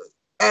reason was.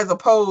 As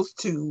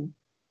opposed to,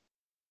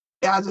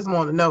 I just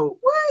want to know,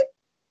 what?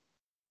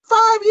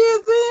 5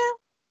 years in?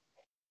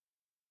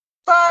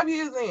 5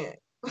 years in.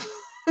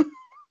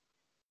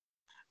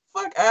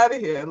 Fuck out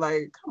of here.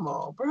 Like, come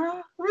on,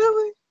 bro.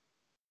 Really?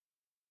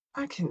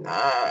 I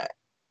cannot.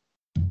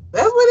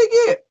 That's what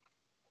he get.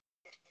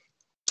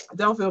 I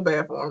don't feel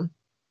bad for him.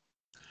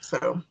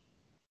 So,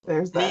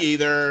 there's that. Me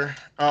either.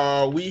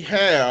 We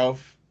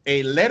have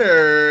a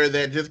letter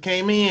that just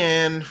came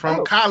in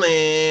from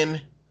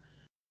Colin.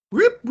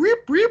 Rip,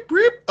 rip, rip,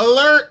 rip.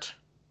 Alert.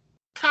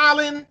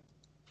 Colin.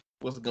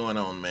 What's going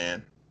on,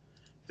 man?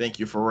 Thank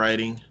you for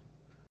writing.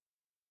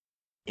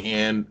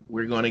 And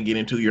we're going to get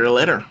into your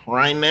letter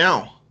right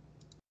now.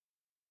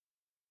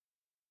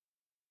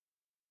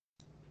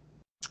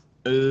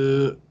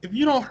 If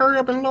you don't hurry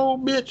up and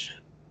load, bitch.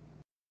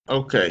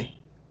 Okay.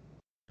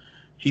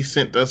 He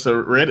sent us a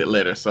Reddit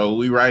letter, so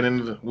we write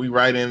in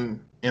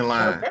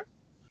line. Okay.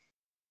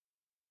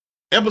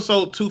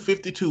 Episode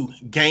 252,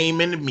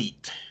 Game and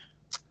Meat.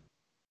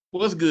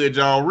 What's good,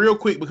 y'all? Real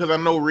quick, because I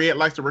know Red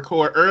likes to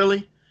record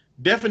early.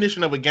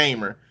 Definition of a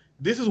gamer.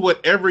 This is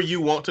whatever you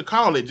want to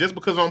call it. Just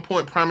because On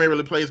Point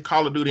primarily plays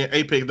Call of Duty and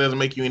Apex doesn't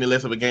make you any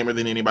less of a gamer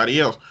than anybody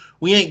else.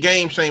 We ain't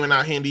game shaming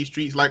out here in these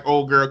streets like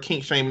old girl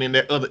kink shaming in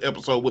that other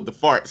episode with the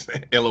farts.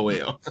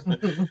 LOL.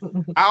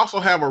 I also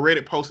have a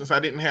Reddit post since I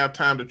didn't have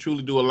time to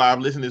truly do a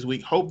live listen this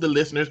week. Hope the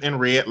listeners in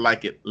Red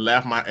like it.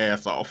 Laugh my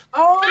ass off.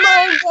 Oh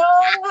my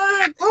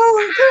God.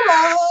 Oh, come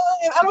on.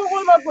 I don't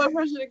want my blood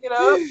pressure to get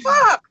up.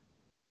 Fuck.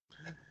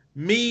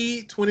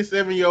 Me,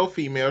 27-year-old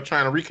female,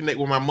 trying to reconnect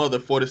with my mother,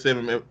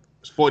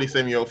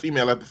 47-year-old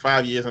female, after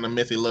 5 years in a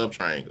messy love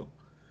triangle.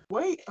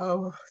 Wait,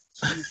 oh.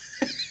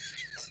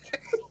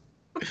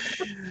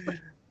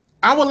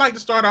 I would like to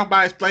start off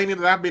by explaining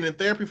that I've been in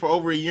therapy for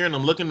over a year and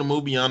I'm looking to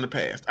move beyond the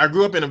past. I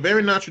grew up in a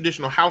very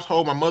non-traditional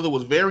household. My mother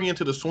was very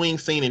into the swing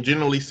scene and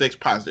generally sex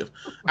positive.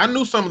 I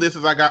knew some of this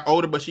as I got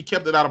older, but she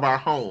kept it out of our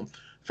home.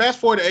 Fast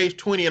forward to age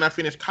 20 and I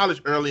finished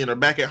college early and are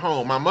back at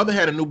home. My mother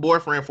had a new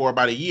boyfriend for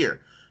about a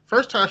year.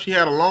 First time she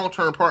had a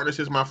long-term partner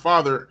since my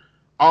father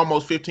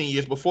almost 15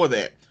 years before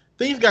that.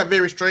 Things got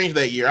very strange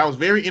that year. I was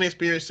very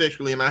inexperienced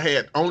sexually and I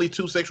had only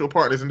 2 sexual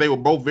partners and they were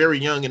both very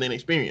young and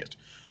inexperienced.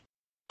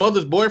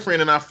 Mother's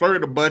boyfriend and I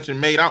flirted a bunch and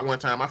made out one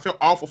time. I felt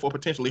awful for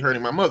potentially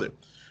hurting my mother.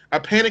 I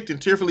panicked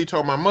and tearfully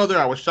told my mother.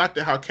 I was shocked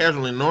at how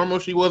casual and normal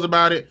she was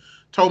about it.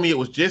 Told me it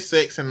was just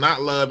sex and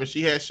not love, and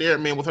she had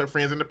shared men with her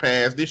friends in the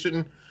past. This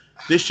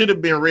should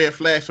have been red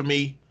flags for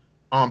me.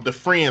 The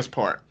friends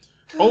part.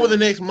 Over the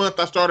next month,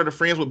 I started a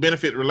friends with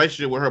benefit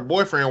relationship with her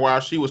boyfriend while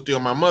she was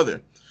still my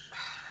mother.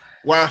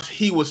 While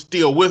he was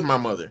still with my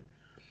mother.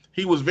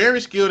 He was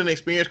very skilled and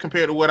experienced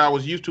compared to what I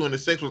was used to, and the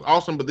sex was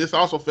awesome, but this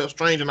also felt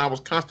strange, and I was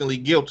constantly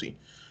guilty.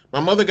 My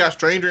mother got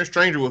stranger and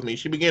stranger with me.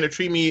 She began to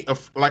treat me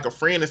like a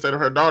friend instead of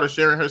her daughter,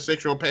 sharing her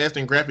sexual past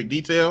in graphic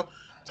detail,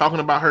 talking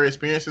about her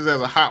experiences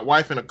as a hot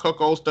wife and a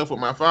cuckold stuff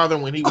with my father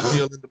when he was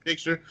still in the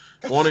picture,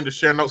 wanting to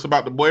share notes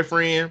about the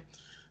boyfriend.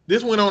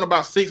 This went on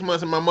about 6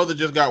 months, and my mother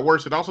just got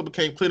worse. It also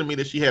became clear to me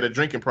that she had a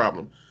drinking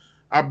problem.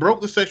 I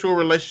broke the sexual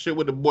relationship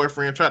with the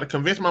boyfriend, tried to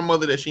convince my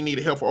mother that she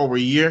needed help for over a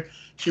year.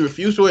 She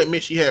refused to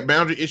admit she had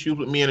boundary issues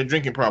with me and a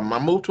drinking problem. I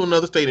moved to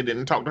another state and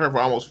didn't talk to her for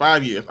almost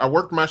 5 years. I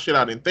worked my shit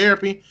out in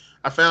therapy.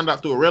 I found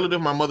out through a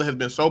relative my mother has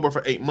been sober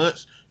for 8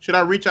 months. Should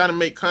I reach out and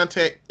make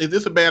contact? Is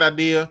this a bad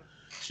idea?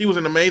 She was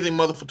an amazing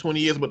mother for 20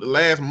 years, but the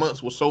last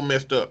months was so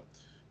messed up.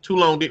 Too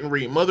long, didn't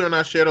read. Mother and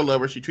I shared a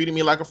lover. She treated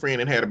me like a friend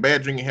and had a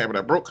bad drinking habit.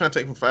 I broke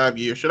contact for 5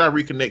 years. Should I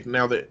reconnect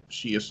now that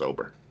she is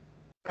sober?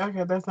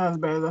 Okay, that sounds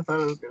bad as I thought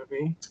it was gonna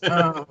be.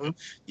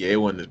 Yeah, it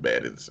wasn't as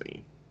bad as it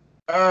seemed.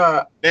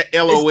 That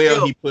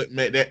LOL he put,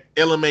 that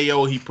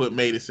LMAO he put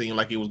made it seem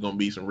like it was gonna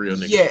be some real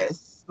niggas.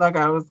 Yes, like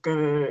I was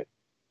gonna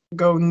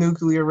go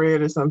nuclear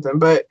red or something,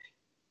 but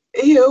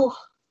ew.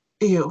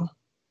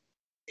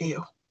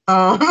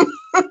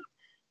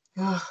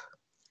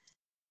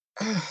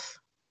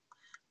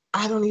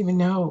 I don't even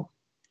know,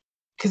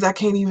 because I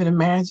can't even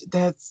imagine.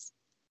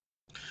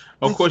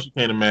 Of course you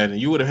can't imagine.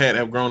 You would have had to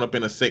have grown up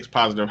in a sex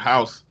positive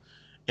house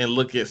and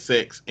look at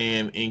sex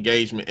and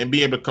engagement and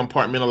be able to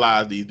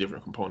compartmentalize these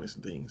different components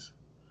and things.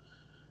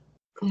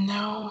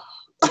 No.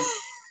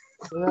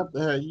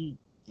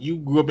 You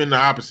grew up in the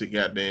opposite,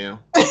 goddamn.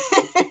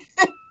 I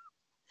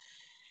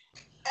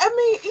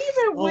mean,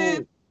 even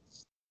with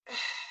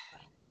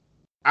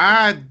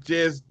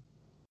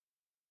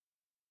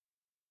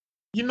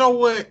you know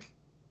what?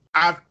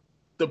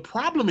 The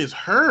problem is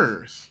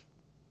hers.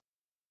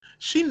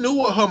 She knew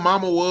what her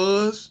mama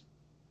was.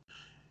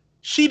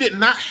 She did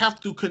not have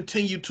to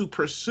continue to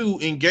pursue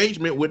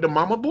engagement with the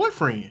mama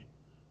boyfriend.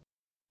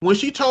 When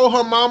she told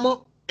her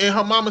mama, and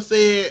her mama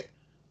said,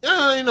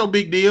 ain't no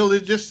big deal,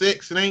 it's just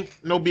sex, it ain't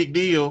no big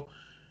deal.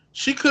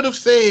 She could have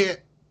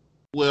said,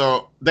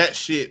 well, that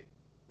shit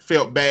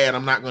felt bad,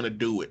 I'm not gonna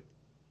do it.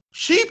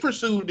 She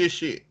pursued this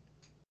shit.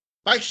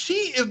 Like, she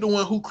is the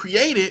one who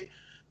created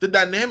the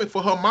dynamic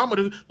for her mama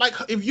to, like,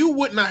 if you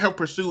would not have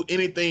pursued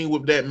anything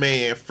with that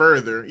man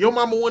further, your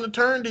mama wouldn't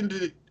have turned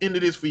into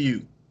this for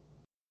you.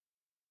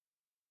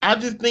 I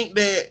just think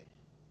that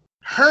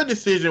her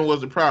decision was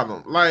the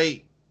problem.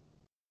 Like,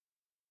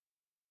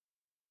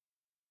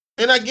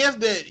 and I guess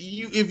that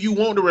if you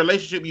want the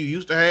relationship you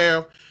used to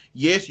have,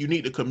 yes, you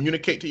need to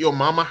communicate to your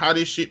mama how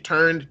this shit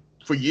turned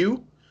for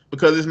you,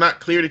 because it's not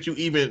clear that you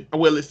even,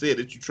 well, it said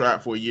that you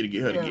tried for a year to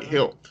get her to get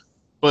help,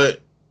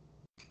 but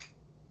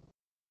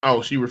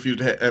she refused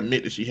to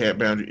admit that she had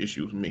boundary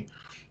issues with me.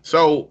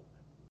 So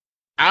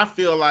I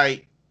feel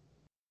like,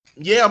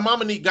 yeah,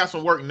 mama got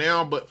some work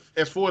now, but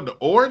as for the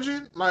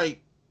origin,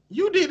 like,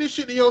 you did this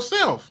shit to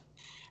yourself.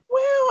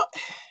 Well,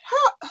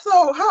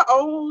 how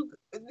old?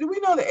 Do we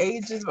know the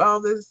ages of all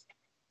this?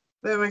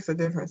 That makes a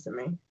difference to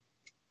me.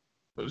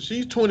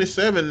 She's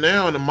 27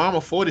 now, and the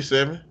mama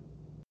 47.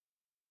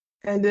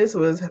 And this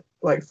was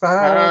like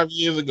 5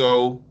 years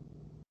ago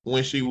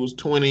when she was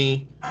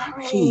 22.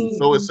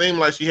 So it seemed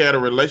like she had a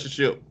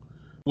relationship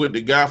with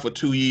the guy for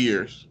 2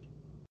 years.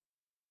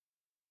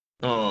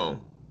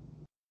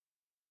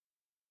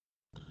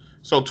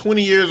 So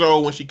 20 years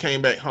old when she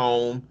came back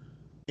home,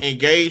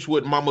 engaged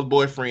with mama's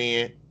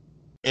boyfriend,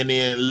 and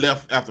then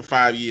left after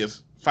 5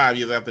 years. 5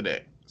 years after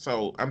that.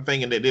 So I'm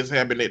thinking that this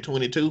happened at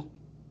 22.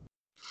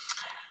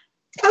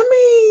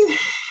 I mean,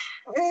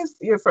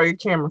 you're afraid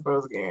camera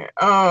phones again.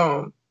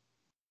 I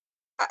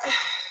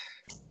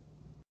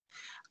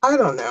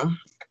don't know.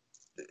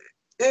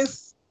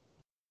 It's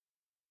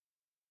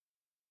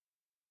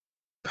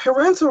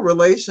parental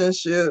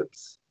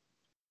relationships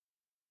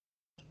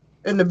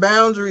and the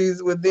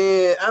boundaries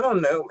within. I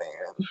don't know,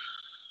 man.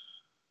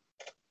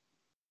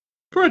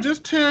 Bro,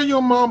 just tell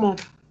your mama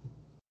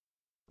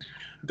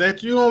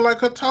that you don't like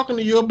her talking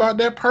to you about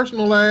that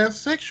personalized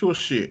sexual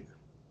shit.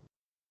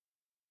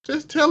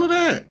 Just tell her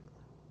that.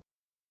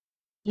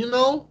 You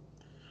know?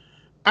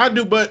 I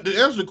do, but to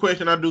answer the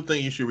question, I do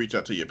think you should reach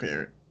out to your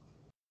parent.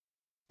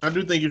 I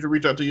do think you should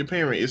reach out to your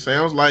parent. It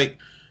sounds like,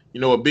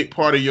 a big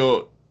part of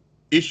your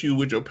issue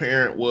with your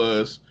parent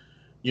was,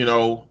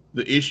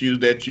 the issues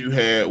that you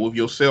had with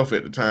yourself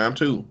at the time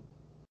too.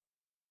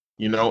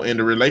 You know, and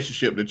the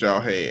relationship that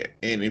y'all had.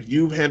 And if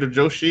you've handled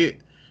your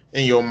shit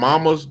and your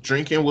mama's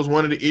drinking was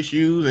one of the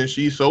issues and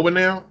she's sober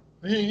now,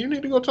 man, you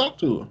need to go talk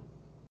to her.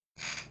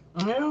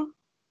 Yeah.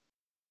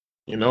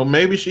 You know,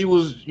 maybe she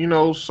was, you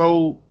know,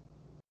 so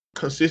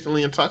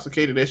consistently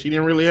intoxicated that she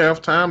didn't really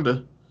have time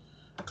to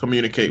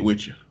communicate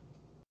with you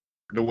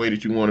the way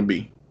that you want to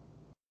be.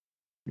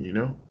 You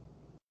know?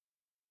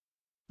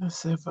 That's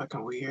so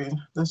fucking weird.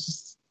 That's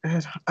just,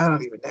 I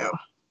don't even know.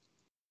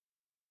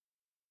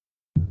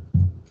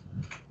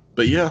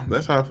 But yeah,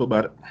 that's how I feel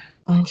about it.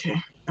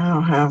 Okay. I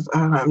don't have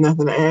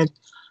nothing to add.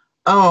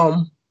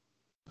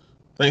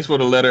 Thanks for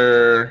the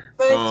letter.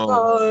 Thanks,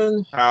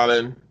 Colin.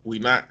 Colin. We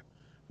not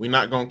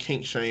gonna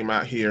kink shame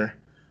out here,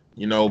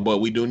 you know, but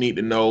we do need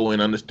to know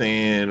and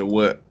understand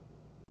what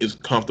is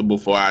comfortable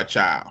for our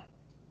child.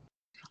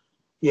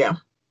 Yeah.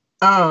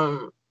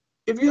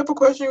 If you have a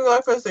question you'd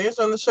like for us to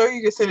answer on the show,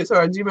 you can send it to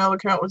our Gmail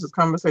account, which is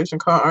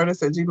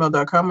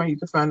conversationconartists@gmail.com, or you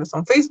can find us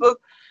on Facebook,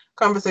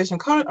 Conversation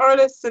Con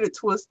Artists. Send it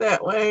to us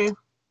that way.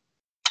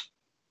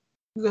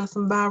 You got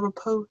some viral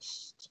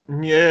posts?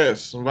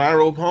 Yes, some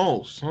viral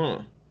posts,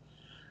 huh?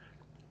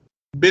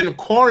 Been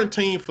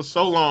quarantined for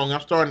so long,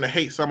 I'm starting to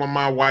hate some of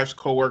my wife's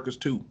coworkers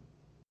too.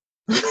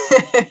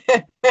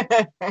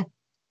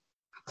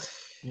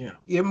 Yeah.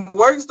 Your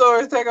work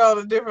stories take on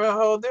a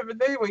whole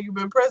different thing when you've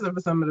been present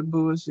for some of the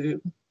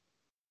bullshit.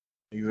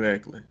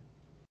 Exactly.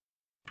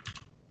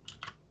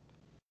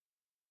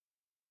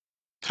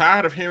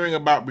 Tired of hearing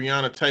about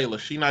Breonna Taylor.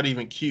 She not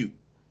even cute.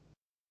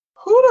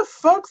 Who the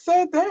fuck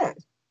said that?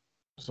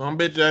 Some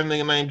bitch ass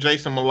nigga named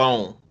Jason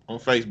Malone on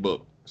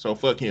Facebook. So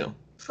fuck him.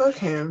 Fuck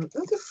him.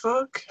 What the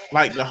fuck?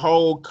 Like the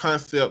whole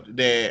concept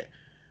that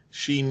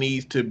she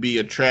needs to be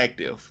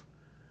attractive,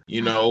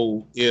 you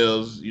know,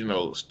 is, you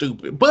know,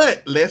 stupid.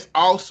 But let's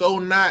also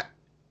not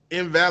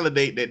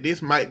invalidate that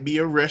this might be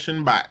a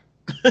Russian bot.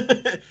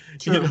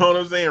 You know what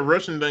I'm saying?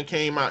 Russian done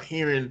came out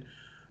here and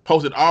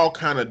posted all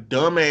kind of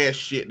dumbass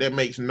shit that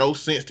makes no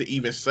sense to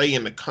even say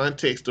in the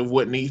context of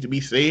what needs to be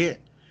said,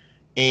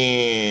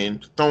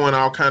 and throwing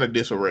all kind of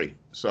disarray.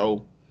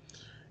 So,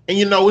 and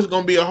you know, it's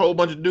gonna be a whole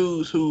bunch of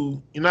dudes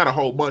who, not a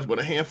whole bunch, but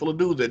a handful of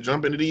dudes that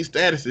jump into these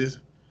statuses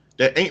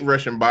that ain't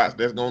Russian bots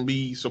that's gonna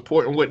be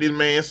supporting what this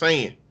man's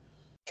saying.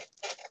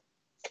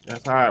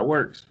 That's how it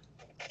works.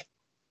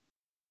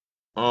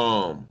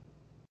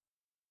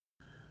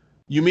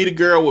 You meet a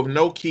girl with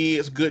no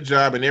kids, good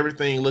job, and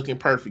everything looking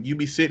perfect. You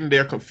be sitting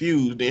there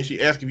confused. Then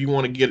she asks if you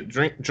want to get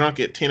drunk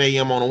at 10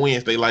 a.m. on a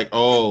Wednesday. Like,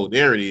 oh,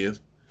 there it is.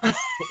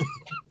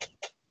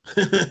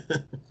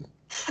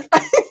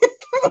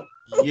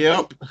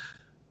 Yep.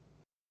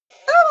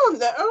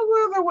 I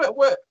don't know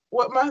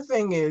what my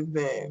thing is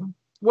then.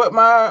 What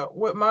my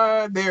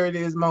there it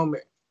is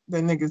moment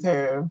that niggas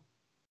have.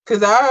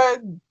 Cause I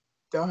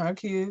don't have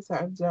kids,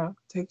 I have a job,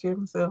 take care of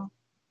myself.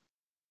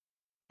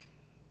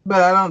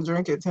 But I don't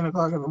drink at 10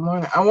 o'clock in the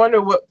morning. I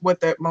wonder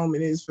what that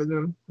moment is for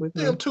them with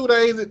me. 2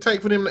 days it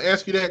take for them to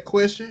ask you that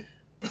question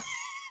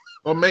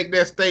or make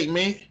that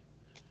statement.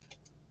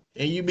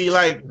 And you be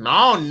like,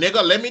 no,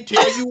 nigga, let me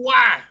tell you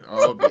why.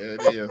 Oh, there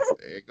it is.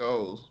 There it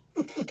goes.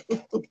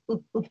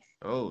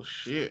 Oh,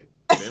 shit.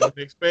 Didn't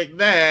expect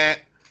that.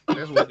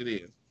 That's what it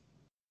is.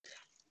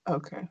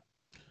 Okay.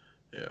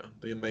 Yeah,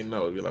 then they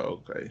know. You're like,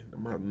 okay,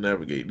 I'm going to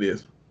navigate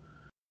this.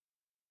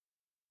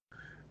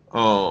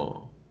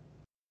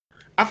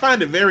 I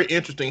find it very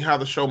interesting how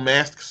the show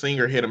Masked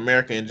Singer hit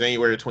America in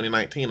January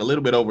 2019, a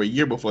little bit over a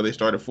year before they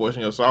started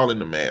forcing us all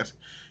into masks.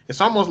 It's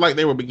almost like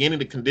they were beginning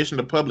to condition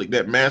the public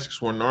that masks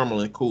were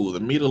normal and cool. The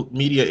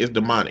media is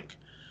demonic.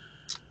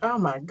 Oh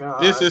my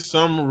God. This is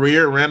some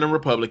weird random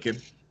Republican.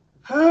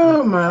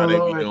 Oh my how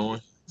Lord. They be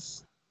doing.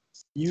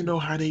 You know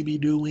how they be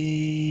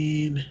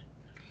doing.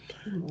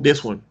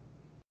 This one.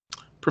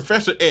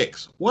 Professor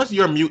X, what's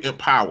your mutant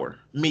power?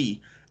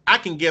 Me. I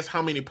can guess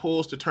how many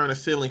pulls to turn a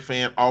ceiling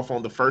fan off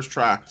on the first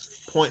try.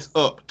 Points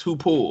up, 2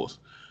 pulls.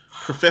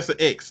 Professor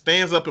X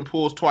stands up and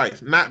pulls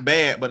twice. Not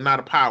bad, but not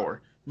a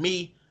power.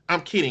 Me,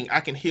 I'm kidding.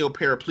 I can heal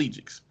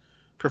paraplegics.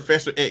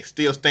 Professor X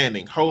still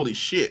standing. Holy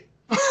shit.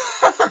 That's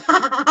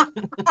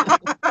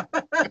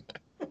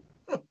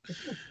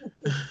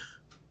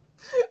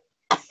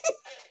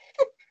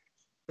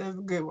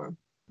a good one.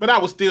 But I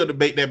would still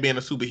debate that being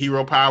a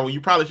superhero power.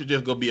 You probably should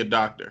just go be a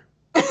doctor.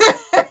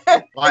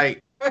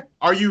 Like,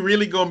 are you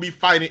really going to be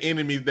fighting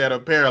enemies that are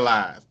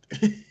paralyzed?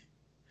 And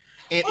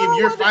if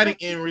you're fighting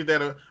enemies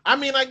that are, I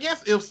mean, I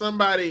guess if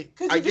somebody,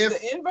 I guess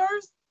the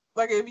inverse.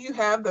 Like, if you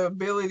have the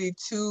ability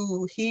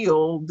to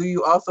heal, do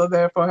you also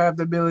therefore have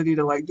the ability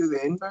to like do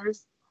the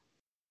inverse?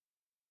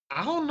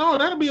 I don't know.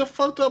 That'd be a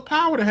fucked up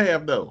power to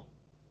have, though.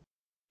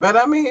 But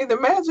I mean,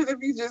 imagine if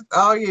you just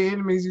all your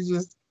enemies, you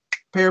just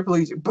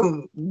paraplegic,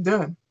 boom,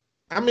 done.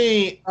 I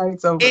mean,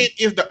 it's over.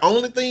 If the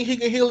only thing he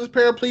can heal is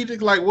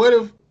paraplegic, like what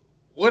if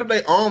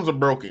their arms are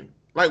broken?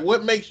 Like,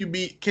 what makes you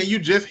be? Can you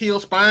just heal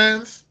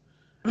spines?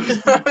 You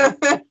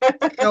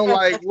know,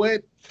 like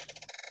what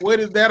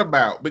is that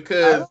about?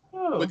 Because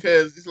know.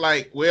 Because it's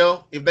like,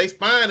 well, if they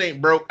spine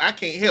ain't broke, I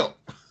can't help.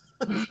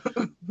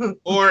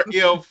 or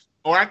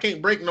I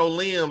can't break no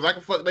limbs, I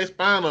can fuck their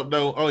spine up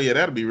though. Oh yeah,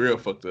 that'll be real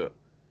fucked up.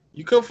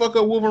 You couldn't fuck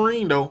up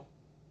Wolverine though.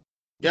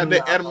 Got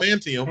that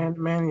adamantium.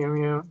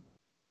 Adamantium, yeah.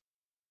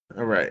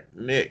 All right,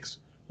 next.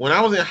 When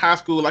I was in high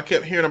school, I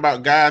kept hearing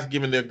about guys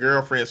giving their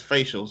girlfriends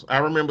facials. I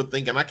remember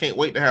thinking, I can't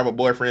wait to have a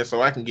boyfriend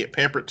so I can get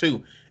pampered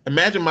too.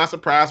 Imagine my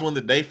surprise when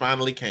the day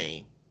finally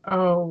came.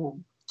 Oh,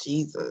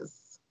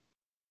 Jesus.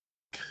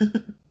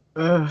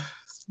 I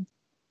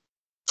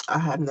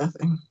had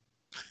nothing.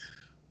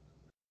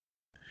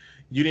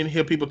 You didn't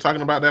hear people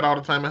talking about that all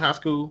the time in high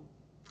school?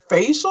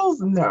 Facials?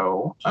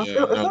 No. Yeah, I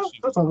feel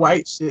that's some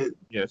white shit.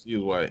 Yes, she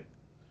was white.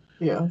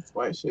 Yeah, it's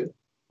white shit.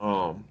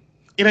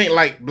 It ain't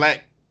like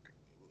black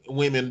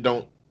women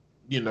don't,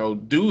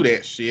 do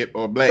that shit,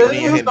 or black men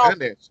hadn't done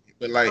that shit.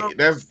 But like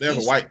that's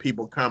white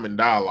people common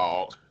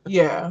dialogue.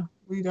 Yeah,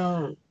 we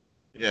don't.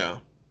 Yeah.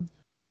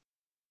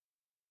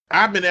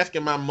 I've been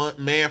asking my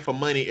man for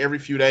money every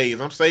few days.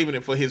 I'm saving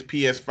it for his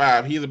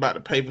PS5. He's about to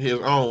pay for his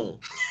own.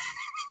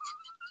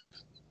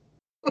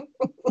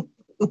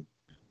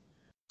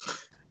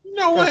 You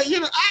know what?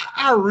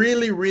 I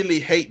really, really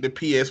hate the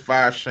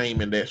PS5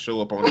 shaming that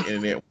show up on the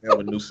internet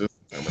whenever a new system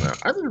coming out.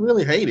 I just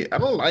really hate it. I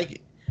don't like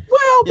it.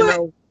 Well,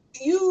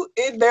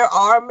 there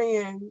are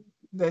men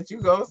that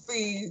you go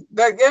see.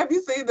 Have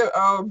you seen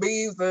the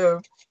bees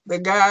of the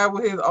guy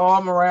with his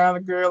arm around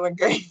the girl and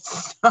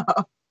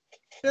GameStop?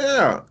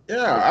 Yeah,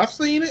 I've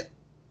seen it,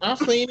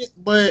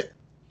 but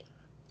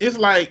it's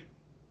like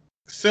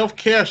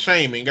self-care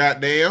shaming,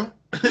 goddamn.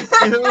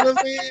 You know what I'm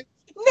saying?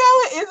 No,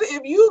 it isn't.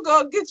 If you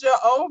go get your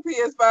own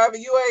PS5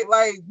 and you ain't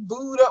like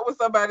booed up with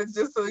somebody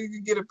just so you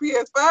can get a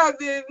PS5,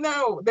 then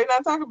no, they're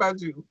not talking about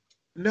you.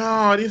 No,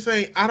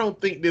 I don't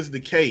think this is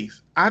the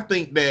case. I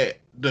think that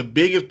the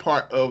biggest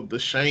part of the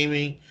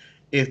shaming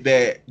is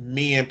that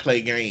men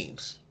play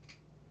games.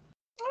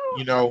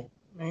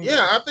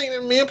 Yeah, I think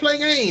that men play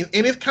games.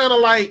 And it's kind of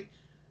like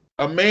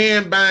a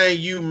man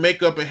buying you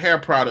makeup and hair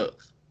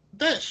products.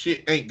 That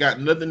shit ain't got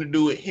nothing to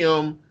do with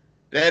him.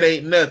 That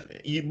ain't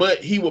nothing.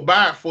 But he will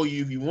buy it for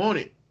you if you want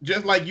it.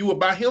 Just like you would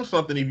buy him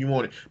something if you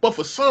want it. But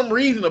for some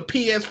reason, a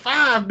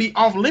PS5 be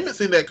off limits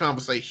in that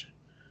conversation.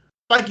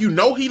 Like, he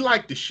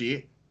liked the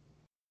shit.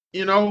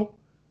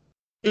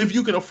 If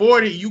you can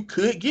afford it, you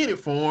could get it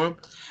for him.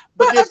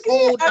 But this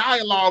whole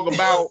dialogue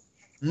about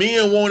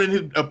men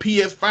wanting a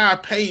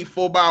PS5 paid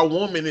for by a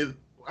woman it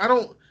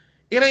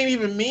ain't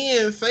even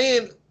men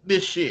saying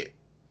this shit.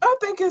 I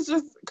think it's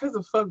just because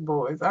of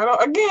fuckboys. I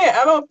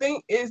don't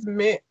think it's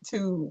meant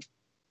to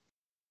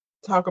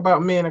talk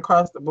about men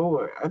across the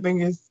board. I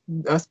think it's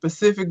a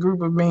specific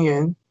group of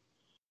men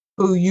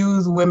who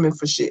use women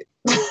for shit.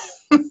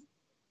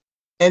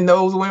 And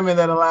those women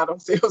that allow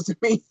themselves to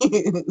be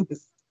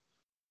used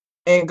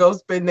and go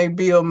spend their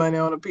bill money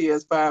on a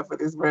PS5 for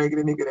this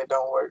raggedy nigga that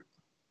don't work.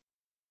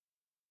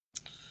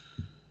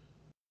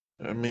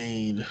 I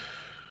mean,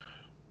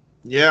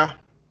 yeah,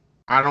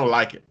 I don't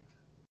like it.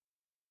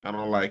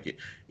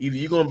 Either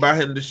you're going to buy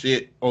him the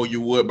shit or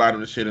you would buy him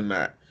the shit or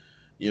not.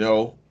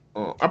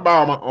 I buy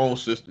all my own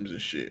systems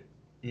and shit.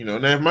 Now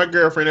if my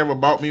girlfriend ever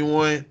bought me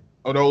one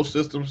of those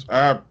systems,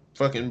 I'd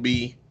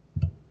be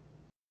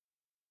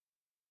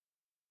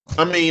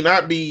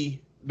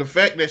the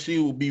fact that she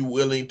would be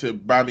willing to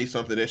buy me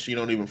something that she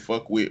don't even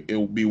fuck with, it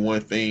would be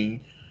one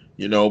thing,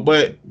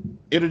 but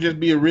it'll just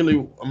be a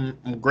really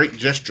great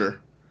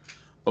gesture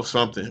of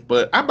something.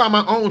 But I buy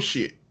my own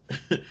shit.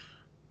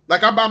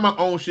 Like, I buy my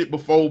own shit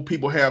before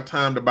people have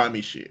time to buy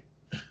me shit.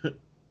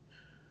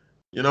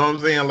 You know what I'm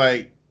saying?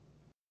 Like,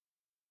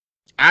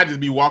 I just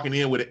be walking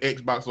in with an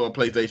Xbox or a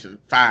PlayStation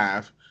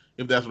 5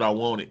 if that's what I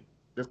wanted.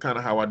 That's kind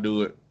of how I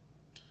do it.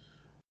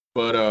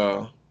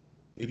 But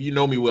if you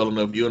know me well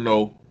enough, you'll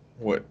know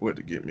what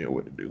to get me or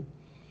what to do.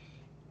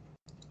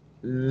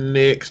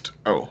 Next.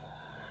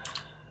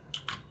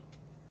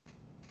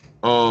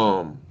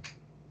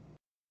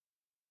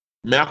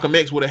 Malcolm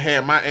X would have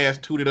had my ass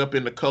tooted up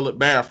in the colored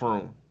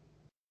bathroom.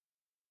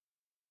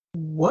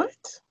 What?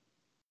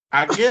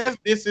 I guess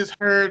this is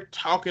her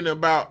talking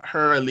about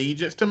her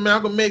allegiance to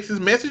Malcolm X's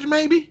message,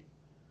 maybe?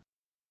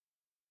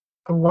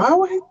 Why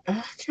would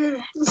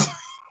okay.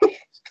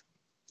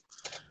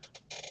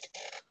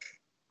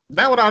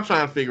 That's what I'm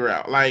trying to figure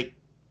out. Like,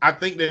 I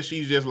think that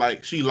she's just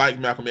like, she liked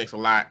Malcolm X a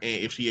lot,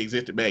 and if she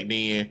existed back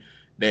then,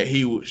 that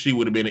she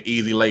would have been an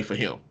easy lay for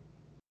him.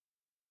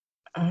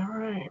 All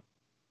right.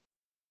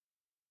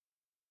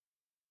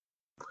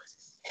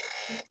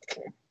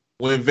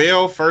 When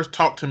Vale first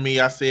talked to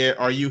me, I said,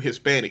 "Are you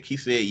Hispanic?" He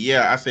said,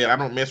 "Yeah." I said, "I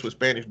don't mess with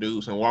Spanish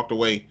dudes," and walked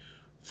away.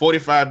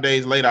 45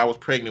 days later, I was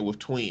pregnant with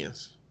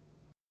twins.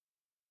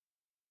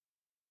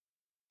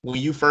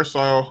 When you first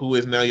saw who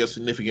is now your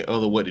significant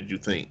other, what did you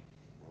think?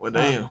 Well,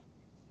 damn.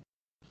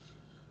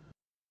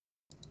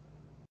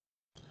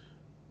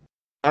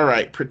 All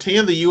right.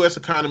 Pretend the U.S.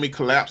 economy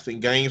collapsed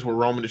and gangs were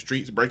roaming the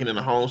streets, breaking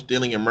into homes,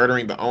 stealing and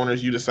murdering the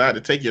owners. You decide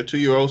to take your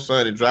 2-year-old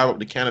son and drive up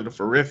to Canada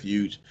for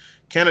refuge.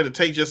 Canada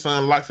takes your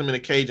son, locks him in a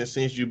cage, and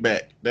sends you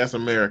back. That's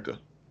America.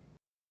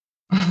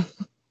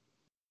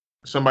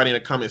 Somebody in the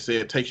comments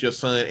said, takes your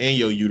son and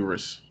your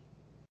uterus.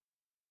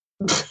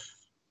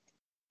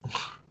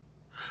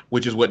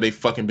 Which is what they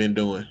fucking been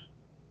doing.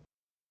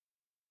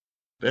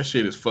 That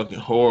shit is fucking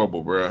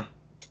horrible, bruh.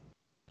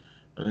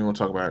 I don't even want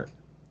to talk about it.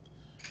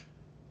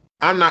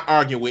 I'm not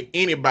arguing with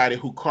anybody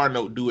who car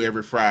note due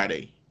every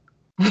Friday.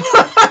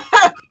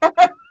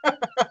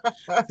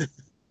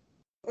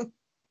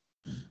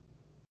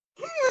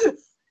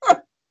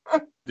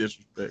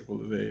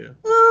 Disrespectful as hell.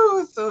 Oh,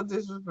 it's so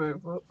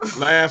disrespectful.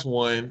 Last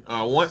one.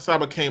 Once I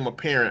became a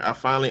parent, I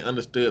finally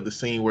understood the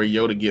scene where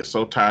Yoda gets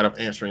so tired of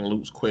answering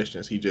Luke's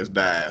questions, he just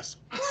dies.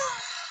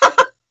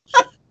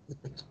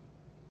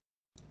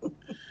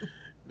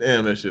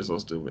 Damn, that shit's so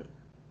stupid.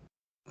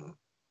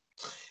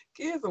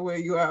 Kids will wear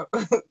you out.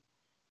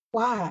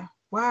 Why?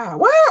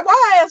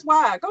 Why ask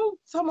why? Go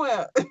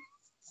somewhere.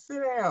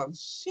 Sit down.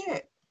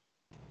 Shit.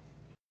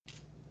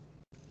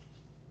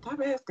 Stop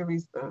asking me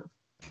stuff.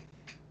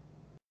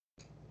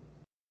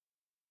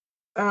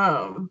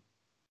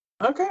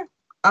 Okay.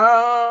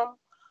 I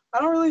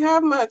don't really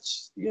have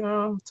much,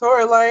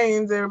 Tory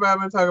Lanez, everybody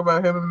been talking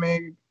about him and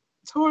Meg.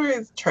 Tory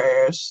is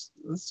trash.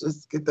 Let's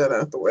just get that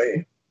out the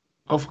way.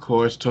 Of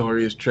course,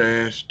 Tory is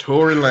trash.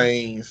 Tory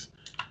Lanez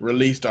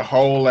released a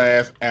whole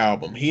ass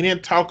album. He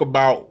didn't talk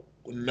about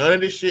none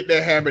of the shit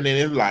that happened in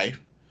his life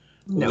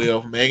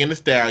with Megan Thee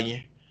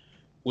Stallion,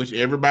 which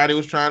everybody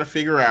was trying to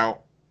figure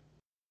out.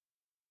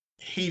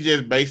 He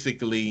just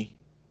basically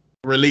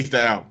released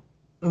the album.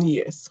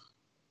 Yes.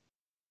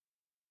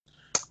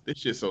 This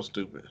shit's so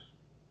stupid.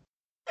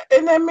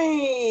 And I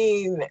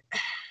mean,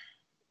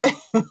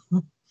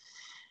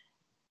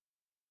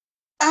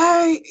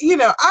 I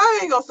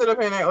ain't gonna sit up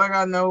here and act like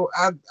I know.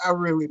 I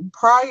really,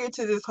 prior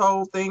to this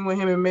whole thing with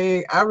him and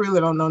Meg, I really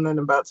don't know nothing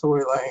about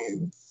Tory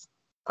Lanez.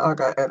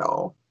 At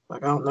all.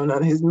 Like, I don't know none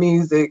of his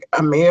music.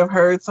 I may have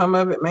heard some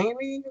of it,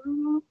 maybe.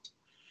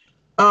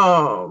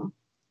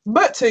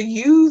 But to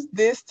use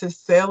this to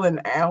sell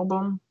an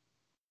album,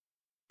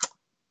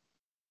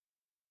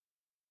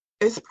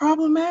 it's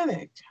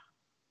problematic.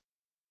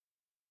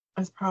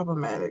 It's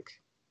problematic.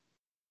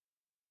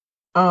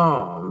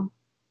 And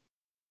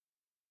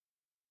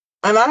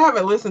I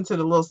haven't listened to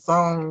the little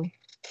song.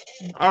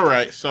 All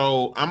right,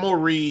 so I'm gonna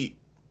read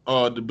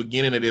the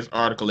beginning of this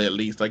article at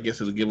least. I guess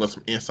it'll give us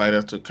some insight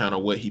as to kind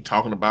of what he's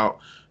talking about.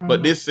 Mm-hmm.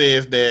 But this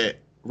says that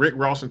Rick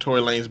Ross and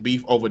Tory Lanez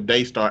beef over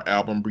Daystar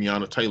album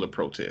Breonna Taylor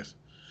protest.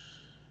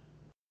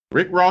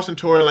 Rick Ross and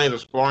Tory Lanez are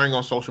sparring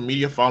on social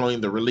media following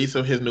the release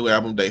of his new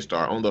album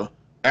Daystar. On the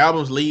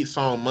album's lead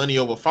song Money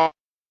Over False,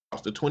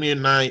 the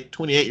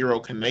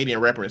 28-year-old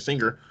Canadian rapper and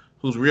singer,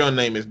 whose real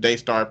name is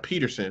Daystar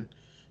Peterson,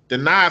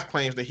 denies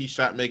claims that he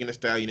shot Megan Thee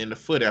Stallion in the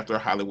foot after a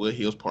Hollywood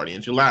Hills party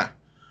in July.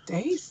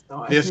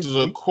 Daystar. This is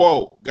a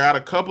quote.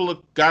 Got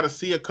to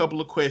see a couple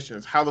of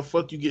questions. How the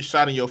fuck you get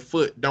shot in your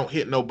foot? Don't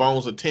hit no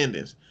bones or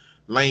tendons.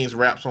 Lanez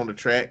raps on the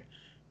track.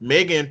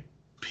 Megan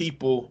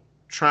people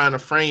trying to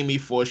frame me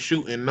for a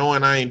shooting,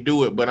 knowing I ain't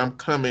do it, but I'm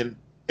coming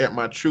at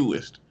my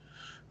truest.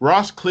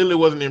 Ross clearly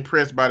wasn't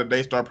impressed by the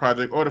Daystar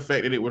project or the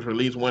fact that it was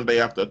released one day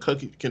after a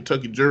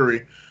Kentucky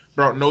jury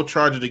brought no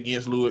charges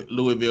against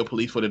Louisville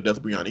police for the death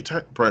of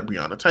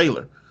Breonna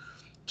Taylor.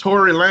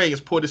 Tory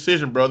Lanez, poor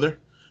decision, brother.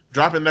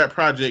 Dropping that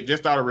project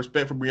just out of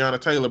respect for Breonna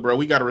Taylor, bro.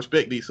 We got to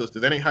respect these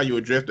sisters. That ain't how you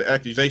address the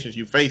accusations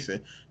you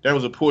facing. That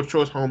was a poor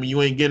choice, homie.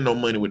 You ain't getting no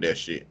money with that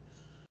shit.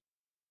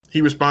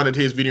 He responded to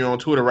his video on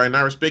Twitter, right now,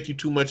 I respect you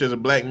too much as a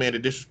black man to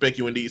disrespect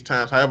you in these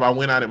times. However, I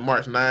went out and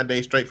marched 9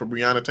 days straight for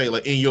Breonna Taylor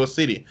in your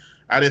city.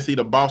 I didn't see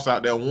the boss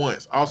out there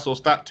once. Also,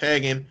 stop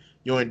tagging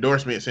your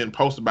endorsements and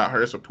post about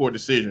her. It's a poor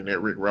decision at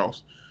Rick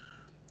Ross.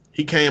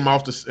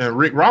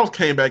 Rick Ross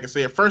came back and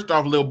said, first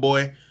off, little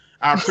boy,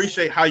 I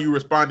appreciate how you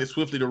responded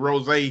swiftly to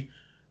Rose,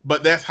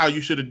 but that's how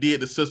you should have did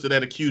the sister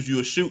that accused you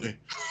of shooting.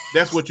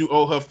 That's what you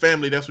owe her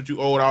family. That's what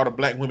you owe all the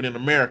black women in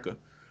America.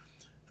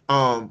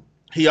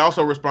 He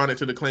also responded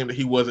to the claim that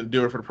he wasn't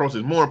there for the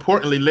protest. More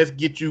importantly, let's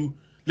get to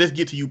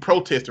you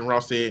protesting,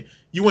 Ross said.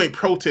 You ain't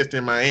protesting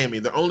in Miami.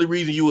 The only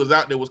reason you was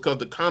out there was because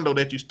the condo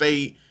that you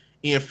stayed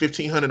in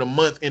 $1,500 a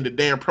month and the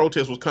damn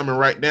protest was coming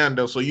right down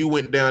there. So you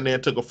went down there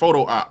and took a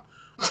photo op.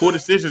 Poor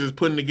decisions is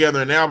putting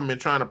together an album and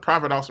trying to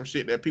profit off some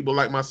shit that people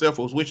like myself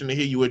was wishing to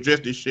hear you address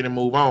this shit and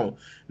move on.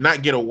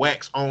 Not get a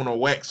wax on or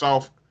wax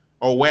off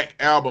or whack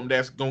album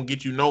that's gonna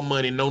get you no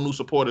money, no new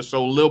supporters.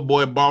 So little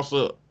boy, boss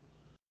up.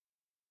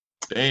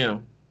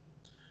 Damn.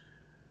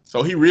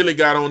 So he really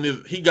got on this.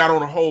 He got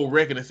on a whole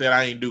record and said,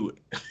 "I ain't do it."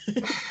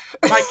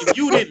 Like if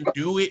you didn't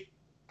do it,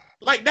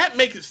 like that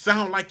makes it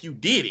sound like you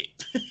did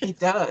it. It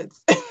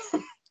does.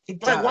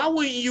 Like, why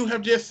wouldn't you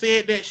have just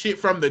said that shit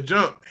from the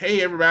jump?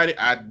 Hey, everybody,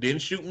 I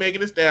didn't shoot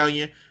Megan Thee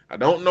Stallion. I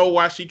don't know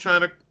why she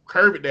trying to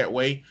curve it that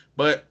way,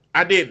 but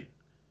I didn't.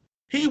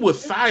 He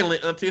was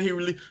silent until he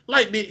released.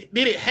 Like, did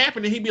it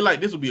happen? And he'd be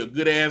like, "This will be a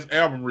good ass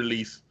album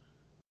release."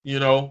 You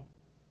know,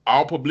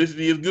 all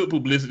publicity is good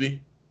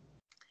publicity.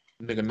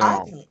 Nigga, no. I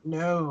don't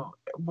know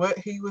what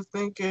he was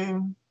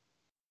thinking.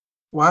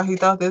 Why he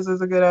thought this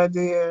was a good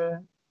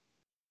idea,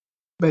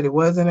 but it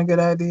wasn't a good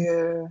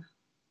idea.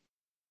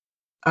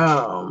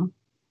 I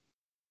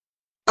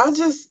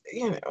just,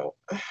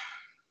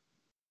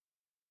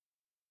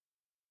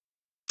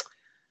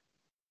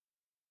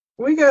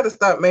 we got to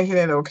stop making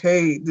it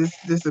okay.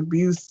 This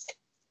abuse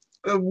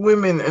of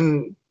women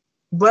and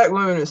Black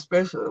women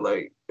especially,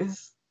 like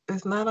it's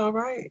not all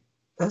right.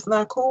 That's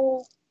not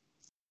cool.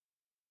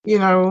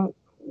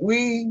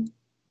 We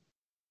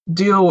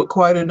deal with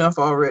quite enough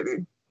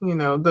already.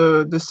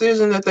 The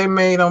decision that they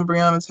made on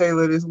Breonna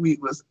Taylor this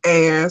week was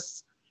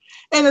ass.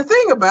 And the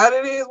thing about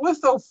it is,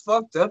 what's so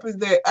fucked up is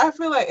that I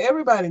feel like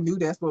everybody knew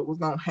that's what was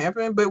gonna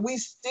happen, but we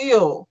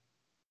still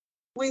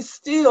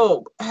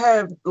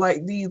have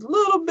like these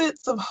little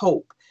bits of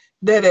hope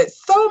that at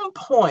some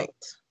point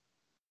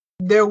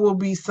there will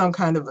be some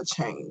kind of a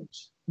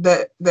change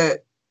that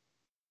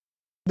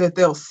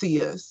they'll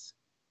see us.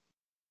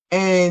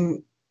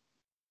 And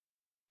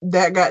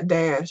that got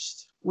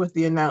dashed with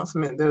the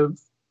announcement of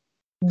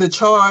the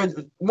charge.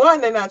 One,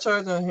 they're not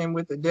charging him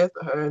with the death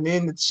of her, and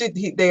then the shit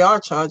they are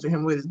charging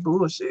him with is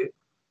bullshit.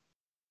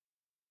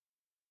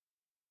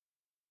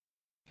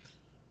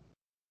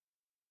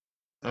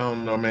 I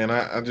don't know, man.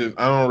 I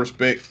don't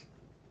respect.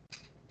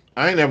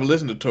 I ain't never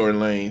listened to Tory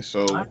Lanez,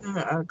 so I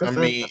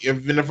mean,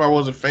 even if I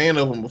was a fan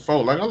of him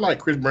before, like I like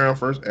Chris Brown's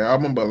first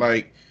album, but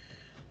like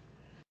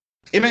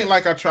it ain't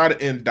like I try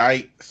to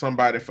indict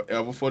somebody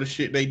forever for the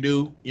shit they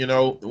do,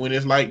 when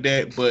it's like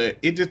that. But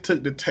it just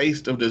took the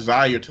taste of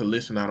desire to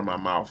listen out of my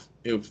mouth,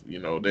 if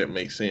that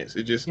makes sense.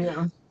 It just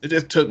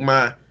took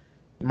my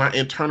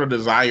internal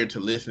desire to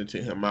listen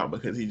to him out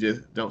because he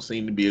just don't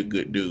seem to be a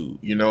good dude,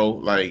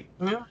 like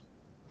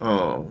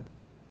and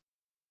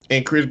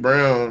Chris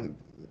Brown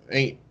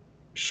ain't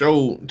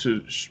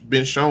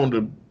been shown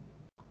to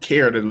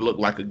care to look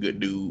like a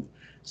good dude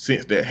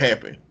since that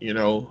happened,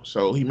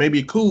 so he may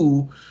be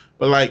cool,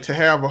 but like to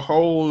have a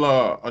whole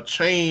a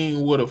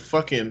chain with a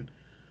fucking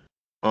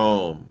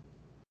to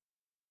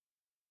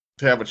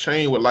have a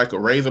chain with like a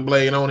razor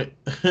blade on it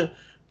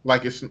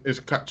like it's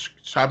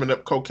chopping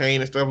up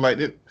cocaine and stuff like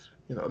that,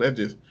 that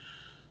just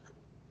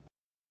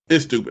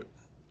it's stupid.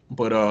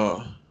 But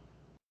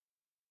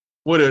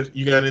what else?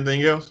 You got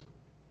anything else?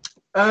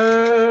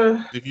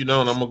 If you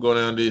don't, I'm gonna go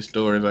down these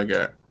stories I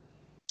got.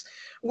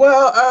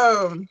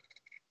 Well,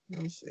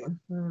 let me see.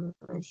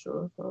 Make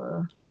sure if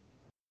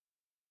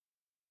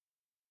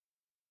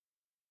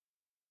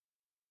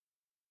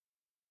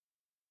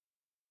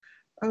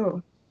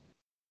oh.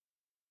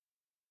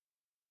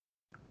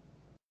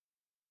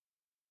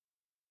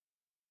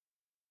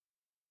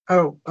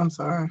 Oh, I'm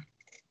sorry.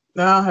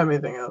 No, I don't have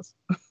anything else.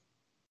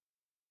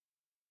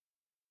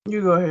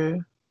 You go ahead.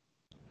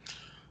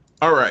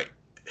 All right.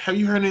 Have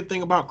you heard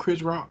anything about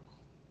Chris Rock?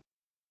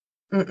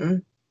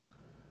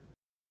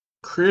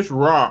 Chris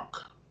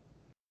Rock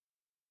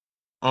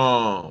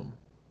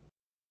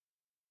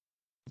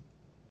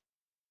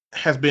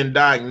has been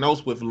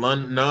diagnosed with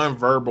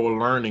nonverbal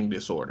learning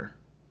disorder.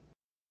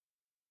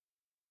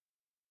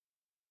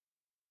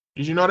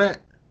 Did you know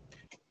that?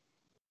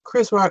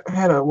 Chris Rock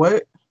had a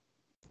what?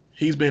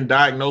 He's been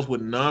diagnosed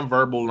with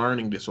nonverbal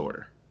learning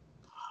disorder.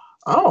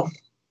 Oh.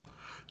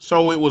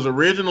 So it was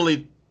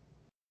originally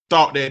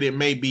thought that it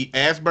may be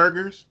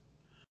Asperger's,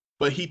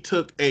 but he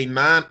took a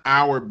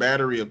 9-hour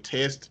battery of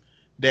tests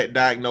that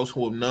diagnosed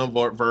him with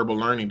nonverbal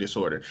learning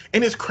disorder.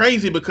 And it's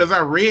crazy because I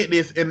read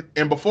this,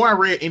 and before I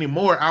read any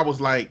more, I was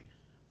like,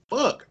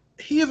 fuck,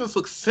 he is a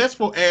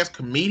successful ass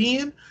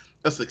comedian,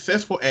 a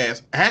successful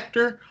ass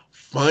actor,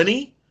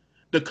 funny.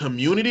 The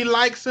community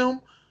likes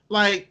him.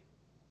 Like,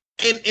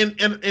 and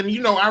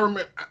I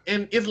remember,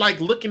 and it's like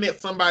looking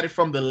at somebody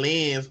from the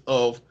lens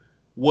of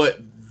what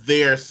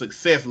their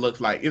success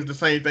looks like. It's the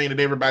same thing that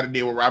everybody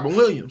did with Robin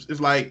Williams.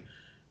 It's like,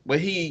 but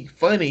he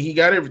funny, he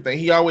got everything.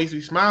 He always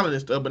be smiling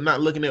and stuff, but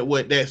not looking at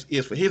what that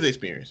is for his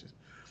experience.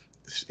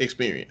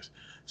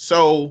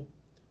 So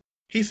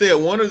he said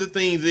one of the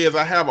things is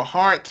I have a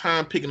hard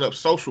time picking up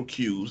social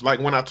cues. Like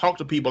when I talk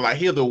to people, I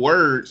hear the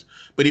words,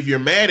 but if you're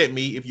mad at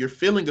me, if you're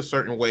feeling a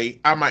certain way,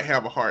 I might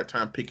have a hard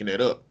time picking it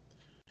up.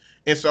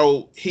 And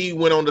so he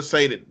went on to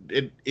say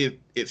that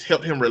it's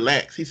helped him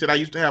relax. He said, I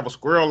used to have a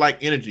squirrel-like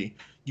energy.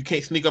 You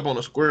can't sneak up on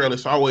a squirrel.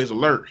 It's always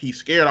alert. He's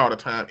scared all the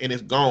time, and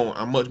it's gone.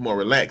 I'm much more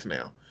relaxed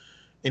now.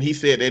 And he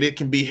said that it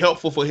can be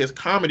helpful for his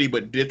comedy,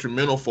 but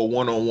detrimental for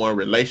one-on-one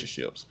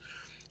relationships.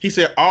 He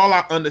said, all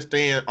I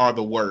understand are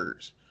the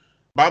words.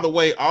 By the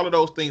way, all of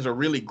those things are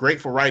really great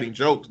for writing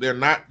jokes. They're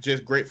not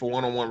just great for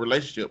one-on-one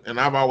relationship. And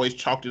I've always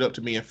chalked it up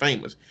to being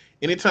famous.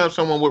 Anytime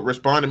someone would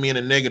respond to me in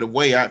a negative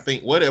way, I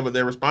think whatever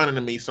they're responding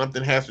to me,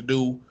 something that has to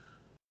do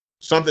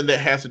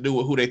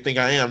with who they think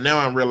I am. Now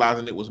I'm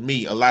realizing it was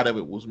me. A lot of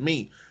it was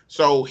me.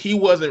 So he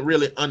wasn't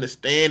really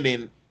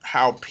understanding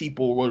how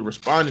people were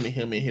responding to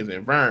him in his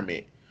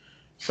environment.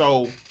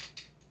 So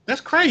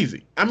that's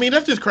crazy. I mean,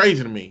 that's just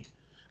crazy to me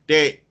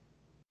that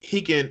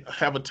he can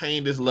have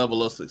attained this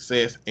level of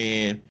success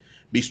and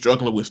be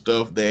struggling with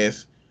stuff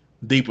that's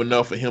deep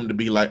enough for him to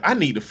be like, I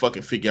need to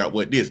fucking figure out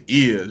what this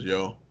is,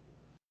 yo.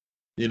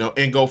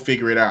 And go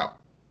figure it out.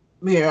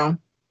 Yeah.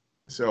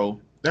 So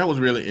that was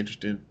really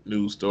interesting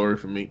news story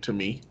to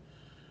me.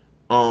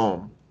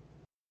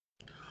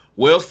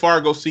 Wells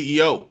Fargo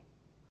CEO,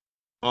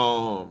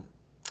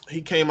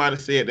 he came out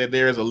and said that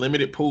there is a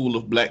limited pool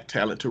of black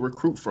talent to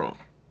recruit from.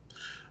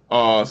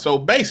 So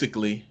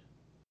basically,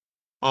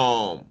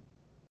 as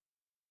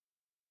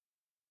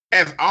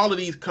all of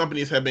these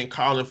companies have been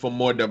calling for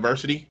more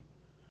diversity,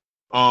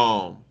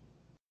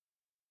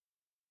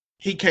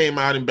 he came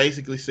out and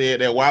basically said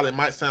that while it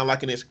might sound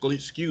like an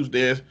excuse,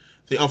 the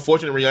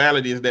unfortunate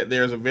reality is that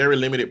there's a very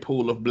limited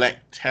pool of black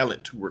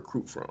talent to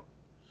recruit from.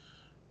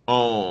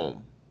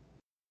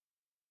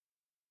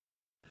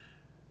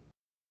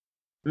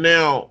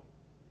 Now,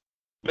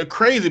 the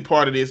crazy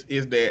part of this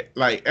is that,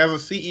 like, as a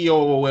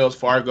CEO of Wells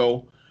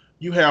Fargo,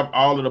 you have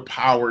all of the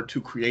power to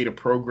create a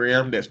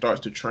program that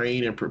starts to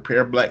train and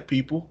prepare black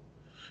people.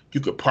 You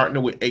could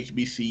partner with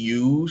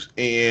HBCUs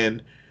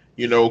and,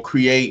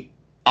 create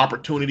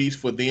opportunities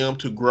for them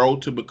to grow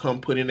to become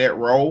put in that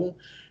role.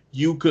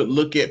 You could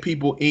look at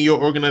people in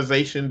your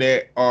organization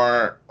that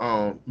are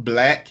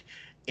black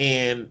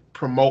and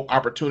promote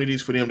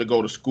opportunities for them to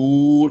go to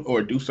school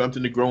or do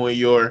something to grow in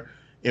your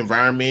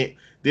environment.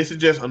 This is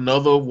just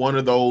another one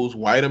of those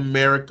white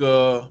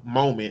America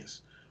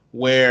moments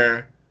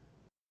where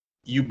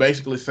you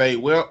basically say,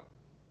 well,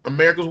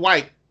 America's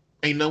white.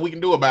 Ain't nothing we can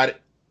do about it.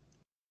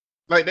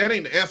 Like, that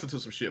ain't the answer to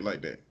some shit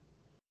like that.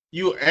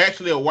 You're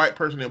actually a white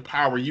person in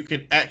power. You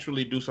can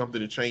actually do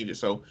something to change it.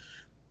 So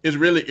it's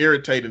really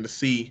irritating to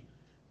see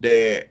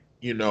that,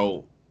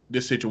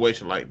 this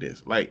situation like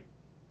this. Like,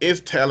 it's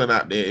talent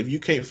out there. If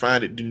you can't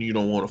find it, then you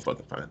don't want to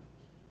fucking find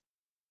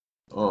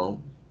it.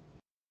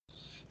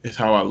 It's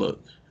how I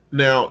look.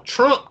 Now,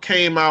 Trump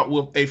came out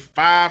with a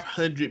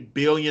 $500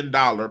 billion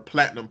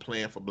platinum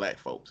plan for black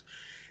folks.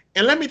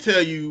 And let me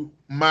tell you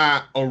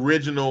my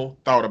original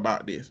thought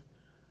about this.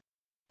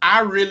 I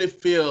really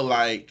feel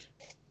like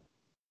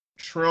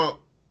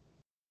Trump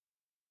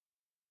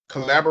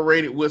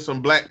collaborated with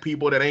some black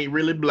people that ain't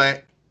really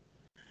black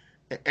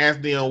and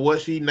asked them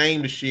what she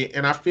named the shit.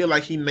 And I feel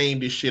like he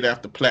named this shit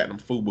after Platinum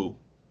Fubu.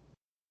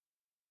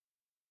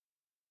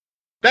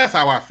 That's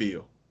how I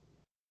feel.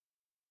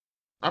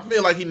 I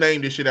feel like he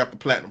named this shit after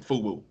Platinum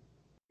Fubu.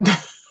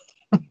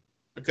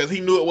 Because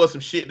he knew it was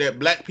some shit that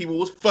black people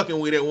was fucking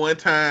with at one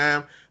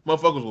time.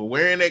 Motherfuckers were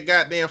wearing that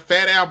goddamn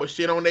Fat Albert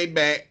shit on their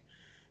back.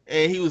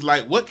 And he was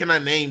like, what can I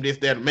name this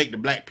that'll make the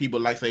black people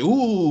like say,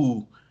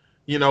 ooh,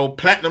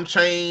 platinum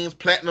chains,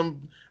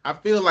 platinum. I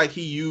feel like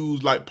he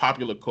used like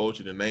popular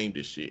culture to name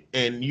this shit.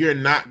 And you're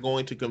not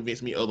going to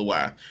convince me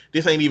otherwise.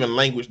 This ain't even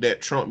language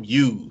that Trump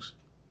used.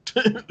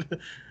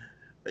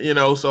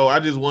 So I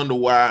just wonder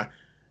why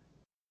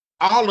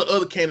all the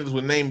other candidates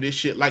would name this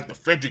shit like the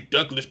Frederick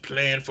Douglass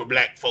plan for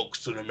black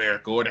folks in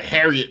America or the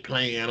Harriet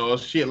plan or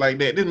shit like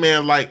that. This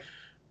man like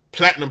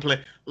platinum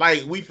plan.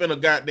 Like, we finna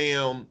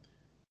goddamn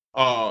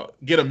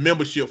get a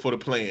membership for the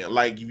plan.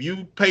 Like, if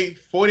you pay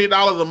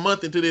 $40 a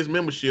month into this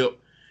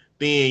membership,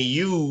 then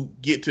you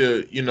get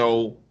to,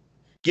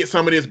 get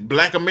some of this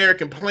black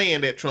American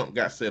plan that Trump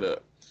got set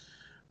up.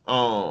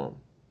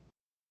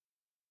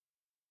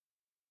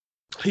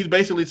 He's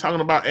basically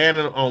talking about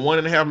adding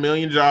 1.5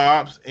 million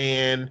jobs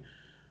and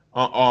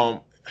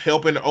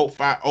helping to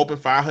open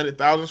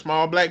 500,000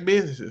 small black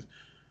businesses.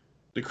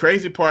 The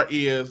crazy part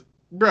is,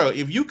 bro,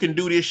 if you can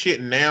do this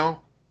shit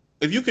now,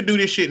 you could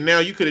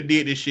have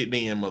did this shit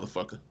then,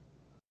 motherfucker.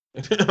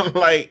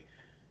 Like,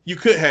 you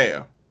could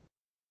have.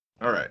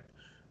 All right.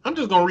 I'm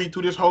just going to read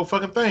through this whole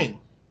fucking thing.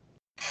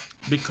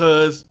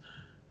 Because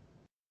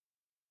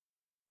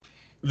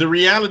the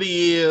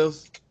reality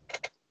is,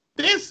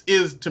 this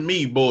is, to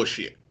me,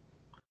 bullshit.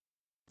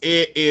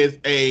 It is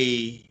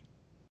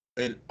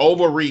an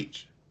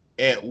overreach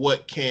at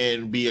what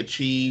can be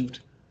achieved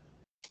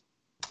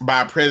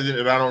by a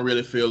president that I don't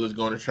really feel is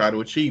going to try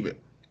to achieve it.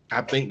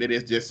 I think that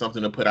it's just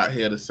something to put out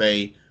here to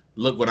say,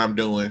 look what I'm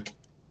doing.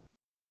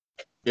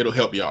 It'll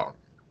help y'all.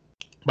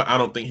 But I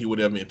don't think he would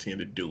ever intend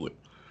to do it.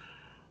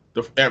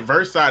 The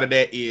adverse side of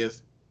that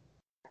is,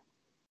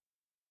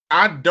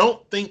 I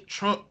don't think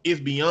Trump is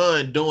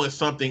beyond doing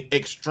something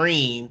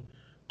extreme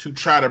to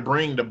try to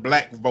bring the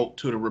black vote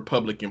to the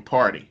Republican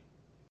Party.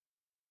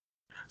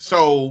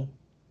 So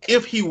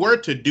if he were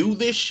to do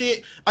this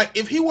shit, like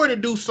if he were to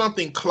do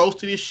something close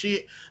to this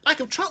shit, like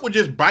if Trump would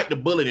just bite the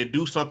bullet and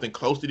do something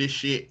close to this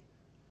shit,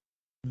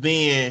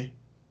 then,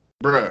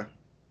 bruh,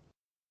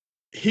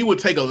 he would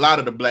take a lot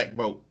of the black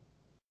vote.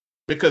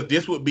 Because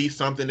this would be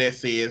something that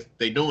says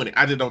they doing it.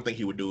 I just don't think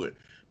he would do it.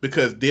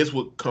 Because this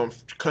would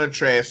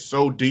contrast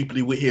so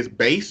deeply with his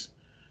base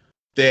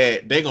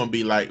that they're going to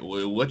be like,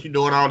 well, what you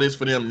doing all this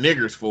for them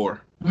niggers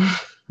for?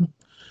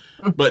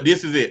 But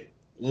this is it.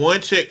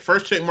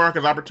 First check mark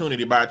is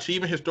opportunity. By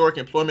achieving historic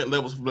employment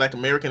levels for Black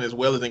Americans as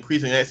well as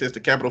increasing access to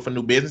capital for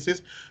new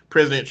businesses,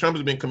 President Trump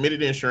has been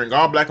committed to ensuring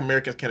all Black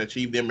Americans can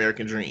achieve the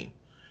American dream.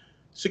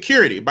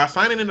 Security. By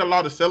signing into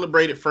law the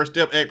celebrated First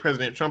Step Act,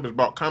 President Trump has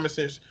brought common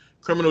sense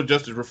criminal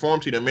justice reform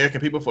to the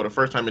American people for the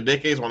first time in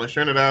decades while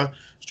ensuring that our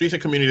streets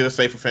and communities are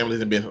safe for families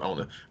and business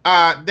owners.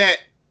 That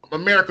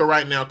America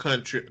right now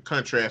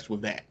contrasts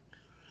with that.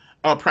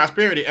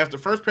 prosperity. As the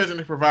first president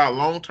to provide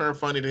long-term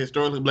funding to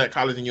historically black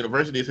colleges and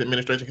universities, his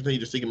administration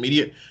continued to seek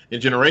immediate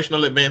and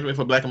generational advancement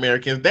for black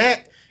Americans.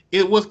 That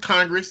it was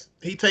Congress.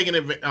 He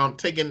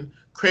taking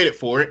credit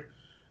for it,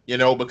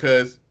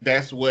 because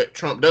that's what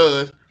Trump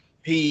does.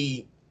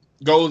 He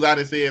goes out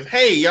and says,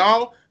 "Hey,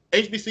 y'all,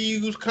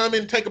 HBCUs, come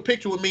and take a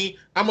picture with me.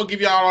 I'm gonna give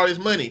y'all all this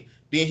money."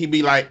 Then he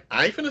be like,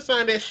 "I ain't finna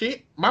sign that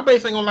shit. My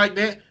base ain't gonna like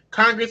that.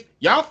 Congress,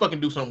 y'all fucking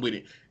do something with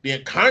it."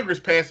 Then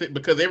Congress pass it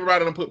because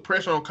everybody done put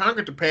pressure on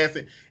Congress to pass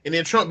it. And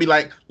then Trump be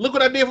like, "Look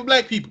what I did for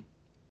black people."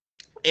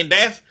 And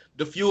that's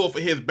the fuel for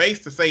his base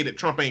to say that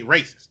Trump ain't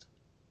racist.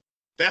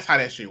 That's how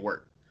that shit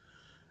works.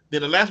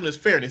 Then the last one is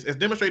fairness. As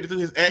demonstrated through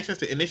his actions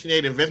to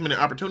initiate investment in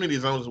opportunity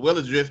zones as well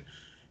as just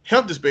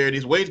health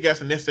disparities, wage gaps,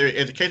 and necessary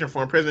education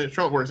reform, President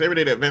Trump works every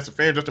day to advance a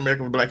fair and just America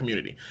for the black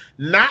community.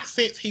 Not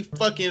since he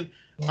fucking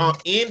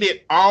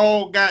ended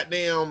all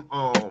goddamn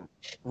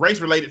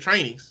race-related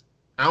trainings.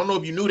 I don't know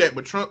if you knew that,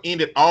 but Trump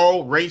ended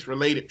all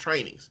race-related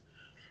trainings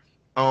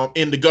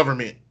in the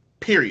government,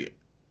 period,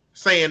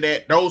 saying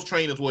that those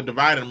trainings were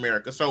dividing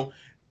America. So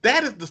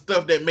that is the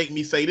stuff that make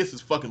me say this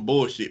is fucking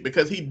bullshit,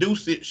 because he do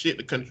shit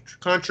to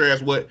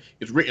contrast what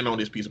is written on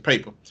this piece of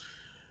paper.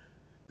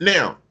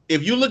 Now,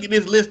 if you look at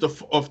this list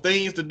of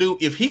things to do,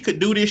 if he could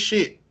do this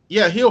shit,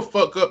 yeah, he'll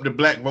fuck up the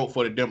black vote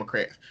for the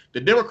Democrats. The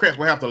Democrats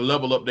will have to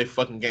level up their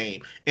fucking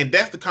game. And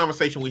that's the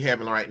conversation we're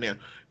having right now.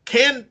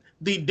 Can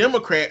the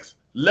Democrats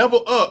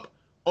level up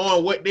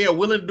on what they are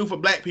willing to do for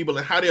black people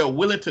and how they are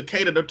willing to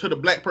cater to the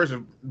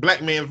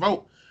black man's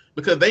vote?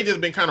 Because they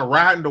just been kind of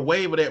riding the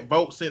wave of that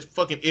vote since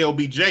fucking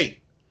LBJ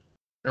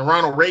and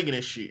Ronald Reagan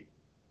and shit.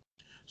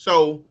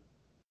 So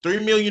 3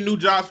 million new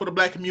jobs for the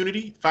black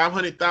community,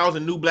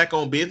 500,000 new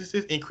black-owned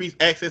businesses, increased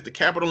access to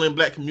capital in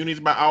black communities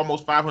by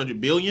almost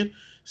 500 billion,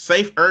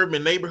 safe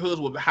urban neighborhoods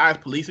with the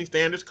highest policing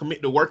standards,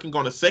 commit to working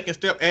on the Second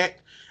Step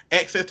Act,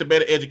 access to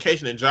better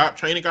education and job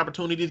training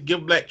opportunities,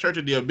 give black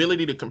churches the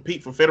ability to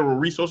compete for federal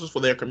resources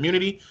for their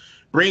community,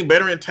 bring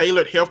better and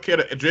tailored healthcare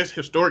to address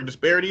historic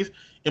disparities,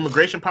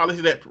 immigration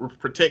policy that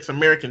protects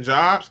American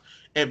jobs,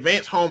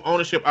 advance home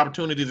ownership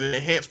opportunities and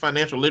enhance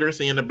financial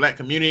literacy in the black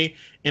community,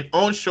 and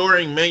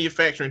onshoring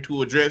manufacturing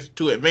to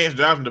advance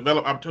jobs and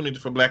develop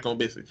opportunities for black-owned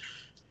business.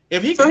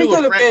 If he could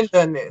have been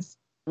done this.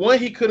 One,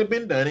 he could have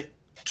been done it.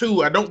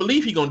 Two, I don't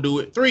believe he gonna do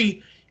it.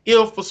 Three,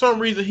 if for some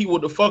reason he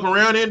would have fuck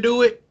around and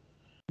do it,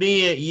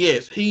 then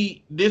yes,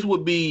 this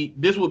would be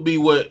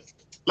what,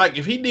 like,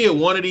 if he did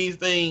one of these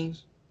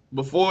things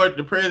before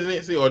the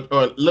presidency or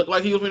looked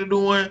like he was going to do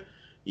one,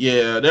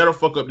 yeah, that'll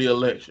fuck up the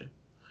election.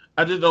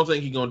 I just don't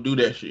think he's gonna do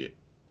that shit.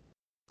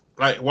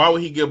 Like, why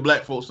would he give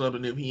black folks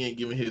something if he ain't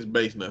giving his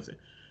base nothing?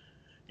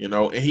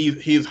 And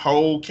his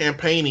whole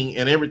campaigning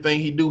and everything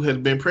he do has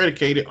been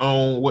predicated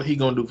on what he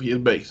gonna do for his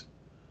base.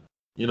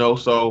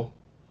 So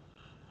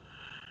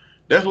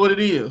that's what it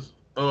is.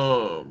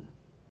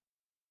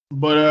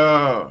 But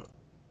I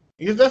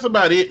guess that's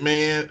about it,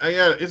 man.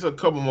 It's a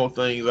couple more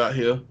things out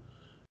here.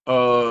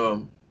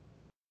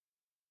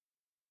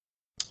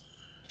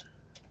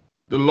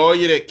 The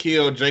lawyer that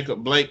killed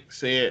Jacob Blake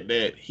said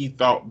that he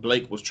thought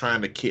Blake was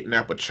trying to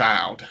kidnap a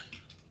child.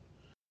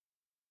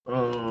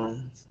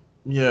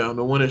 Yeah,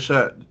 the one that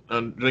shot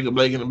Jacob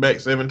Blake in the back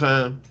 7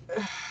 times.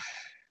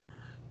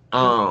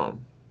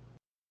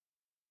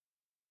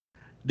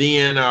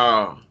 Then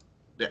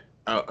the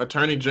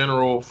Attorney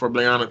General for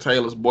Breonna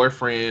Taylor's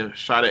boyfriend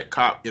shot at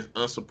cop is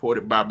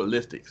unsupported by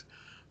ballistics.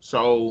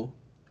 So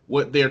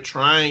what they're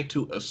trying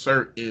to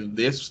assert in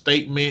this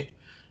statement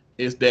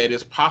is that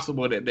it's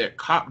possible that that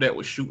cop that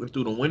was shooting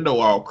through the window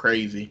all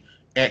crazy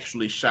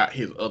actually shot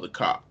his other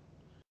cop.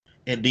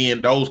 And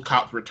then those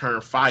cops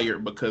returned fire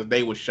because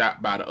they were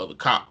shot by the other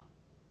cop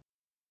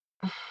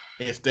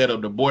instead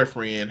of the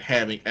boyfriend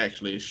having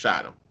actually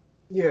shot him.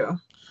 Yeah.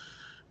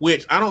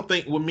 Which I don't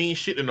think would mean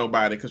shit to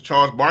nobody, because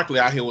Charles Barkley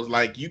out here was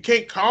like, you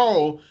can't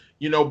call,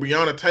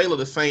 Breonna Taylor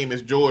the same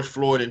as George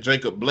Floyd and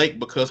Jacob Blake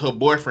because her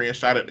boyfriend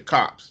shot at the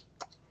cops.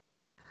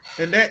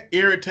 And that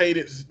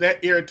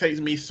irritates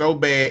me so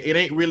bad. It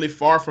ain't really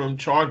far from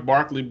Charles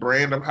Barkley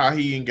brand of how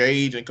he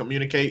engage and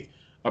communicate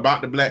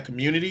about the black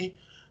community.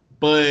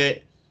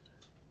 But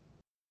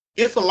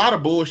it's a lot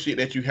of bullshit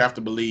that you have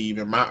to believe,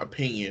 in my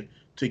opinion,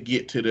 to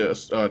get to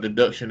the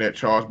deduction that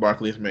Charles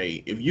Barkley has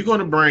made. If you're going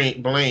to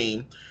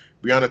blame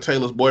Breonna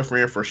Taylor's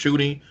boyfriend for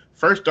shooting,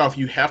 first off,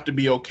 you have to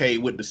be okay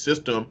with the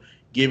system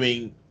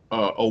giving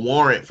a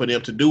warrant for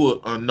them to do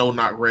a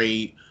no-knock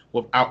raid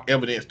without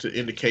evidence to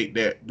indicate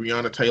that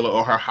Breonna Taylor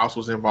or her house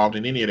was involved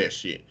in any of that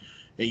shit.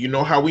 And you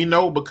know how we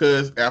know?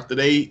 Because after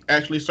they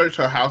actually searched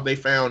her house, they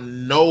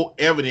found no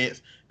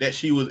evidence that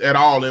she was at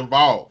all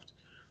involved.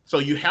 So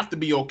you have to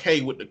be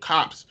okay with the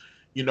cops,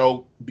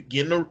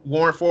 getting a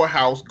warrant for a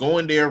house,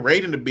 going there,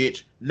 raiding the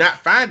bitch, not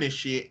finding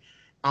shit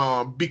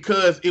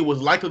because it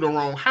was likely the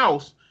wrong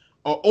house,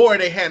 or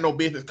they had no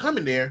business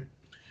coming there,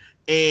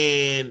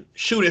 and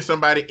shooting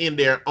somebody in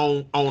there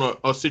on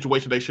a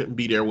situation they shouldn't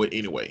be there with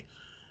anyway.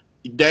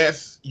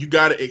 You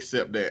got to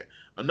accept that.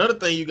 Another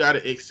thing you got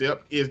to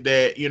accept is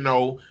that,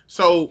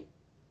 so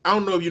I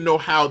don't know if you know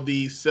how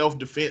these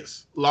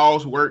self-defense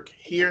laws work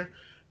here,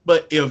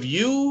 but if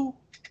me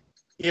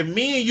and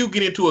you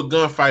get into a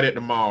gunfight at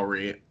the mall,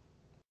 Red,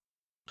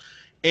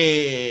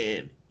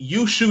 and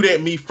you shoot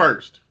at me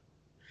first,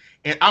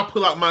 and I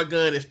pull out my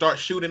gun and start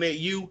shooting at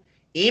you,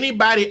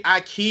 anybody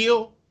I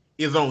kill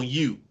is on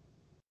you.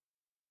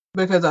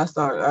 Because I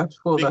started.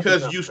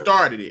 Because you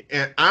started it,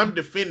 and I'm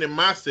defending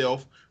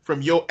myself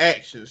from your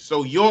actions.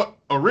 So your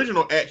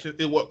original action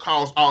is what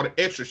caused all the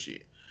extra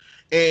shit.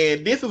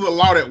 And this is a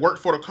law that works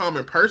for the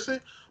common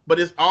person, but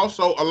it's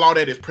also a law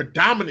that is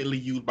predominantly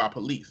used by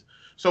police.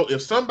 So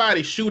if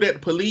somebody shoot at the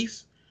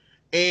police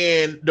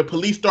and the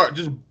police start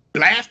just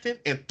blasting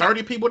and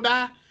 30 people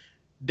die,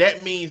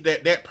 that means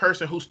that that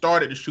person who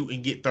started the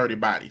shooting get 30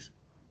 bodies,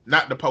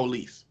 not the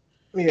police.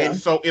 Yeah. And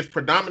so it's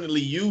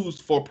predominantly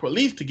used for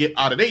police to get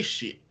out of their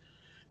shit.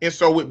 And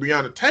so with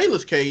Breonna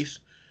Taylor's case,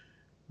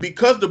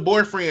 because the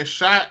boyfriend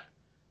shot,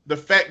 the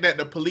fact that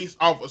the police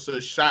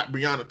officer shot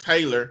Breonna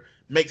Taylor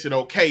makes it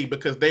okay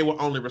because they were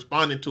only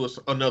responding to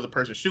another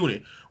person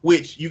shooting,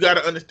 which you got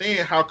to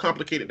understand how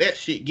complicated that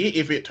shit get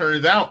if it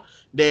turns out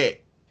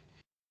that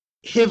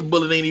his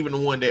bullet ain't even the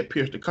one that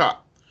pierced the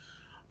cop.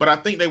 But I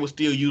think they would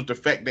still use the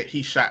fact that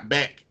he shot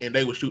back and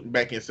they were shooting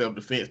back in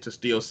self-defense to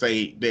still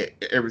say that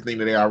everything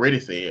that they already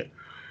said.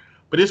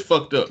 But it's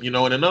fucked up, and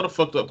another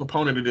fucked up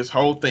component of this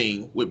whole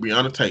thing with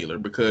Breonna Taylor,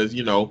 because,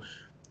 if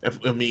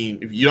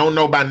you don't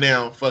know by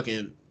now,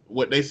 fucking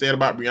what they said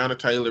about Breonna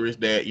Taylor is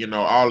that,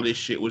 all of this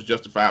shit was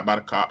justified by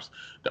the cops.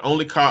 The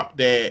only cop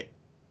that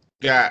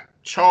got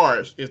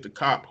charged is the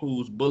cop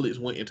whose bullets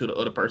went into the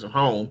other person's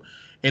home.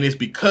 And it's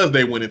because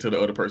they went into the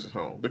other person's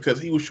home, because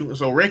he was shooting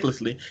so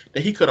recklessly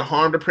that he could have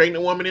harmed a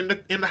pregnant woman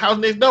in the house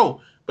next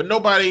door. But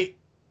nobody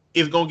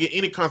is going to get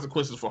any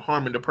consequences for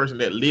harming the person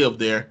that lived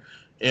there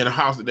in a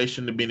house that they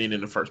shouldn't have been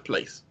in the first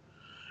place.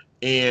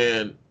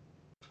 And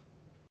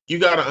you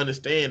got to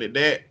understand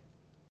that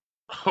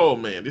oh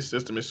man, this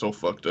system is so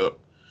fucked up.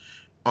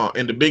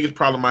 And the biggest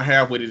problem I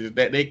have with it is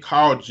that they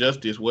call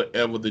justice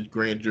whatever the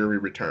grand jury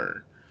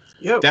returned.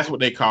 Yep. That's what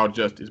they call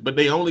justice. But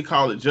they only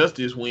call it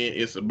justice when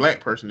it's a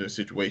black person in a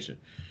situation.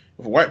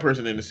 If a white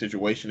person in a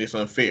situation, it's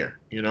unfair,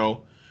 It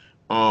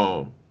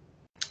was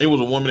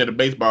a woman at a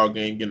baseball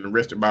game getting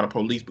arrested by the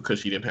police because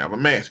she didn't have a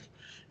mask.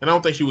 And I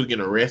don't think she was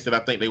getting arrested. I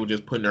think they were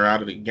just putting her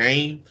out of the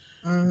game.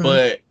 Mm-hmm.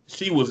 But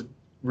she was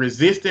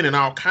resisting and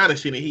all kind of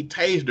shit, and he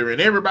tased her,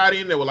 and everybody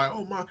in there were like,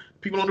 oh my,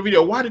 people on the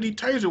video, why did he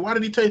tase her? Why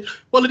did he tase?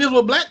 Well, it is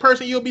a black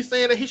person, you'll be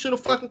saying that he should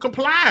have fucking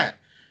complied.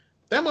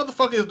 That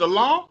motherfucker is the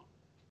law.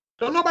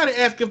 Don't nobody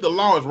ask if the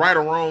law is right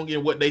or wrong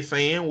in what they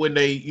saying when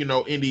they,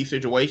 in these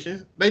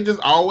situations. They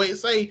just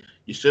always say,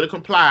 you should have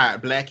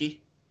complied, Blackie.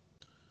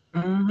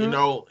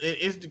 Mm-hmm.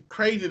 It's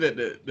crazy that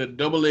the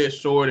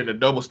double-edged sword and the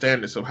double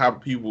standards of how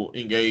people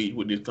engage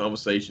with this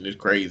conversation is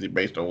crazy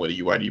based on whether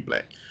you white or you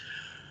black.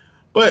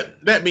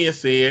 But that being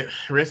said,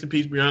 rest in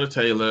peace, Breonna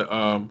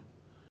Taylor.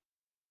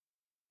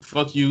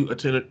 Fuck you,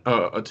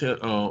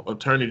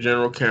 Attorney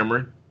General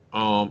Cameron.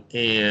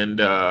 And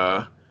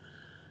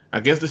I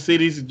guess the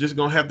city's just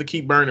gonna have to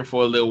keep burning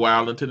for a little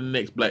while until the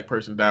next black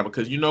person die,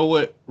 because you know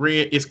what,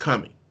 Red, it's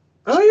coming.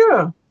 Oh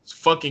yeah, it's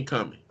fucking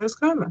coming. It's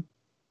coming.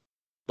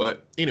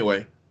 But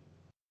anyway,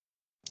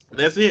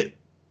 that's it.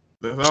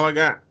 That's all I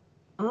got.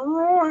 All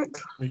right.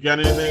 You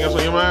got anything else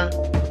on your mind?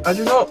 I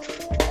do not.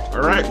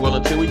 All right. Well,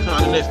 until we come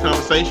to the next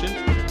conversation.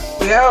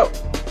 We out.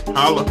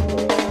 Holla.